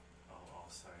I'll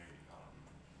say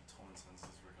Tommen sends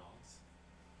his regards.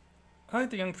 Hi,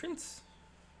 the young prince.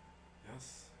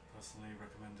 Yes, personally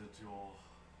recommended your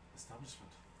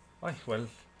establishment. Aye, well,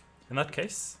 in that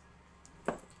case,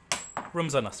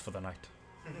 rooms on us for the night.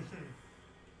 Are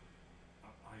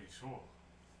you sure?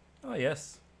 Oh,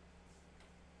 yes.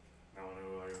 Now I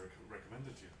know I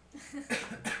recommended you.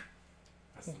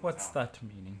 Best in What's town. that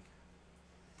meaning?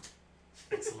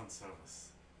 Excellent service.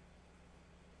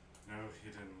 No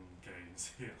hidden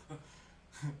games here.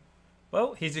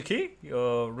 Well, here's your key.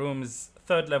 Your room's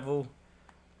 3rd level,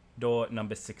 door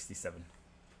number 67.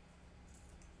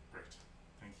 Great.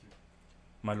 Thank you.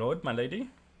 My lord, my lady,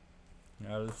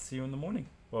 I'll see you in the morning.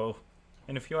 Well,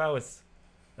 in a few hours,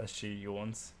 as she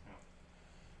yawns.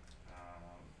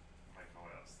 Make our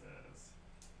way upstairs.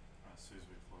 As soon as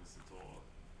we close the door,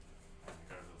 I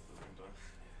go to the window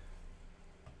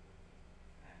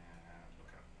and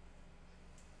look out.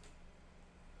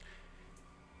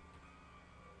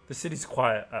 The city's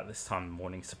quiet at this time of the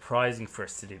morning, surprising for a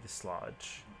city this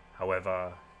large.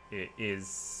 However, it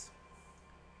is,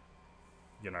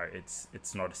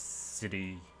 it's not a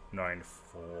city known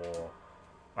for,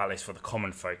 at least for the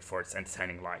common folk, for its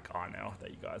entertaining like Arnell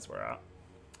that you guys were at.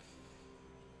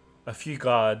 A few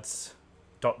guards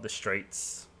dot the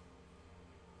streets.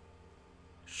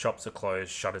 Shops are closed,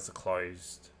 shutters are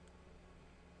closed,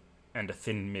 and a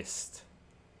thin mist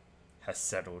has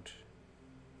settled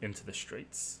into the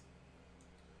streets.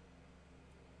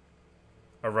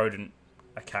 A rodent,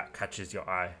 a cat, catches your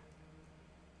eye,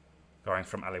 going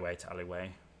from alleyway to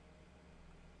alleyway,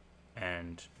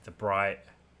 and the bright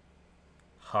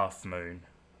half moon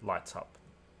lights up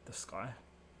the sky.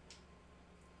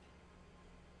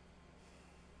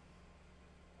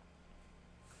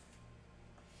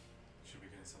 Should we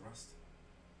get some rest?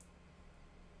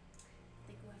 I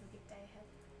think we'll have a big day ahead.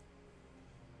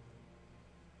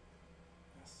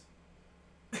 Yes.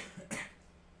 I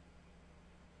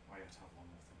yet have one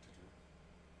more thing to do.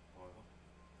 However,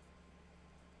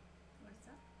 What is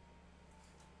that?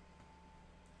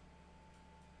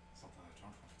 something I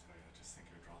don't want to tell you. I just think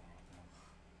you'd rather not know.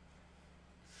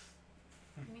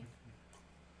 You mean?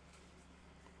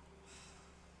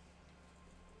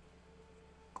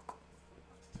 I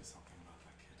have to do something about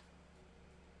that kid.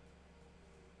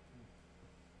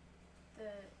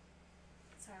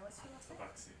 Sorry, what's your last The name?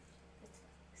 backseat.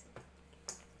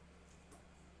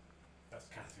 That's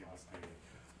Kathy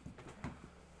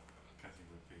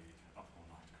would be up all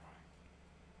night crying.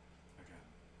 Again.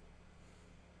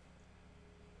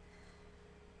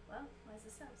 Well, where's the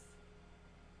subs?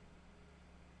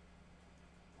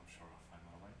 I'm sure I'll find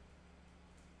my way.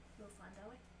 We'll find our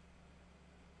way.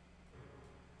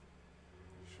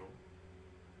 Sure.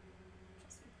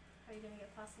 Trust me. How are you going to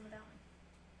get past them without me?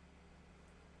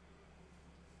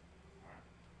 Alright.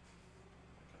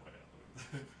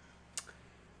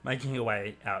 Make our way out the window. Making your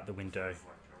way out the window. It's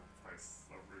like a place,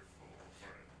 a roof or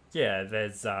Yeah,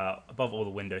 there's above all the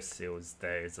window sills,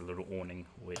 there's a little awning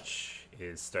which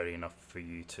is sturdy enough for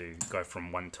you to go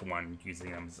from one to one,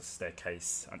 using them as a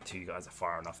staircase until you guys are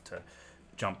far enough to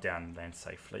jump down and land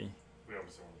safely. we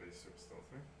obviously want to be super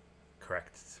stealthy.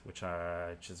 Correct, which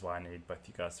is why I need both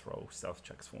you guys to roll stealth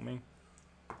checks for me.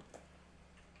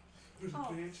 Oh,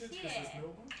 Because yeah. there's no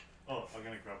one. Oh, I'm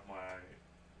gonna grab my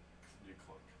new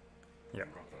cloak. Yep.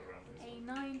 Wrap that around me. A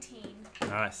 19.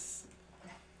 Nice.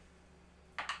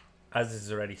 Az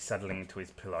is already settling into his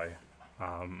pillow,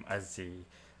 as he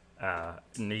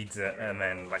needs it, and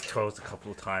then like twirls a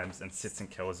couple of times and sits and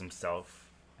kills himself.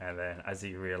 And then as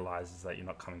he realizes that you're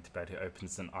not coming to bed, he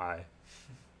opens an eye.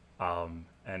 And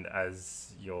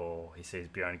as he sees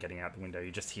Bjorn getting out the window,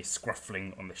 you just hear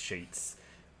scruffling on the sheets.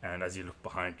 And as you look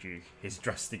behind you, he's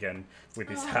dressed again with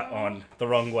his hat on the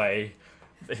wrong way,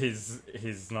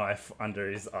 his knife under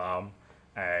his arm,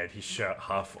 and his shirt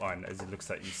half on as he looks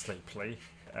at you sleepily,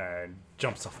 and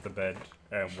jumps off the bed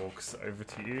and walks over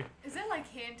to you. Is there like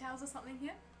hand towels or something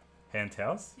here? Hand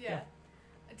towels? Yeah.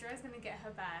 Adre's gonna get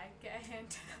her bag, get her hand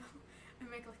down, and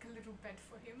make like a little bed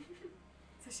for him,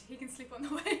 so he can sleep on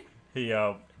the way.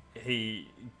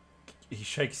 He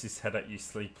shakes his head at you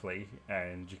sleepily,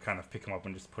 and you kind of pick him up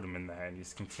and just put him in there, and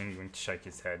he's continuing to shake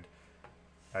his head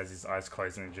as his eyes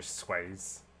close and he just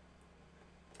sways.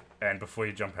 And before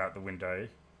you jump out the window,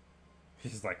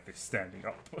 he's like this standing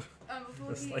up. Before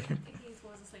he Asleep.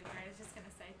 falls asleep, I was just gonna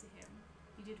say to him,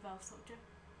 "You did well, soldier.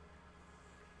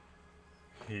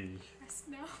 He Rest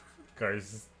now."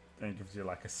 goes and gives you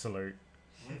like a salute,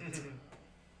 and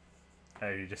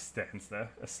he just stands there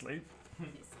asleep. He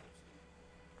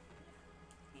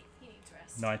needs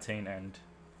rest. 19 and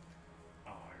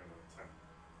Oh, I got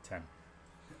a 10.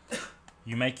 10.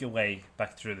 You make your way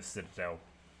back through the citadel.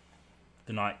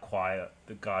 The night quiet,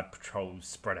 the guard patrols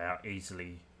spread out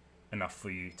easily enough for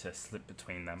you to slip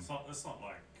between them. It's not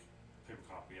like people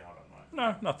can't be out at night,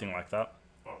 No, nothing like that.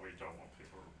 but we don't want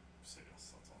people to see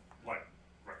us, that's all. Like,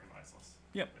 recognise us.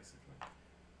 Yep. Basically.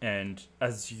 And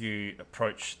as you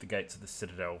approach the gates of the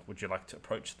citadel, would you like to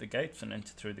approach the gates and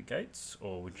enter through the gates,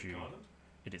 or would Is it you? guarded?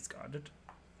 It is guarded.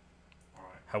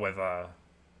 Alright. However,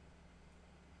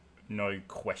 no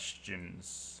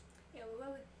questions. Yeah, we'll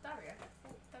go with Daria.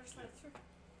 They'll just let it through.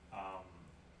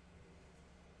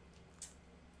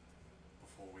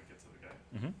 Before we get to the gate,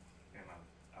 Mhm. in an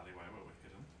alleyway where we're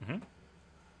hidden, Mhm.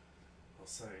 I'll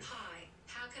say, Hi,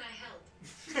 how can I help?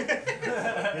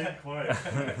 be quiet.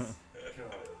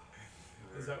 God.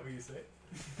 Is that what you say?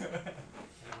 Don't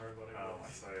worry about it. I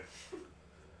say,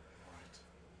 right.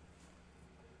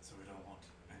 So we don't want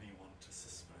anyone to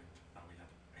suspect that we had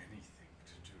anything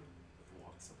to do with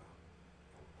what's about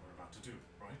what we're about to do,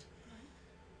 right?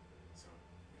 So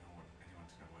we don't want anyone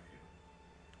to know we're here.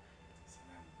 So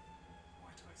then,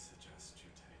 might I suggest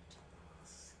you take to the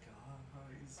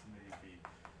skies, maybe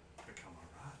become a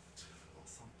rat or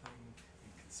something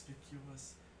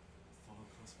inconspicuous, follow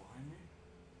close behind me?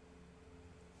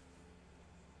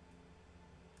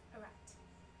 A rat.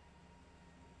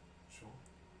 Sure.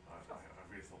 I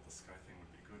really thought the sky thing would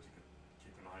be good. You could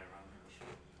keep an eye around me, but sure.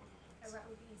 Whatever. A rat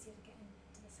would be easier to get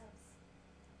into the cells.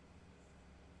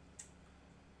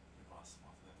 You are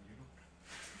smarter than you look.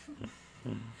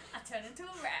 I turn into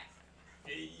a rat.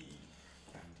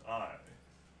 And I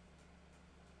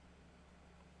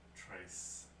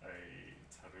trace a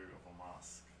tattoo of a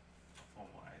mask on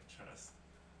my chest.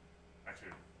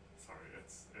 Actually, sorry,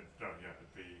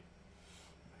 it'd be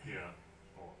here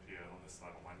or here on this side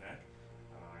of my neck,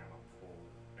 and I'm gonna pull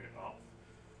it up,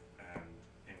 and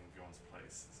in Bjorn's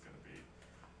place is gonna be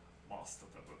Master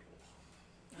Biblical.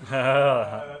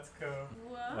 That's cool.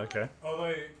 What? Okay.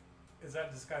 Although, is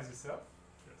that disguise yourself?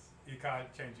 Yes. You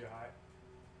can't change your height.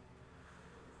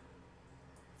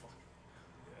 Fuck.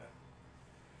 Yeah.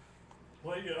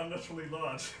 Why are you unnaturally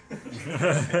large?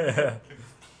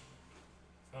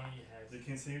 Only has. You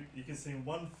can see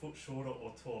 1 foot shorter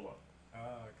or taller. Oh,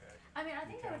 okay. I mean, I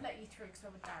think Okay. I would let you through because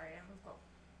we're with Daria and we've got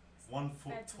 1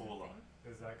 foot beds and taller. everything.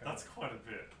 Is that gonna That's quite a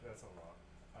bit. That's a lot.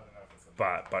 I don't know if it's a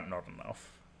lot. But not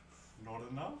enough. Not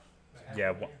enough?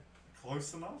 Yeah. What?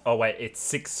 Close enough? Oh wait, it's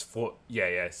 6 foot.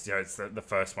 Yeah. So it's the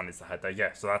first one is the head there.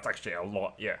 Yeah. So that's actually a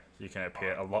lot. Yeah. You can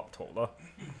appear a lot taller.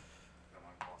 Then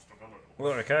I'm Master Biblical.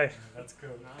 Well, okay. That's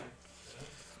cool. Nice.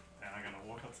 And I'm gonna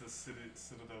walk up to the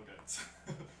citadel gates.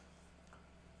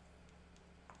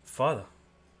 Father.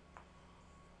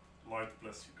 Light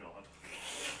bless you, God.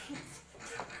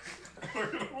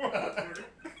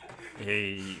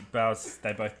 He bows.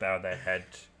 They both bow their head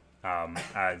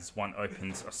as one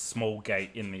opens a small gate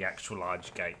in the actual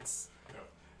large gates.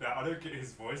 Now, I don't get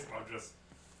his voice, I'm just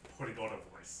putting on a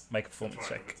voice. Make a performance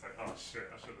Trying to check. imitate- Oh shit,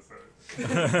 I should have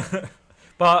said it.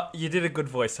 But you did a good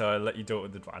voice, so I'll let you do it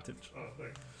with advantage. Oh,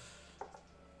 thanks.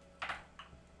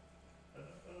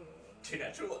 2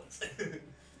 natural ones.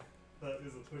 That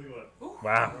is a 21.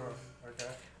 Wow. Oh,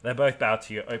 okay. They both bow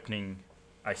to you, opening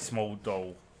a small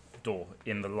door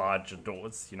in the larger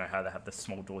doors. You know how they have the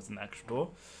small doors in the actual door,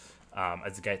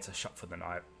 as the gates are shut for the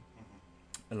night,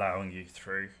 allowing you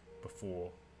through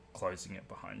before closing it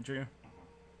behind you. And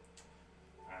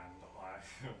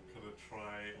I'm gonna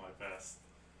try my best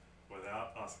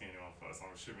without asking anyone first.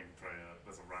 I'm assuming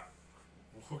there's a rat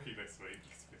walking next to me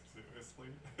conspicuously.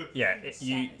 Yeah,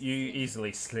 you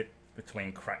easily slip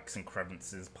between cracks and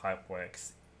crevices,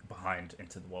 pipeworks behind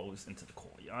into the walls, into the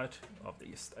courtyard of the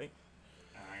estate.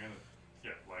 And I'm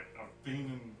gonna, I've been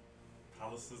in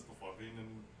palaces before, I've been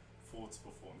in forts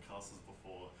before, and castles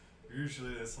before.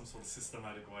 Usually there's some sort of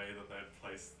systematic way that they'd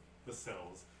place the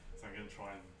cells, so I'm gonna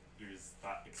try and use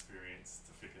that experience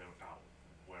to figure out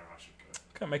where I should go.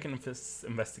 Okay, make an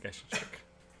investigation check.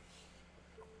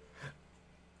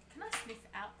 Can I sniff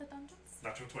out the dungeons?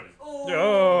 Natural 20. Never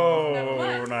Oh,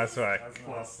 mind. nice work. That's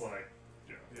Plus, nice. like,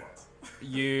 yeah, Yeah. plus.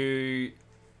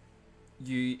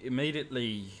 You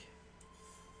immediately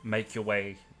make your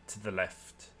way to the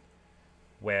left,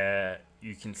 where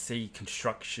you can see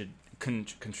constructed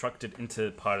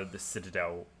into part of the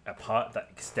citadel, a part that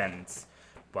extends,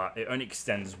 but it only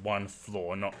extends one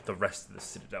floor, not the rest of the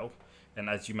citadel. And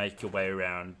as you make your way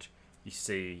around, you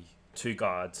see 2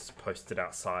 guards posted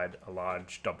outside a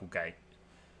large double gate.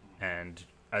 And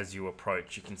as you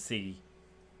approach, you can see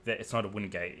that it's not a wooden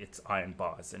gate, it's iron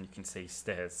bars, and you can see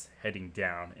stairs heading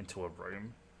down into a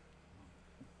room.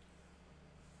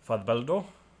 Father Bellador?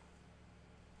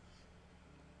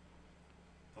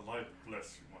 The light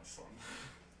bless you, my son.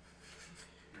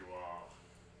 You are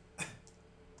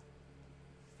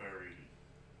very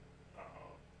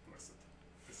blessed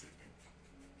this evening.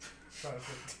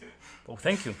 Perfect. Well,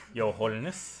 thank you, Your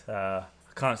Holiness. I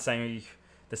can't say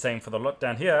the same for the lot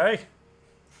down here, eh?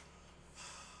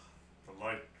 The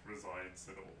light resides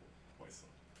in all, my son.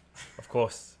 Of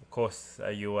course.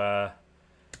 Are you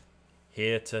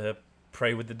here to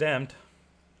pray with the damned?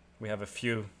 We have a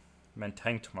few men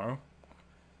hanged tomorrow.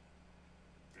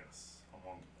 Yes,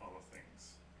 among other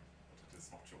things. But it is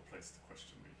not your place to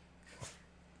question me.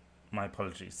 My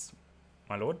apologies,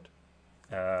 my lord.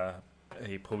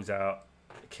 He pulls out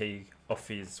a key off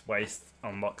his waist,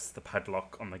 unlocks the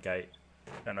padlock on the gate,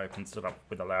 and opens it up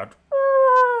with a loud.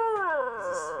 Is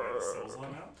this where the cells are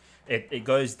now? It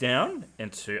goes down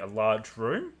into a large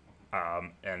room,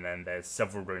 and then there's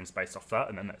several rooms based off that,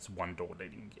 and then there's one door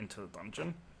leading into the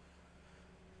dungeon.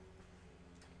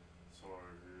 So,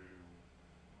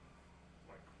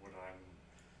 like, would I...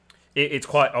 It's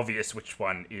quite obvious which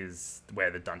one is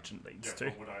where the dungeon leads Yeah, to.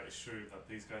 but would I assume that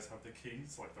these guys have the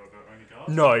keys? Like, they're the only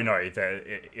guards? No, they're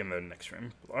in the next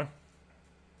room below.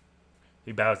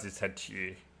 He bows his head to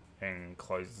you and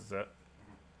closes it.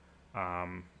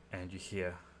 And you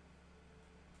hear,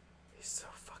 he's so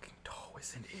fucking tall,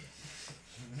 isn't he?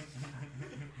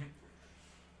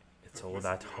 It's all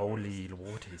that holy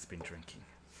water he's been drinking.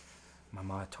 My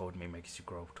ma told me makes you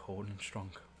grow tall and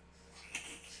strong.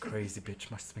 Crazy bitch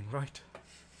must have been right.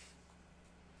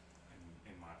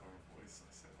 In my own voice,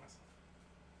 I said to myself,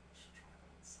 I should try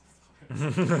that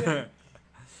sometime.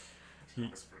 I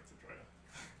whisper it to Drea.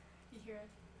 You hear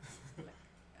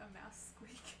a mouse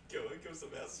squeak. Go on, give us a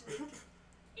mouse squeak.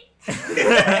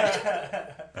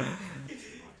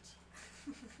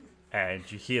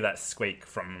 And you hear that squeak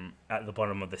from at the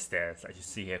bottom of the stairs as you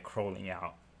see her crawling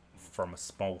out from a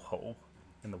small hole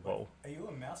in the wall. Are you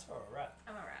a mouse or a rat?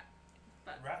 I'm a rat.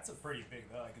 Rats are pretty big.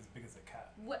 They're like as big as a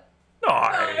cat. What?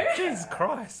 No, Jesus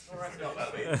Christ. Alright, not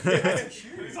that big.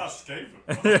 He's escaping.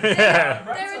 Yeah. They're a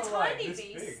Rats are, like, tiny this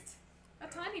beast. big. A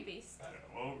tiny beast. Yeah,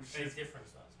 well, There's she's different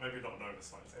size. maybe not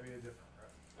oversized. Maybe a different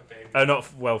rat. A baby.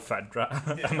 Not well-fed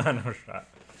rat. A manor rat.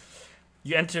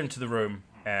 You enter into the room,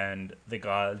 and the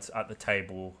guards at the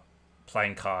table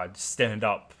playing cards stand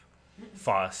up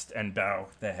fast and bow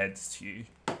their heads to you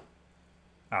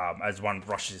as one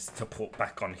rushes to put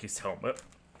back on his helmet.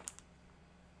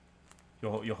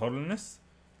 Your Holiness?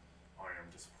 I am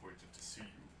disappointed to see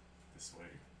you this way.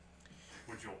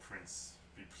 Would your prince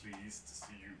be pleased to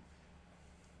see you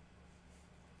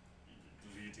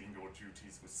leading your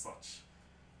duties with such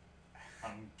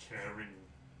uncaring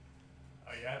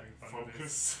Are you having fun with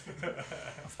this? focus?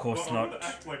 Of course Well, I'm not.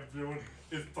 gonna act like Bjorn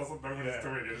doesn't know what he's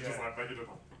doing. It's just yeah. like making it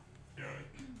up.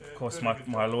 Yeah. Of course,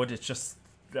 my lord, it's just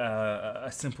a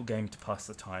simple game to pass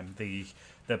the time. The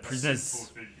The prisoners...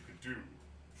 simple thing you can do,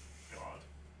 God,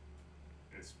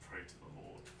 is pray to the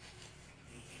Lord.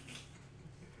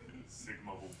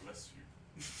 Sigma will bless you.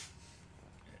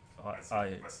 As he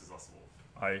I blesses us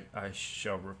all. I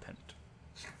shall repent.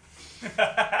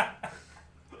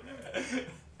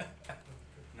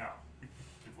 Now,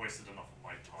 you've wasted enough of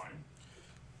my time.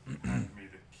 Hand me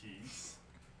the keys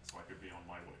so I could be on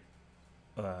my way.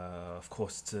 Of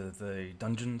course, to the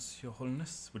dungeons, Your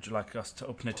Holiness. Would you like us to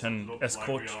open it Doesn't and look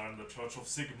escort? like we are in the Church of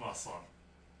Sigma, son.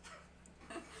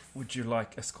 Would you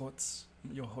like escorts,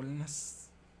 Your Holiness?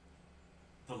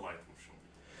 The light will show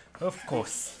me. Of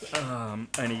course.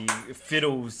 And he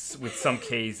fiddles with some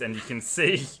keys, and you can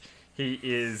see he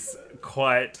is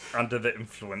quite under the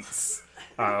influence.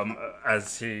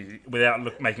 As he,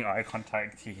 without making eye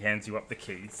contact, he hands you up the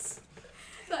keys.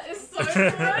 That is so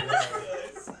good.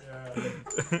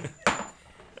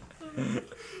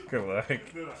 Good work. Then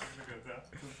I'm gonna go down.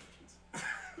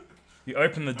 You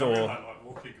open the I mean, door. like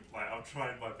walking, like I'm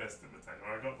trying my best to imitate.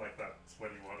 I got like that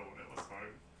 21 or whatever, so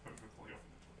hopefully off.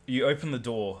 You open the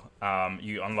door.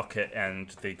 You unlock it, and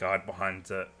the guard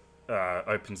behind it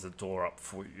opens the door up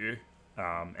for you.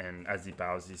 And as he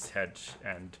bows his head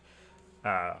and,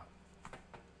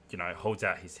 holds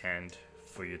out his hand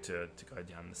for you to go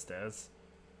down the stairs.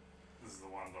 This is the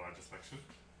one that I just lectured.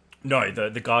 No,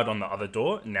 the guard on the other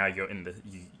door. Now you're in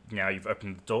now you've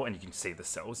opened the door and you can see the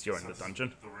cells. You're in the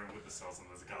dungeon. The room with the cells and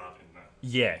there's a guard in there.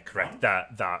 Yeah, correct.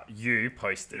 That you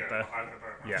posted Yeah, there. I don't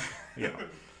know. Yeah.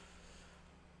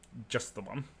 Just the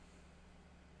one.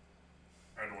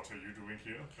 And what are you doing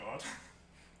here, guard?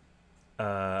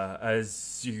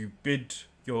 As you bid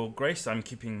your grace, I'm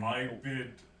keeping. I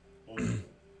bid all to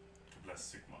bless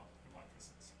Sigma in my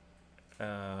presence.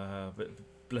 But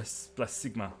bless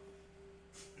Sigma.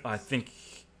 I think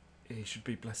he should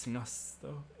be blessing us,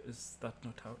 though. Is that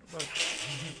not how it works?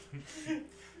 Do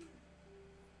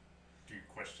you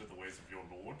question the ways of your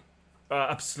lord?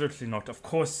 Absolutely not. Of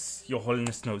course, Your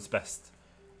Holiness knows best.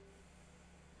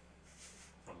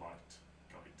 The light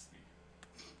guides me,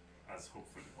 as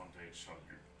hopefully one day it shall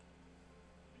you.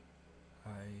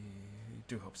 I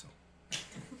do hope so.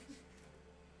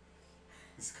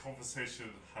 This conversation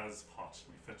has parched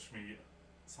me. Fetch me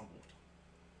some water.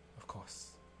 Of course.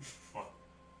 But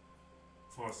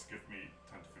first, give me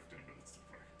 10 to 15 minutes to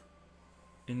pray.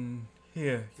 In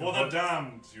here. For the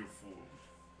damned, you fool.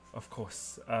 Of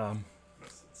course.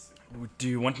 Blessed Sigma. Do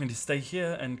you want me to stay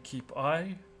here and keep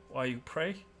eye while you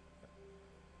pray?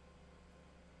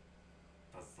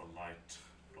 Does the light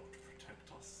not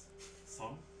protect us,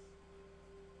 son?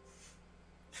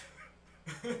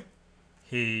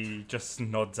 He just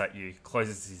nods at you,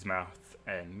 closes his mouth,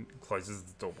 and closes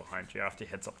the door behind you after he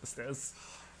heads up the stairs.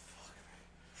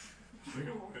 I think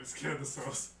I'm scared the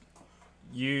cells.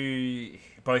 You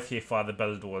both hear Father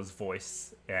Bellador's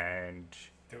voice, and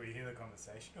Do we hear the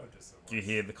conversation or just the voice? you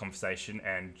hear the conversation,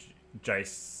 and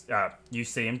Jayce, you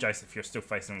see him, Jayce, if you're still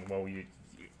facing the wall, you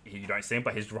don't see him,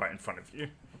 but he's right in front of you.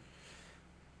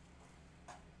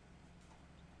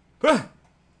 Ah!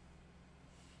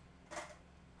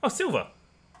 Oh, Silver!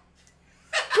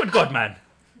 Good God, man!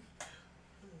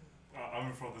 I'm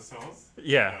in front of the cells?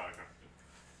 Yeah. Okay.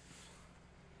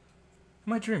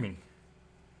 Am I dreaming?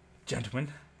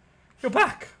 Gentlemen, you're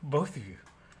back, both of you.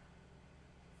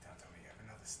 Don't tell me you have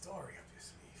another story up your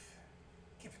sleeve.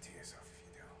 Keep it to yourself if you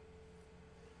do.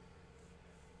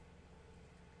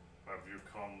 Have you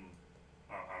come...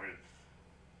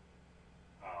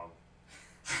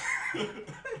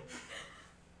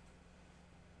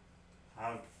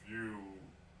 have you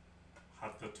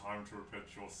had the time to repent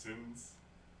your sins,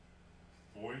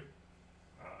 boy? And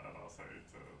I'll say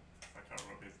to... I can't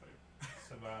remember his name.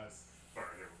 Sabaz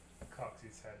Sorry, him. cocks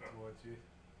his head towards you.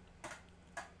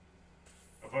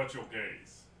 Avert your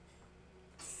gaze.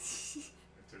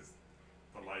 It is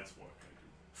the light's work I do.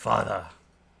 Father,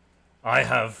 I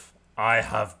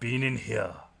have been in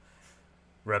here,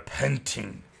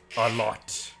 repenting a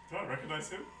lot. Do I recognize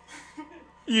him?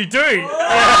 You do!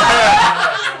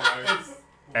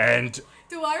 And,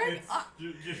 Do I?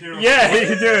 You hear yeah,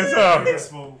 you do as well. a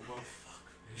small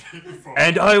motherfucker.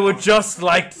 And I would just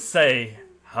like to say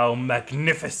how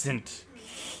magnificent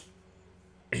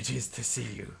it is to see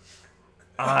you.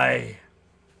 I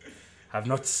have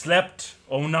not slept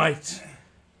all night.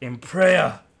 In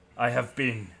prayer I have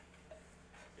been.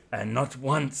 And not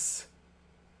once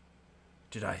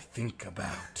did I think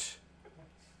about.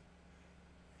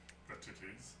 But it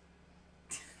is.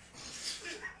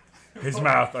 His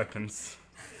mouth opens.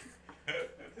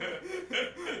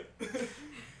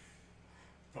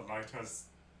 The light has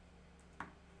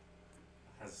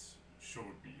showed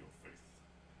me your faith.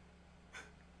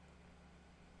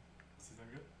 Is that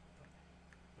good?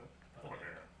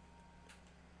 Bonnaire.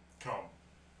 Come,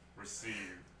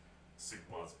 receive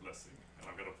Sigma's blessing, and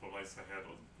I'm gonna place her head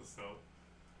on the cell.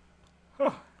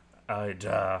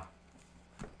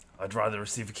 I'd rather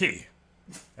receive a key.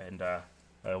 And a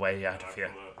way out And I of here.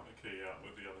 pull a key out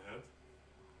with the other head.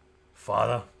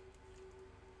 Father,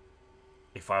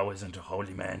 if I wasn't a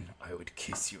holy man, I would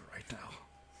kiss you right now.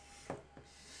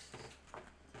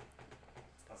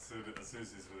 As soon as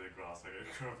he's within grasp, I go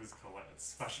grab his collar and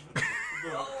smash him in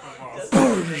the Does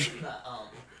mask. that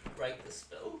break the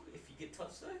spell if you get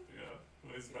touched though? Yeah,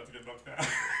 well, he's about to get knocked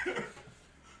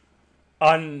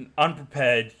out.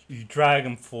 Unprepared, you drag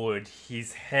him forward,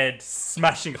 his head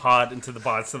smashing hard into the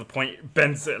bar to the point it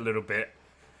bends it a little bit,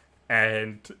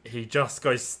 and he just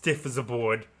goes stiff as a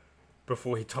board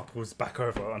before he topples back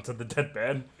over onto the dead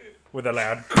man with a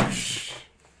loud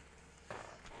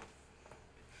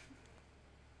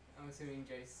I'm assuming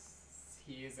Jayce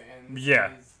hears and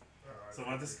Yeah. is- So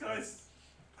my disguise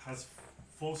has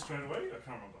full straight away? I can't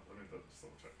remember. Let me just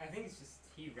double check. I think it's just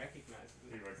he recognizes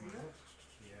it. He recognizes it?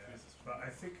 Yeah, Jesus. but I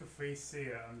think if we see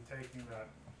it, I'm taking that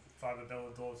Father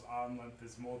Bellador's arm length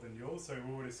is more than yours, so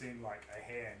we would have seen like a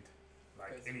hand, like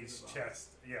in Basically his the chest.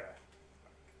 Yeah.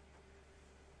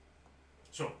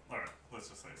 Sure. All right. Let's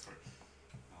just say it's right.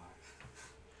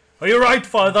 Are you right,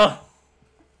 father?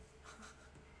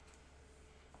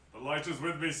 The light is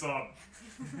with me, son.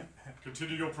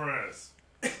 Continue your prayers.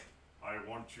 I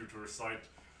want you to recite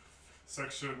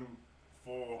section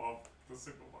 4 of the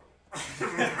Signal Bible.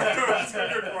 That's a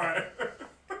good way.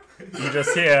 You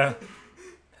just hear.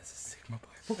 There's a Sigma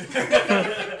Bible.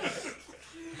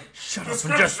 Shut The up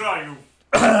and just. scripture, you.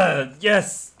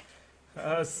 Yes.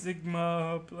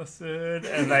 Sigma, blessed.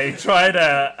 And they try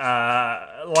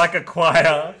to, like a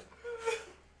choir.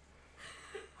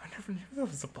 I never knew there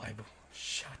was a Bible.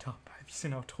 Shut up. Have you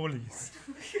seen how tall he is?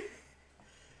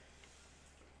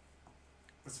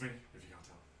 It's me, if you can't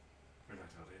tell. We don't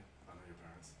tell you. I know your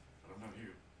parents. I don't know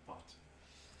you, but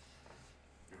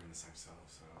you're in the same cell,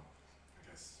 so I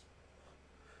guess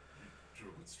you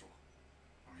drew a good straw.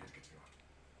 I'm here to get you out.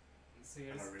 So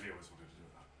you're And I just, really always wanted to do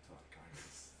that to that guy.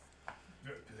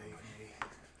 Believe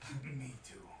me, me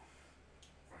too.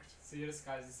 Right. so your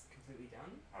disguise is completely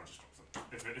down? I'll just drop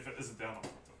it. If it isn't down, I'll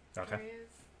drop it. Okay.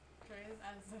 Dre is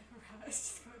as the rat is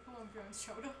just gonna come on Bjorn's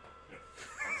shoulder.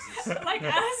 This Like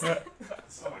as.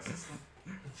 is my sister.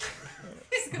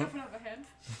 Just gonna put up a head.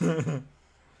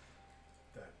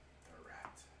 The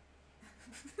rat.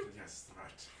 Yes, the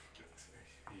rat.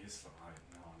 He is I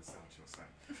now understand what you're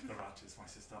saying. The rat is my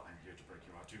sister. I'm here to break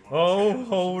you out. Do you want to Oh, say any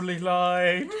holy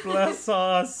light, bless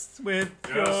us with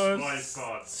Yes, your my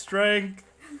son. strength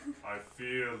I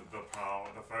feel the power,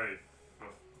 the faith,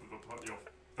 the power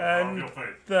of and your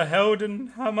faith. the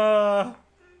Heldenhammer.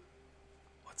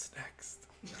 What's next?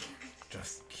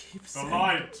 Just keep The saying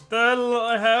light. the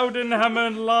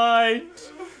Heldenhammer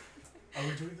light. Are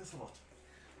we doing this a lot?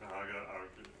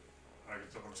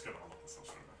 I'm just gonna unlock this. I'll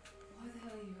show you. Why the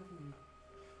hell are you helping me?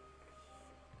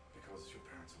 Because your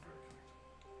parents are very kind.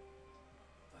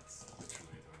 That's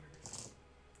literally the only reason.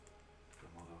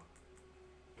 Your mother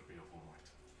would be up all night.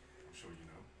 I'm sure you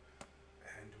know.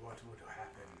 And what would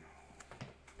happen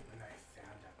when I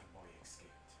found out the boy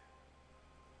escaped?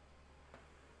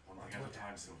 One thing at a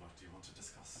time, Silver. Do you want to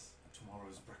discuss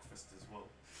tomorrow's breakfast as well?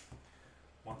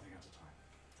 One thing at a time.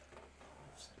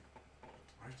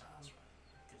 Right?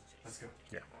 Let's go.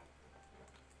 Yeah.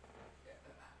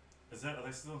 Are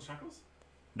they still in shackles?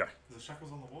 No. Is there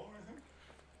shackles on the wall or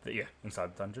anything? Yeah,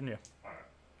 inside the dungeon, yeah. Alright.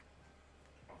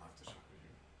 I'll have to shackle you.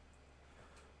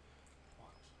 What?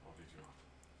 I'll lead you out.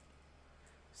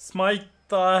 Smite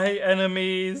thy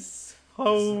enemies,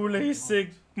 holy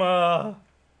Sigma.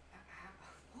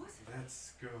 What?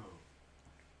 Let's go.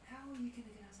 How are you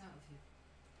gonna get us out of here?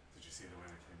 Did you see the way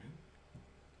I came in?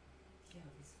 Yeah,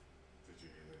 it was, Did you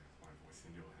hear my voice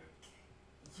in your head?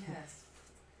 yes.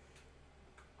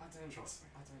 I don't. Trust me.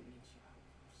 I don't need your help.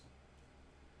 I'm sorry.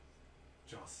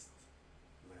 Just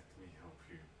let me help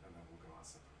you and then we'll go our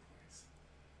separate ways.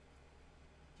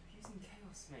 You're using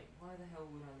chaos, mate. Why the hell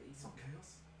would I let you It's help? not chaos.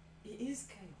 It is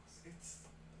chaos.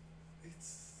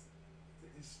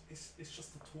 It's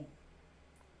just a tool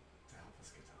to help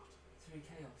us get out. Through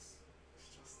chaos. It's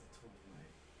just a tool,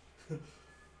 mate.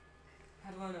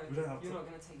 How do I know We don't have you're to- not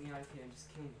gonna take me out of here and just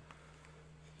kill me?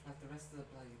 Like the rest of the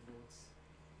bloody lords.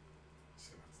 Just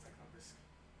gonna have to take that risk.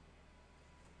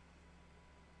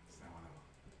 It's now or never.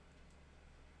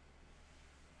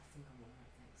 I think I'm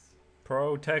alright, thanks.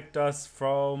 Protect us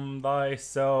from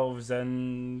thyself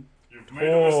and You've made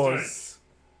a mistake pause.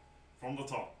 from the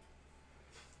top.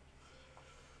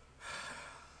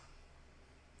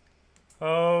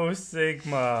 Oh,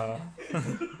 Sigma.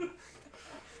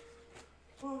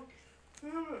 Fuck.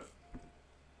 Damn it.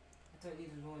 I don't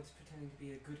need a lord pretending to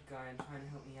be a good guy and trying to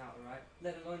help me out, alright?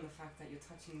 Let alone the fact that you're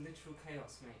touching literal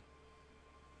chaos, mate.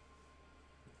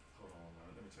 Hold on a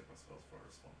moment. Let me check my spells before I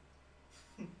respond.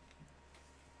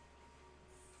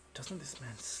 Doesn't this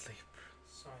man sleep?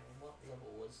 Sorry, what level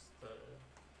was the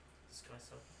disguise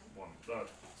up? 1, 2.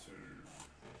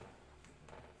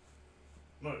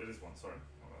 No, it is 1. Sorry.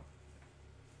 My bad.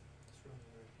 It's ruining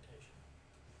your reputation.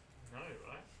 No,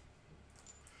 right?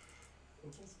 That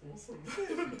was awesome. Yeah,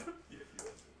 you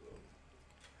are too well.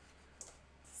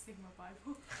 Sigma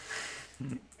Bible.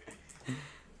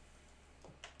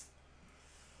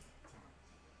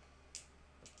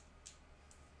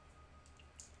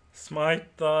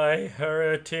 Smite thy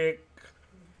heretic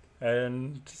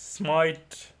and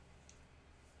smite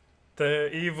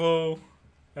the evil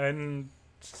and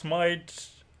smite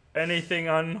anything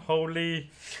unholy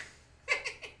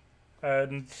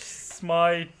and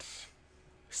smite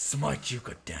you,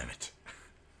 goddammit.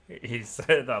 He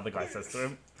said, the other guy says to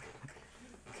him.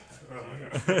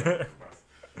 Nice.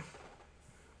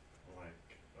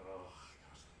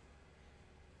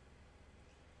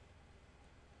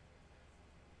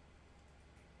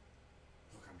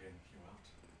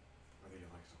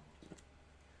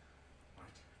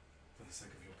 the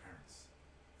sake of your parents.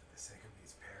 For the sake of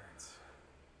these parents,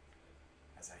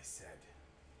 as I said,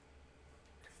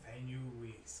 if they knew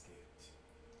we escaped.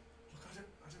 Look,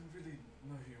 I don't really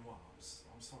know who you are.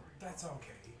 I'm sorry. That's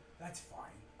okay. That's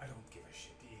fine. I don't give a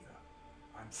shit either.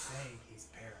 I'm saying his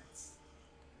parents.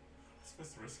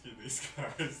 It's risky, these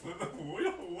guys. They're the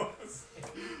worst.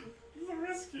 They're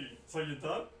risky. So you're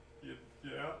done?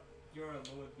 Yeah. You're a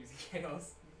lord using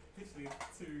chaos. Literally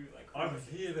two like. I'm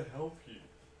here to help you.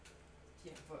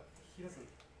 Yeah, but he doesn't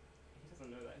know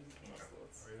that. He's chaos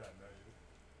lords. We don't know you.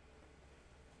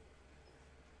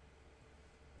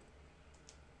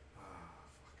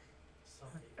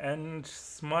 Sorry. And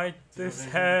smite Do you this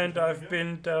have anything hand to do I've here?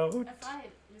 been dealt. If I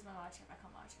lose my wild shape, I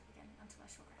can't wild shape again until I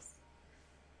short rest.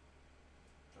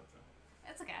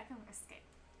 It's okay, I can escape.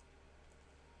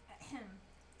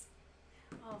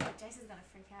 Oh, but Jayce is gonna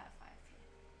freak out if I appear.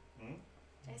 Hmm?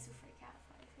 Jayce will freak out if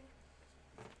I appear.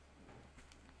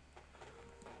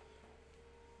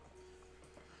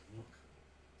 Look.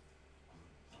 I'm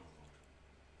not a lord.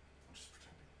 I'm just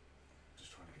pretending. I'm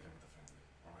just trying to get in with the family,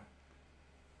 alright?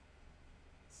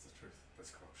 It's the truth.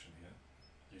 There's corruption here.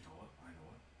 You know it, I know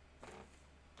it.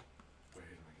 We're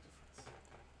here to make a difference.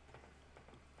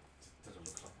 Did it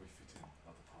look like we fit in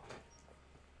at the party?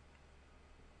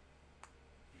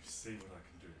 You see what I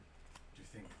can do. Do you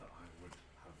think that I would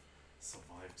have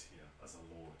survived here as a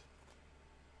lord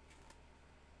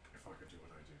if I could do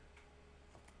what I do?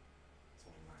 It's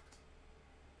all an act.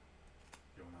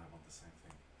 You and I want the same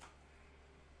thing.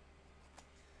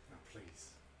 Now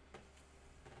please,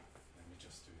 let me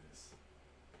just do this.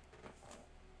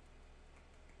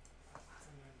 I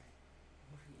don't know, mate.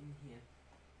 I'm already in here,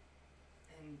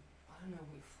 and I don't know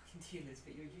what your fucking deal is,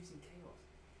 but you're using chaos.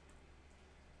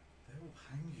 They will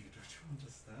hang you, don't you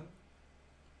understand?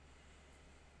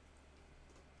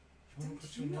 You want to Don't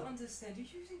put you your not neck... understand?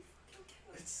 You're using fucking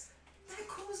chaos. It's... That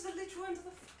caused the literal end of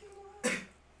the fucking world.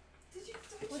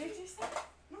 Don't What you? did you say?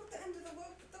 Not the end of the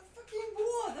world, but the fucking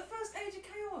war! The first age of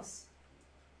chaos!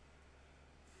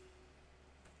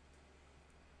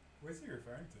 Where's he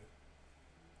referring to?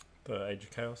 The Age of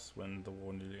Chaos, when the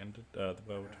war nearly ended. The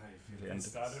world How you feel nearly It ended.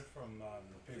 started from people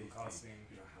Believe me, casting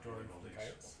you don't have drawing any from the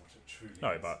knowledge chaos. of what it truly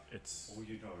No, is. but it's All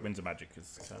you know Winds of Magic is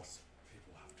is what chaos.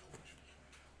 people have told you,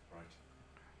 right?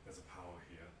 There's a power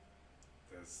here.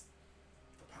 There's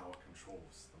the power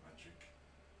controls the magic.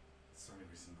 It's the only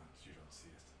reason that you don't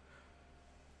see it.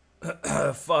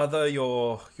 Father,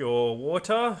 your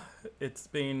water. It's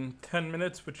been 10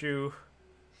 minutes. Would you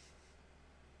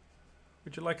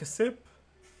like a sip?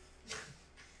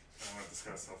 I'm gonna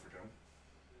disguise self again.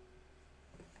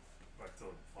 Back to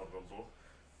Father door.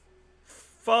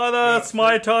 Father, Yeah,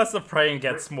 smite us. The praying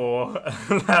gets more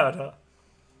louder.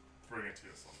 Bring it to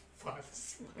your son.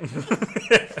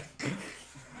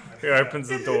 He opens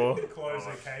the door. Close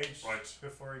the Alright, cage right.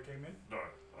 before he came in. No,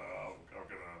 I'm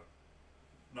gonna.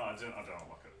 No, I didn't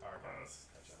unlock it. Alright. I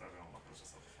didn't unlock it. It was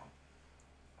just at the front.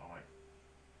 I'm like,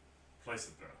 place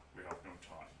it there. We have no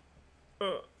time.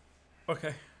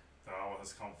 Okay. The hour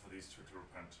has come for these two to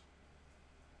repent.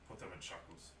 Put them in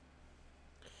shackles.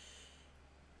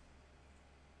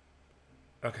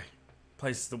 Okay.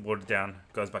 Places the water down.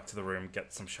 Goes back to the room.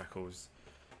 Gets some shackles.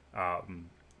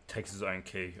 Takes his own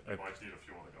key. You might need a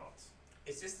few other guards.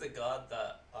 Is this the guard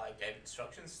that I gave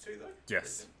instructions to, though?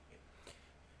 Yes.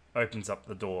 Opens up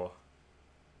the door.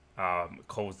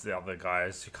 Calls the other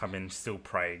guys who come in still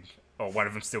praying. Or one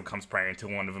of them still comes praying until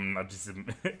one of them nudges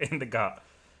him in the gut.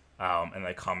 And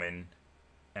they come in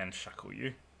and shackle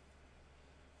you.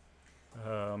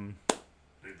 Lead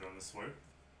them this way.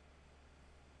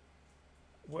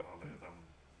 What? I'll let him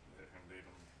lead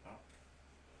them up.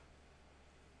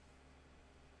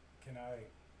 Can I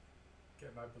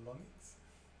get my belongings?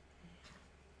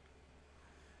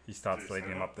 He starts Do you leading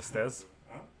say them that? up the stairs.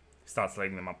 Huh? He starts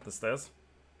leading them up the stairs.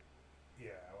 Yeah,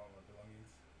 I want my belongings.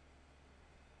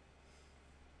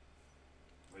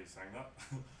 Are you saying that?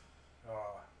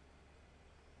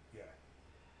 Yeah.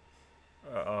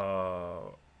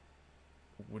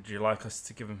 Would you like us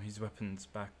to give him his weapons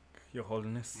back, Your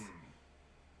Holiness?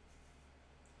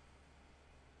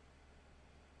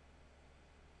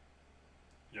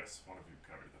 Yes, one of you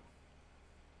carry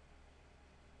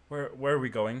them. Where are we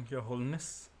going, Your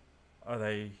Holiness? Are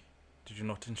they... Did you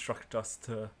not instruct us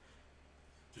to...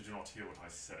 Did you not hear what I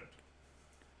said?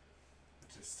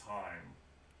 It is time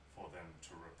for them to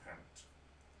repent.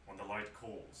 When the light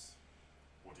calls,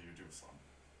 what do you do, son?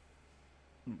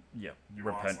 Yeah, You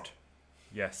repent. answer.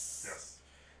 Yes. Yes.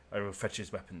 I will fetch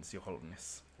his weapons, Your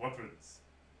Holiness. Weapons.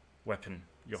 Weapon,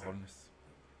 Your So- Holiness.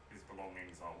 His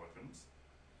belongings are weapons.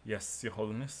 Yes, Your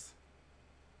Holiness.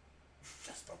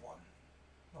 Just the one.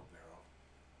 No barrel.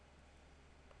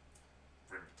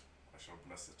 shall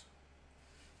bless it.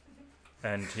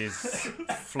 And his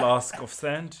flask of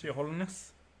sand, Your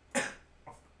Holiness. A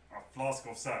flask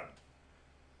of sand.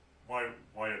 Why on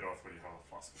earth would you have a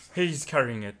flask of sand? He's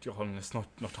carrying it, Your Holiness, not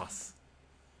us.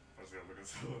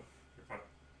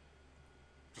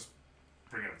 Just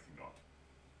bring everything on.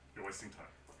 You're wasting time.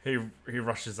 He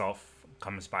rushes off,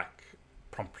 comes back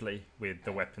promptly with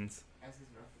the weapons. As he's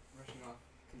rushing off,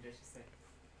 can Jayce just say,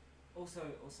 also,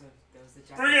 there was the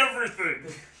jacket. Bring everything!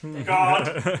 The God!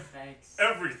 Thanks.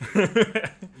 Everything!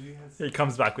 He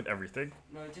comes back with everything.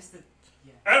 No, just the,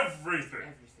 yeah. Everything!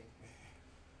 Everything.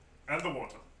 And the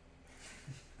water.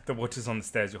 The water's on the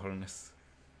stairs, Your Holiness.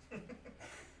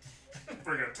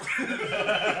 Bring it.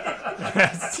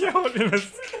 Yes, Your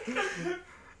Holiness.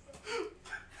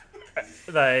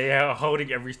 They are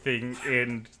holding everything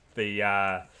in the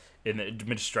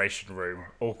administration room,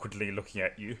 awkwardly looking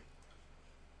at you.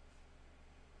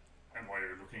 And why are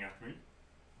you looking at me?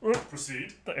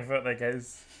 Proceed. They avert their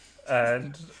gaze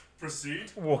and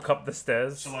Proceed. walk up the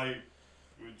stairs. Shall I...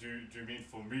 Do you mean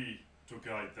for me to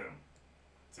guide them?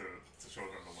 To show them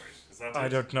the way? Is that I it?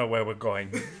 don't know where we're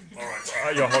going.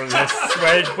 Alright. Your Holiness,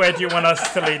 where do you want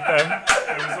us to lead them?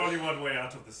 There is only one way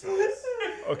out of the cells.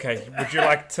 Okay, would you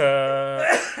like to...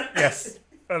 Yes.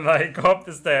 And they go up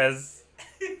the stairs.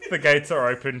 The gates are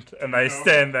opened and they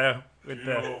stand there Do with you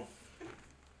their... know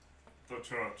the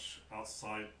church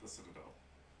outside the citadel?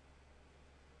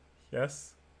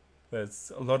 Yes?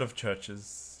 There's a lot of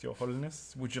churches, Your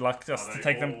Holiness. Would you like us Are to they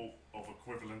take them? all of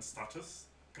equivalent status,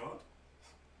 God?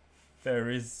 There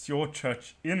is your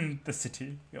church in the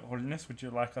city, Your Holiness. Would you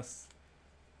like us...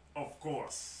 Of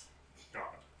course, God.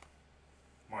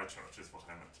 My church is what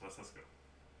I meant. Let us go.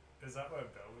 Is that where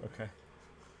Bell would Okay.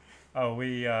 Are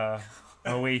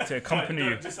we to accompany you?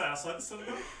 Did you say outside the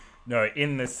citadel? No,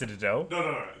 in the citadel.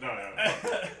 No.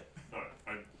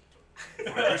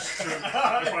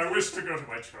 If I wish to go to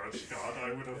my church, God,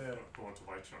 I would have gone to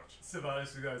my church.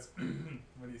 Savalis, you guys,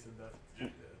 when he said that.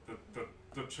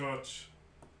 The church...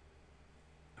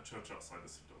 A church outside the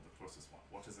citadel, the closest one.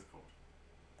 What is it called?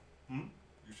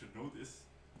 You should know this.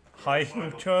 High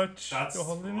Bible. Church, That's Your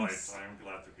Holiness. right. I am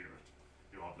glad to hear it.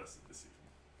 You are blessed this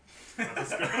evening. Let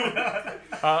us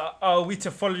go. Are we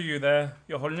to follow you there,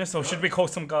 Your Holiness, or should we call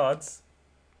some guards?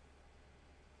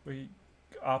 We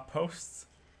are posts.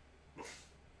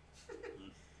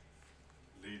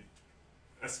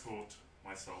 Escort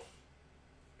myself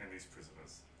and these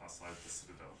prisoners outside the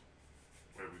citadel,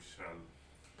 where we shall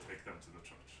take them to the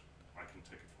church. I can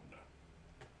take it from there.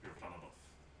 You've done enough.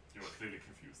 You are clearly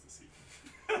confused this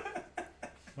evening.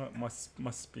 That must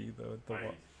be the what?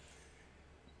 I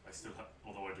still have,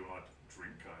 although I do not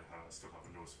drink, I still have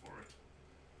a nose for it.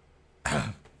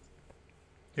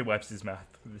 He wipes his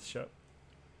mouth with his shirt.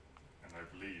 And I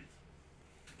believe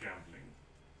gambling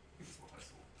is what I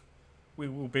saw. We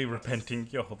will be repenting,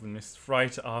 Your Holiness,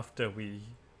 right after we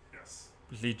Yes.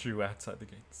 lead you outside the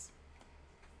gates.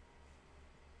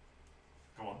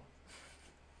 Go on.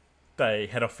 They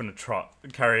head off in a trot,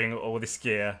 carrying all this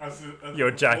gear As Your the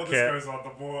more jacket. this goes on,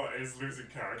 the more is losing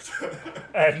character.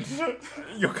 and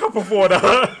your cup of water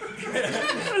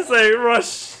as they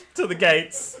rush to the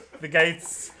gates. The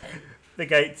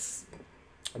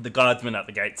guardsmen at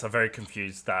the gates are very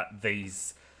confused that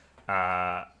these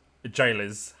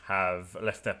jailers have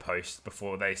left their post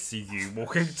before they see you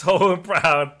walking tall and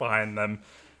proud behind them.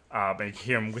 And you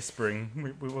hear them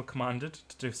whispering, we were commanded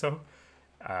to do so.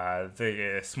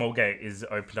 The small gate is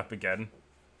opened up again,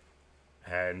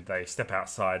 and they step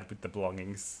outside with the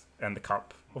belongings and the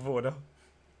cup of water.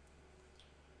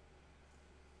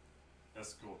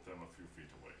 Escort them a few feet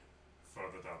away,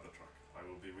 further down the track. I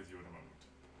will be with you in a moment.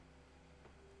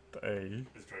 They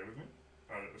Is Dre with me?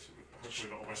 Hopefully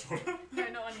not on my shoulder. No,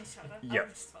 not on your shoulder. Yep. I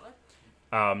would just follow.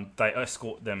 they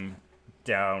escort them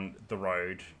down the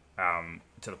road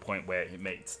to the point where it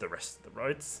meets the rest of the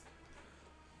roads.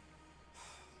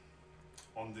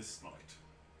 On this night,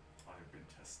 I have been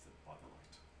tested by the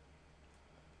light.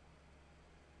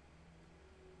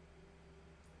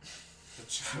 The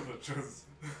challenges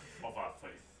of our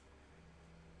faith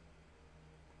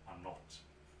are not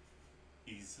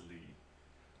easily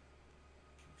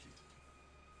completed.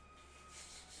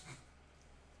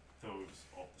 Those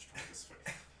of the strongest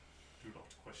faith do not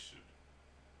question.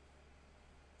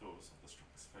 Those of the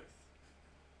strongest faith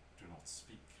do not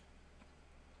speak.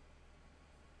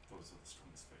 Those of the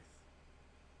strongest faith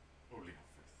only have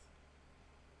faith.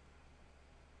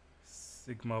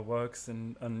 Sigma works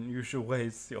in unusual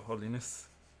ways, Your Holiness.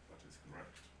 That is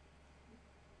correct.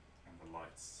 And the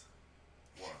light's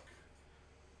work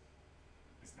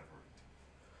is never ending.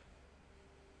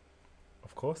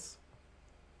 Of course.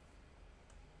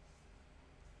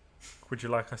 Would you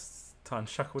like us to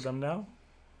unshackle them now?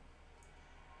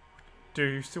 Do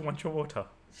you still want your water?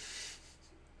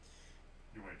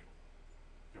 You may go.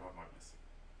 You have my blessing.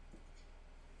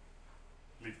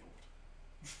 Leave the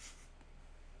water.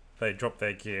 They drop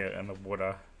their gear and the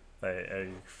water. They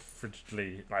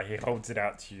frigidly, like he holds it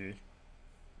out to you,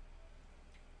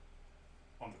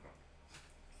 On the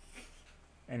ground.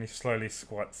 and he slowly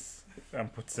squats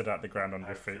and puts it at the ground on I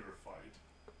your have feet. purified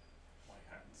my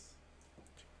hands,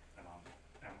 and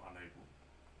I am unable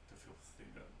to filthy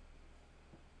them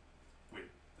with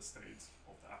the stains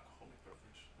of the alcoholic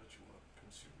beverage that you are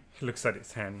consuming. He looks at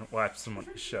his hand, wipes them on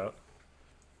his shirt.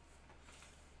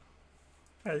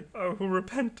 Hey, I will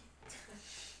repent.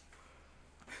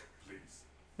 Please,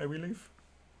 May we leave?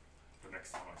 the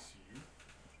next time I see you, I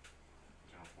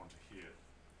do not want to hear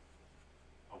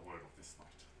a word of this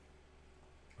night,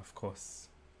 Of course.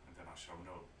 and then I shall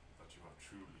know that you have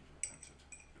truly repented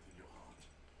within your heart.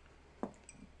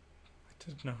 I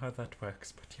don't know how that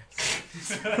works, but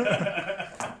yes.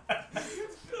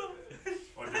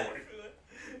 On your way.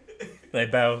 They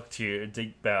bow to you, a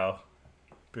deep bow,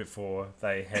 before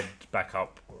they head back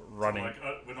up, running. So,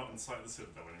 like, we're not inside the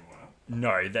citadel anymore, huh?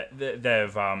 No,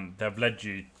 they've led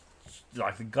you.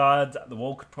 Like the guards at the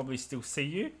wall could probably still see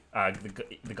you.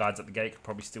 The guards at the gate could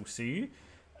probably still see you.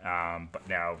 But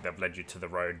now they've led you to the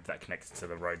road that connects to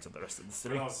the roads of the rest of the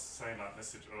city. When I was saying that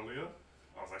message earlier,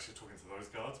 I was actually talking to those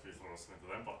guards before I was talking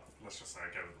to them, but let's just say I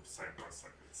gave them the same price,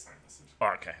 like the same message. Oh,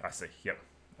 okay, I see. Yep.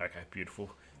 Okay, beautiful.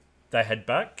 They head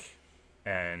back,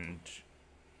 and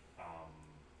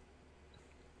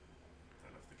They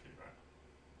left the key, right?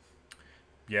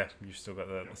 yeah, you've still got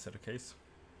the Yep. set of keys.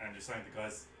 And you're saying the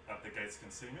guys at the gates can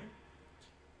see me?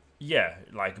 Yeah,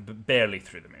 like barely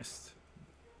through the mist.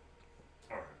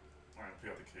 Alright, I'm gonna pick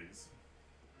up the keys.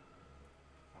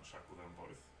 Unshackle them both.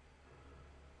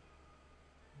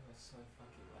 You are so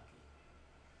fucking lucky.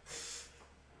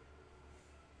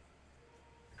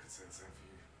 I could say the same for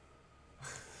you.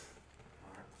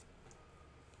 Alright.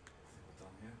 I think we're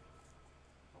done here.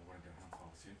 I won't go hand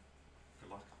past you. Good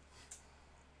luck.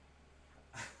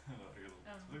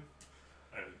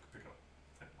 Pick up,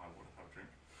 take my water, have a drink.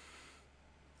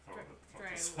 Throw it throw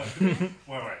it aside.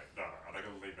 Wait, no, I'm not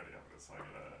gonna leave any evidence. I'm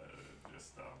gonna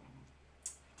just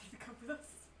Keep the cup with us.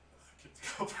 keep the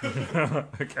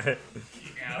cup. Okay.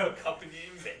 You now have a cup in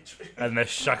your inventory. And they're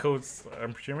shackles,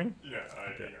 I'm presuming? Yeah,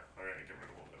 Okay. yeah, I'm gonna get rid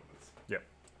of all the evidence.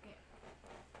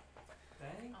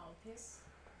 Bang? Oh, piss.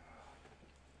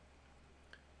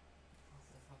 What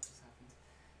the fuck just happened?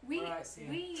 We Alright, see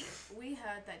ya. we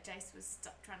heard that Jayce was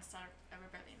trying to start a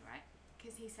rebellion, right?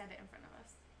 Because he said it in front of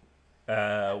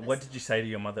us. What did you say to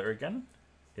your mother again?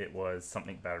 It was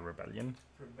something about a rebellion.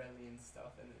 Rebellion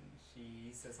stuff, and then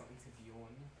she said something to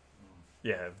Bjorn.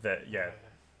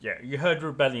 Yeah, you heard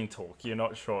rebellion talk. You're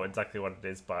not sure exactly what it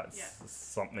is, but it's Yeah.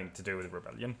 something to do with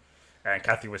rebellion. And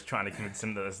Kathy was trying to convince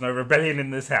him that there's no rebellion in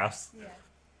this house. Yeah.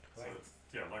 So,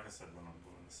 yeah, like I said, we're not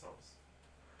doing the cells.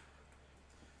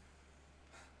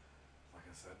 Like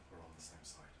I said, we're on the same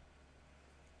side.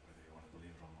 Whether you want to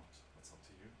believe it or not, that's up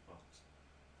to you, but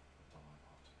I've done my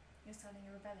part. You're starting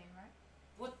a rebellion, right?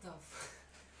 What the f-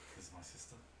 This is my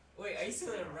sister. Wait, are you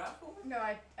still in a raffle? No,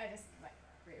 I just like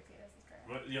reappeared as a straight.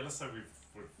 Well, yeah, let's say we've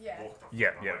Yeah. walked up. Yeah,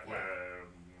 like, yeah. We're,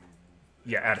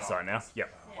 Yeah, out of sight now. Yep.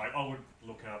 Yeah. Like, I would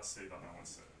look out, see that no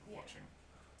one's Yeah. watching.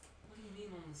 What do you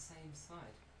mean on the same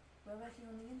side? We're working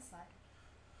on the inside.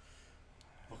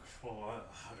 Look, well,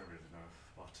 I don't really know,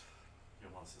 but your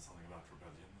mother said something about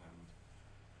rebellion, and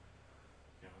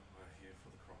you know, we're here for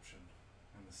the corruption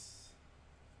in this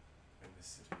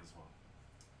city as well.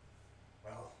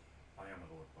 Well, I am a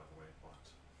lord, by the way, but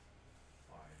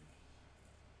I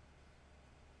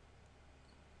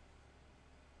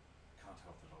can't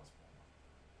help that I was born one.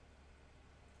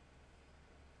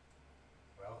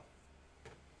 well,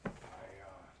 I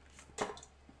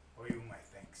owe you my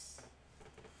thanks.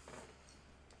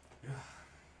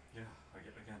 Yeah,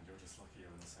 again, you're just lucky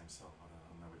you're in the same cell. I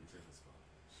don't know what you did as well.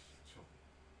 Sure.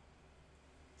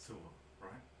 Silver,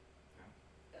 right? Yeah.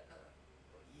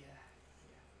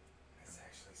 It's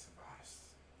actually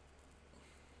Sylvanas.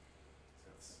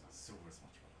 So silver is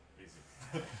much better. Easy.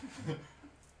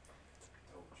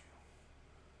 Told you.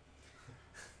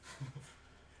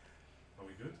 Are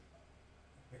we good?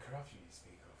 The corruption you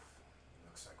speak of.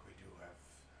 Looks like we do have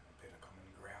a bit of common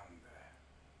ground there.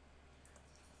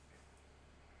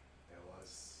 There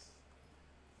was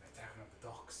an attack on the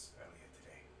docks earlier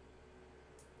today.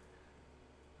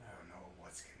 I don't know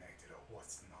what's connected or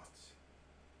what's not.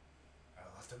 A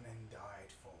lot of men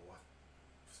died for what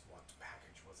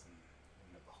package was in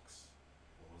the box.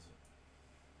 What was it?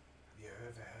 Have you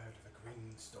ever heard of a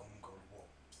green stone called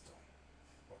warpstone.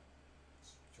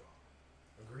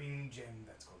 A green gem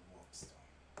that's called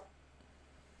warpstone.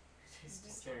 She's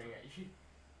just staring at you.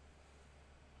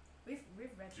 We've read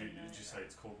Did them. you say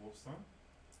it's called Warpstone?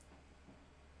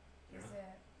 Is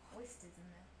there oysters in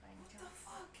there by any What the chance?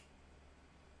 fuck?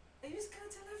 Are you just gonna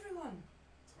tell everyone?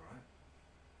 It's alright.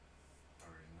 I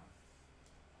already know.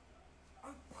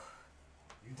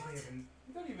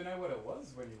 You don't even know what it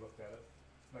was when you looked at it.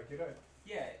 Like you don't.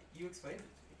 Yeah, you explained it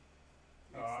to me.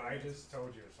 You I explained it. just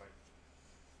told you it's like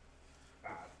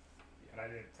bad, and I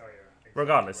didn't tell you. Exactly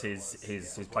Regardless, what it he's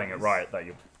was. he's playing it right that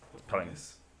you're The telling point us.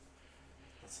 is,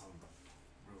 that's some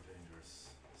real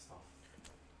dangerous stuff.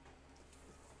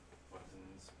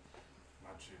 Weapons,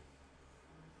 magic,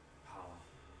 power.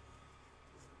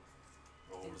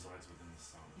 It all resides within the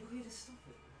stone. You're here to stop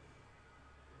it.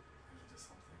 We need to do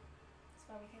something. That's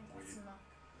why we came to We- Asuma.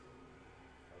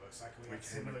 It looks like we We have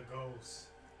came- similar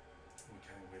goals. We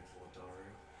came with Lord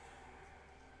Dario.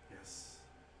 Yes,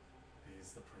 he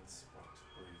is the prince, but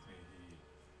believe me,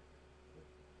 he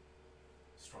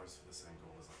strives for the same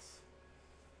goal as us.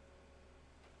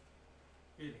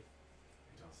 Really?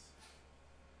 He does.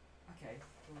 Okay.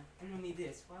 Well, riddle me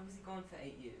this. Why was he gone for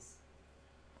 8 years?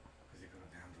 Because he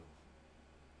couldn't handle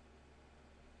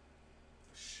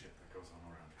the shit that goes on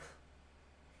around here.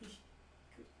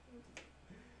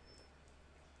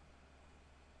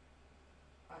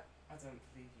 I don't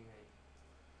believe you, mate.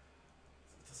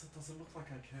 It doesn't look like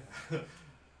I care.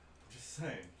 I'm just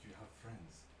saying, you have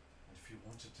friends, and if you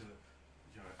wanted to,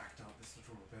 act out this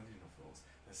little rebellion of yours,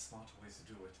 there's smarter ways to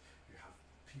do it. You have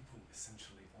people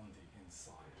essentially on the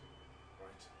inside,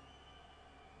 right?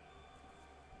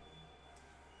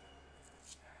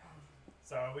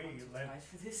 So are we I'm too led tired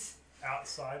for this.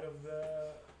 outside of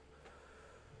the?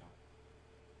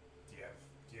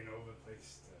 Do you know of a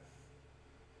place to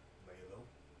lay low?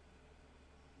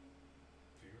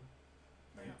 Do you?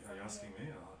 We're not Are you asking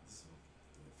familiar. me? This is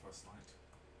the first night.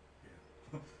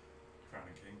 Yeah. Crown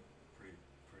and King, pretty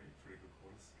good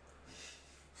quarters.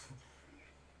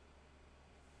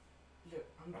 Look,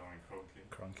 I'm Crown King.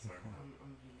 Crunky. Sorry. I'm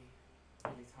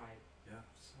really tired. Yeah,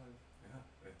 So yeah.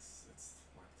 It's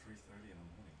like 3:30 in the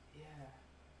morning. yeah.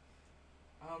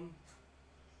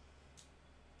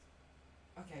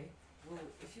 Okay. Well,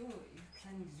 if you're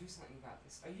planning to do something about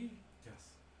this, are you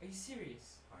Yes,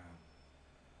 serious? I am.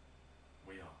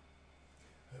 We are.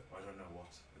 I don't know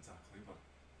what exactly, but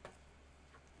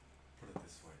put it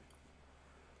this way.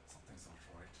 Something's not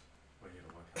right. We're here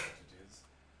to work out what it is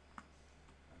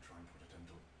and try and put it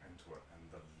into it. And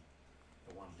the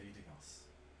one leading us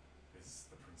is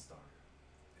the Prince Dario.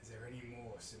 Is there any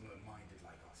more similar-minded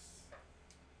like us?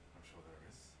 I'm sure there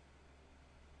is.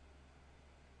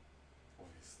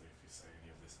 Obviously, if you say any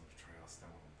of this and betray us, no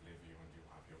one will believe you, and you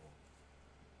have your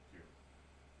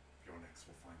necks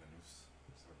will find a noose.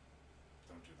 So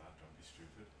don't do that. Don't be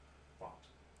stupid. But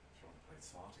if you want to play it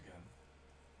smart again,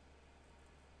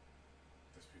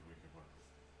 there's people you can work with.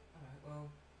 Alright,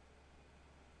 well,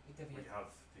 we We definitely.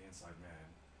 have the inside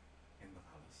man in the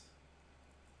palace,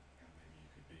 and maybe you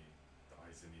could be the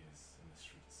eyes and ears in the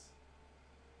streets.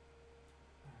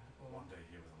 Alright, well, One day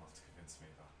here was enough to convince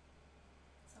me that.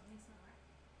 Something's not right.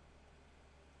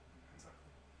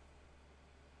 Exactly.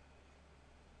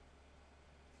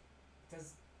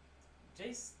 does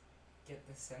Jayce get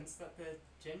the sense that they're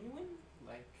genuine?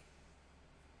 Like,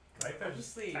 'cause Like they're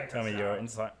just obviously taking Tell me us your out.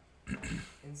 insight.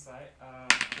 insight.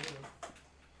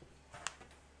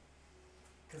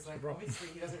 Because like Roll. obviously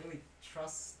he doesn't really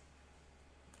trust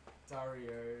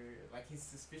Dario. Like he's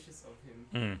suspicious of him.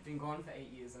 Mm. Been gone for 8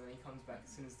 years and then he comes back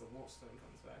as soon as the warpstone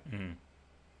comes back. Mm.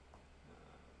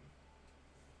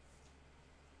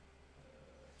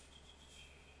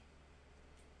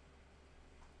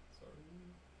 Sorry.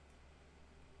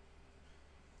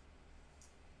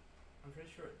 I'm pretty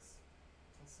sure it's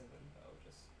 +7, but I'll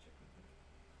just check with you.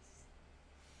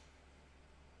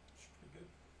 It's pretty good.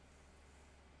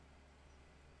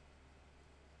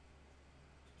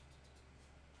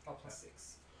 Oh,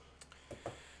 +6.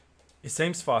 It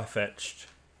seems far-fetched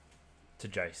to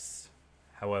Jayce.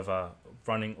 However,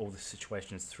 running all the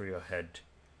situations through your head,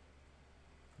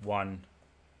 one,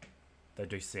 they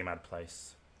do seem out of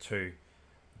place. Two,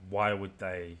 why would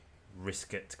they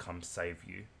risk it to come save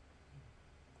you?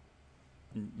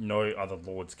 No other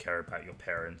lords care about your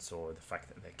parents or the fact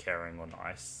that they're carrying on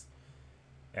ice.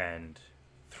 And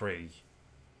three,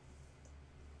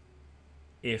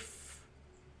 if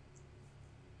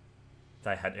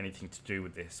they had anything to do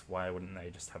with this, why wouldn't they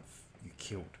just have you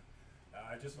killed?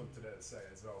 I just wanted to say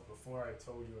as well, before I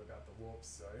told you about the warp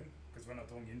zone, because we're not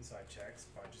doing inside checks,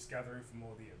 but just gathering from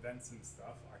all the events and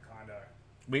stuff, I kind of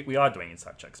We are doing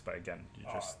insight checks, but again, you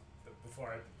just Before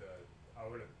I did I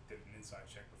would have did an insight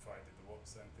check before I did the warp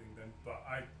zone thing then. But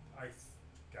I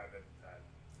gathered that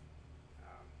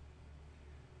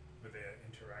with the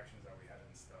interactions that we had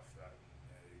and stuff, that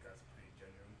you guys are pretty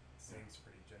genuine. Seems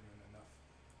pretty genuine enough.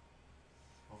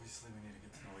 Obviously, we need to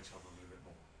get to know each other a little bit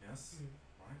more. Yes,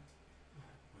 right?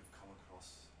 We've come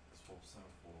across this warp zone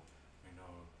before. We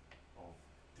know of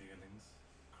dealings,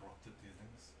 corrupted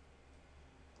dealings.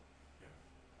 Yeah,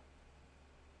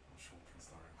 I'm sure Prince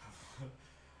Dario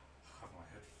have my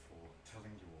head for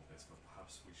telling you all this, but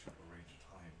perhaps we should arrange a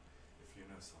time. If you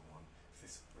know someone, if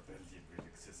this rebellion really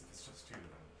exists, if it's just you,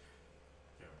 then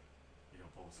you're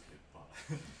a boss kid. But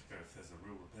if there's a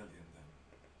real rebellion, then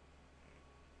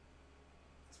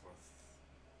it's worth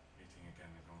meeting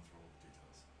again and going through all the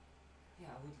details.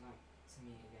 Yeah, I would like to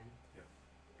meet again. Yeah.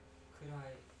 Could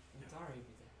I? Would Yeah. Dario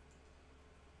be there?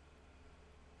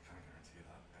 I can't guarantee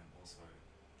that, and also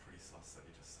pretty sus that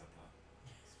you just said that,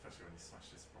 especially when you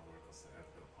smashed his brother across the head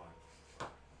with a pipe.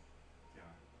 Yeah,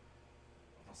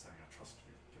 I'm not saying I trust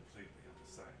you completely. I'm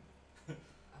just saying.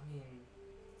 I mean,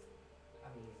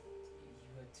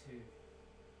 you were two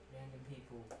random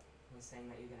people who were saying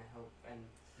that you're gonna help, and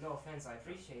no offense, I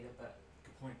appreciate it, but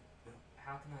Good point. Yeah.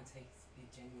 how can I take it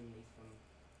genuinely from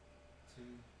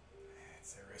two?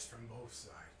 It's a risk from both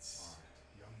sides.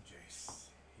 Alright. Young Jayce,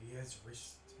 he has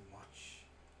risked much,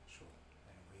 Sure.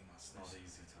 and we must It's not listen.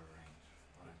 easy to arrange,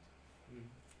 right?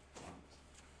 But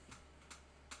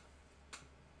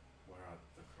we're at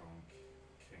the Krone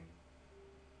King.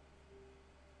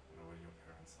 I know where your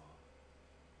parents are.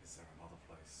 Is there another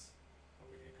place that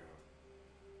we could go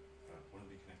that wouldn't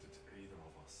be connected to either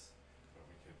of us, where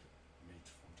we could meet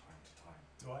from time to time?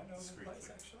 Do I know the Discreetly. place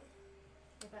actually?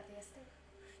 What about the estate?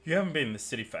 you haven't been in the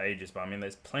city for ages, but I mean,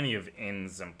 there's plenty of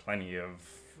inns and plenty of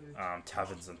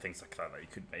taverns and things like that you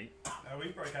could meet. We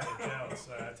broke out of jail,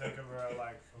 so I took over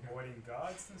avoiding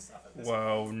guards and stuff at this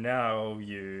Well, point. now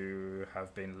you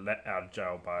have been let out of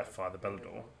jail by Father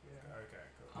Bellador. Yeah. Okay,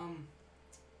 cool.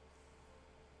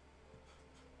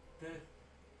 The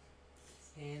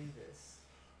canvas.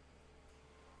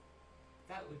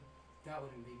 That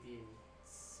wouldn't be being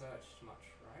searched much,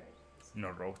 right?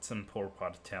 Not at all. It's in a poor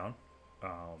part of town.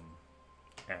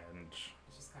 And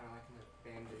It's just kind of like an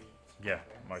abandoned. yeah,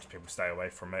 square. most people stay away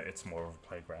from it. It's more of a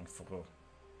playground for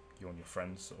you and your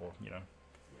friends, or, Yeah.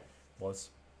 was.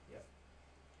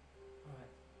 Alright.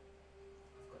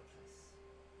 I've got a place.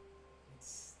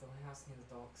 It's the house near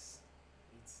the docks.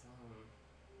 It's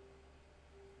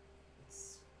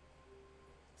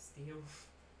steel.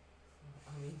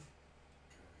 I mean,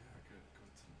 Good.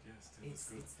 Yeah, still it's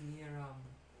good. it's near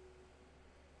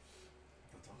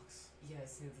The docks. yeah,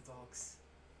 it's near the docks.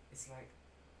 It's like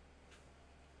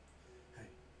Hey,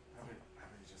 how about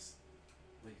you just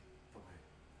lead the way?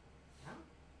 huh?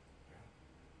 Yeah.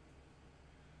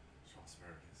 Show us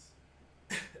where it is.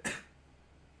 And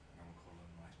then we'll call it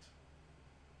a night.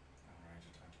 And arrange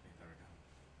a time to meet there again.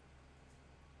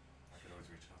 I could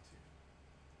always reach out to you.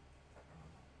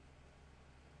 Remember.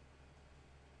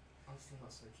 I'm still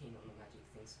not so keen on the magic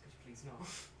thing, so could you please not?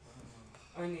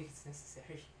 Only if it's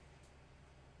necessary.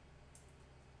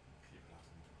 Keep it out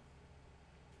of the door.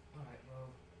 Alright,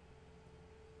 well,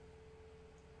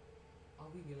 are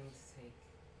we willing to take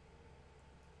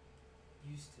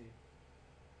used to?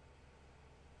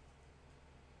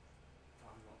 But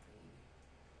I'm not bringing you.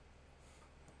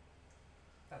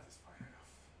 That is fine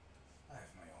enough. I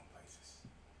have my own places.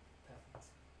 Perfect.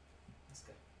 Let's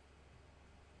go.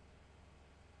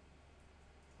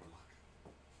 Good luck.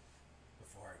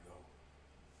 Before I go,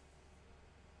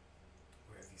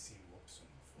 where have you seen Whoopsum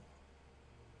before?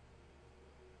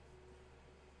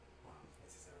 Wow.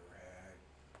 This is a rare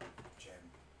gem.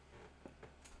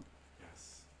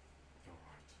 Yes, you're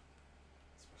right.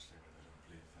 Especially where they don't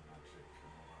believe in magic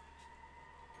and all that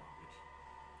garbage.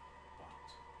 But,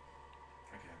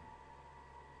 again,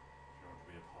 if you want to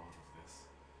be a part of this,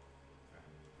 then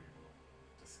we will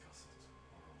discuss it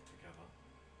all together.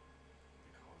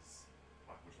 Because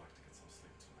I would like to get some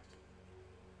sleep tonight.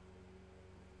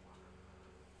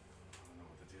 I don't know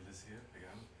what the deal is here,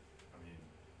 again. I mean,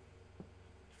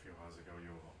 a few hours ago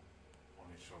you were on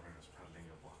your shoulder and was paddling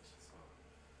your butt, so,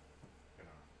 you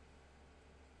know.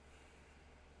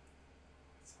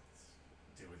 Let's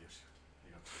deal with your shit.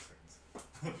 You got 2 seconds.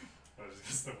 I was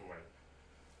just gonna step away.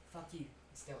 Fuck you.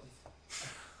 It's dealt with.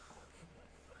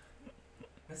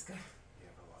 Let's go. You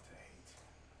have a lot to hate.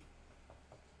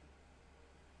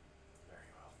 Very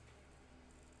well.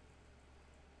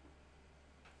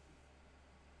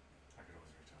 I could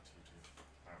always reach out to you too.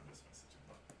 I don't just message him,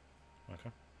 but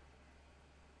Okay.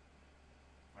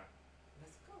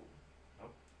 Let's go.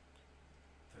 nope.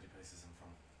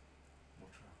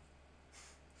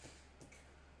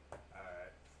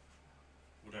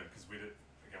 we did,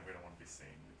 again, we don't want to be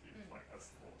seen with you. Like,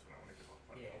 that's the thought. We don't want to get off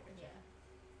by Yeah, that.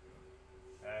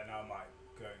 Yeah. And I might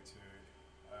go to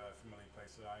a familiar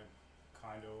place that I'm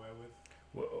kind of aware with.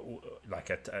 Like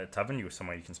a tavern, you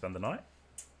somewhere you can spend the night.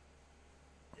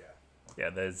 Yeah. Yeah,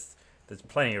 there's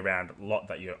plenty around. A lot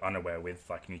that you're unaware with,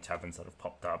 like new taverns that have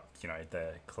popped up. You know,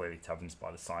 they're clearly taverns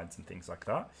by the sides and things like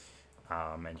that.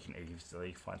 And you can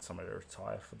easily find somewhere to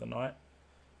retire for the night.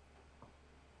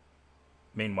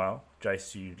 Meanwhile,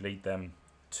 Jayce, you lead them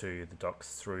to the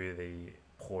docks through the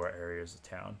poorer areas of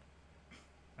town,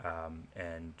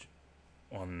 and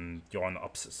you're on the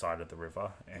opposite side of the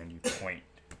river, and you point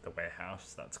the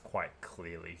warehouse that's quite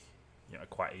clearly,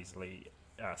 quite easily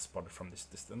spotted from this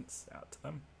distance out to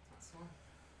them. That's fine.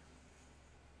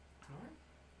 Alright.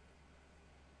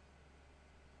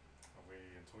 Are we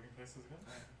in talking places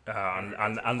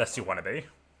again? Unless you want to be. Alright.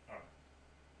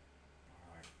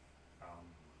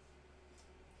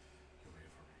 You'll hear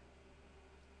from me.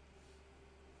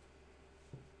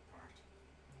 Alright.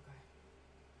 Okay.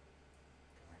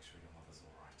 Go make sure your mother's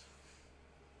alright.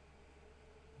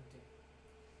 Will do.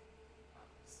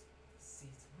 See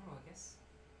you tomorrow, I guess.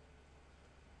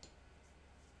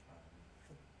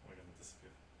 We're gonna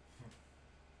disappear.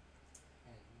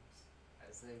 And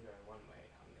as they go one way,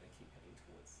 I'm going to keep heading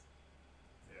towards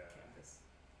Yeah. campus.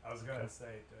 I was going Okay. to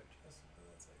say, don't trust me, but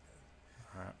that's okay.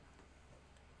 Alright.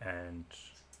 And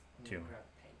I'm Do you- going to grab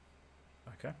a pen.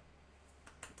 okay.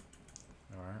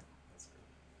 Alright. That's good.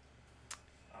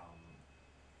 I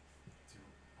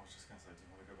was just gonna say, do you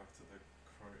want to go back to the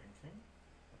Crow King?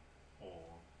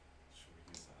 Or should we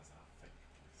use that as our fake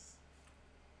place?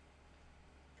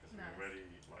 Because No. we already,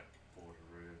 like, bought a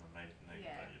room and made it,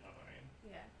 Yeah. you know what I mean?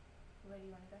 Yeah. Where do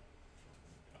you want to go?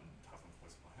 Have them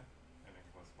close by.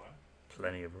 Anything close by?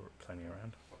 Plenty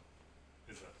around.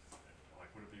 Is it,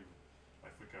 like, would it be,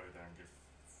 like, if we go there and give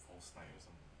false names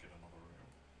and get another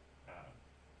room,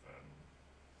 then,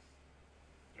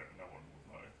 no one would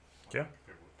know. Like, Yeah.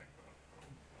 People would think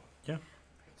that.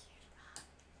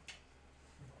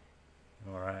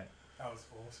 Alright. That was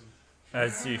awesome.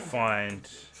 As you find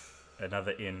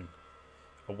another inn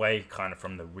away kind of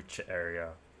from the richer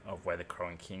area of where the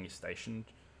Crow King is stationed,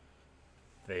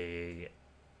 the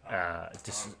Run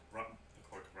the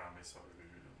cloak around me so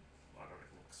I don't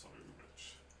look so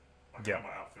rich. Like, Yeah.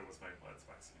 my outfit was made by its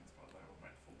vaccines, but they were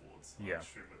made for wards. So Yeah. I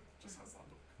assume it just has that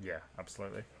look. yeah,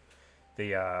 absolutely.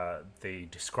 The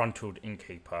disgruntled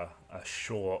innkeeper, a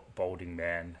short, balding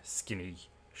man, skinny,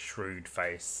 shrewd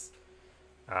face,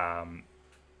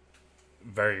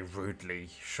 very rudely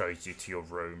shows you to your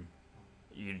room.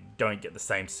 You don't get the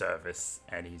same service,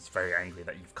 and he's very angry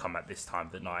that you've come at this time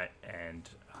of the night and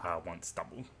wants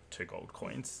double 2 gold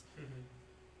coins.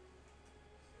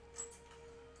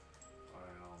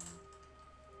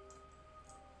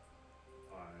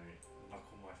 I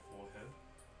knuckle my forehead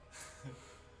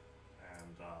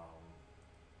and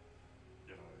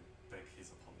beg his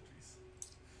apologies,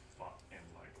 but in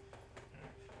like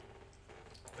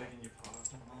begging your pardon,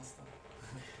 master,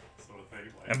 sort of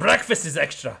thing. Like, And breakfast is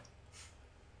extra.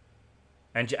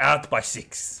 And you're out by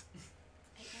 6.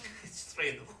 It's 3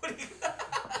 in the morning.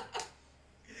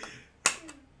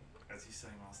 as you say,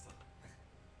 master.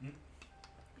 Good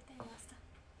day, Master.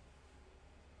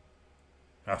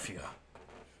 Off you go.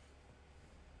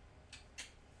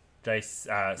 Jayce,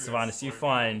 Sylvanas, you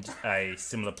find a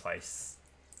similar place.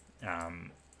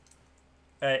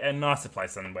 A nicer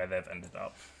place than where they've ended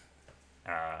up.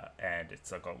 And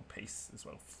it's a gold piece as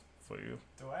well for you.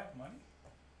 Do I have money?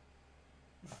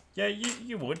 Yeah,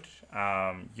 you would.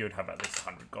 You would have at least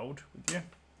 100 gold with you.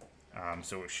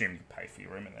 So assume you pay for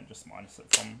your room and then just minus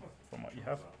it from what you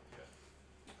have.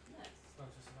 Nice. It's not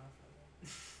just enough.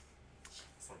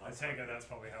 So I take it that's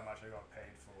probably how much I got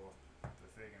paid for the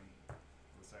thing, and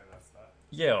we'll say that's that.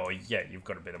 Yeah, or yeah, you've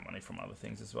got a bit of money from other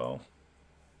things as well.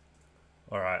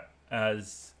 Alright,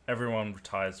 as everyone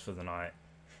retires for the night,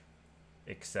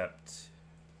 except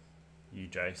you,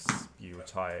 Jayce, you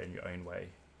retire in your own way.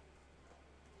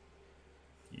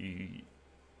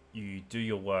 You do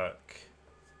your work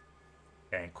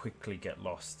and quickly get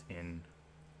lost in,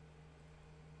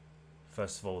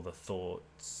 first of all, the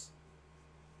thoughts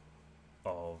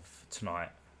of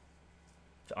tonight,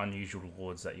 the unusual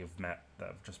lords that you've met that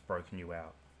have just broken you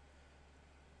out,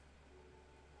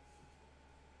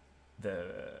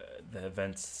 the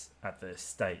events at the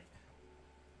estate,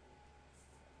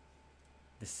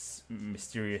 this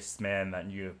mysterious man that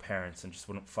knew your parents and just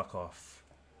wouldn't fuck off,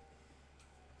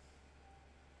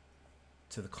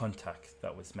 to the contact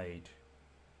that was made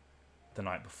the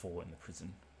night before in the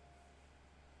prison.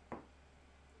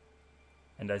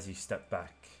 And as you step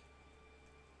back,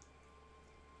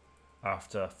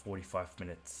 After 45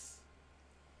 minutes,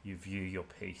 you view your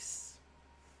piece.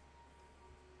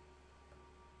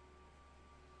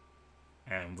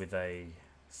 And with a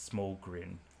small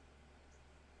grin,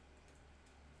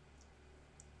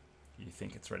 you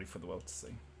think it's ready for the world to see.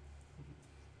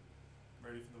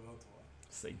 Ready for the world to what?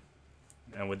 See.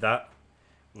 And with that,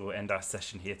 we'll end our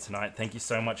session here tonight. Thank you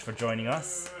so much for joining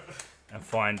us, and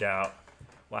find out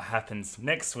what happens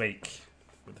next week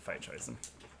with the Fate Chosen.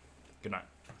 Good night.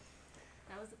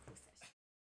 That was a cool session.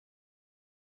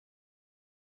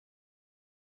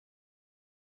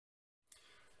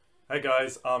 Hey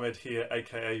guys, Ahmed here,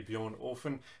 aka Bjorn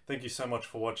Orphan. Thank you so much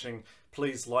for watching.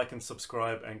 Please like and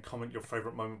subscribe and comment your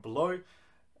favourite moment below.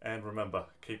 And remember,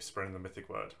 keep spreading the mythic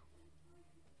word.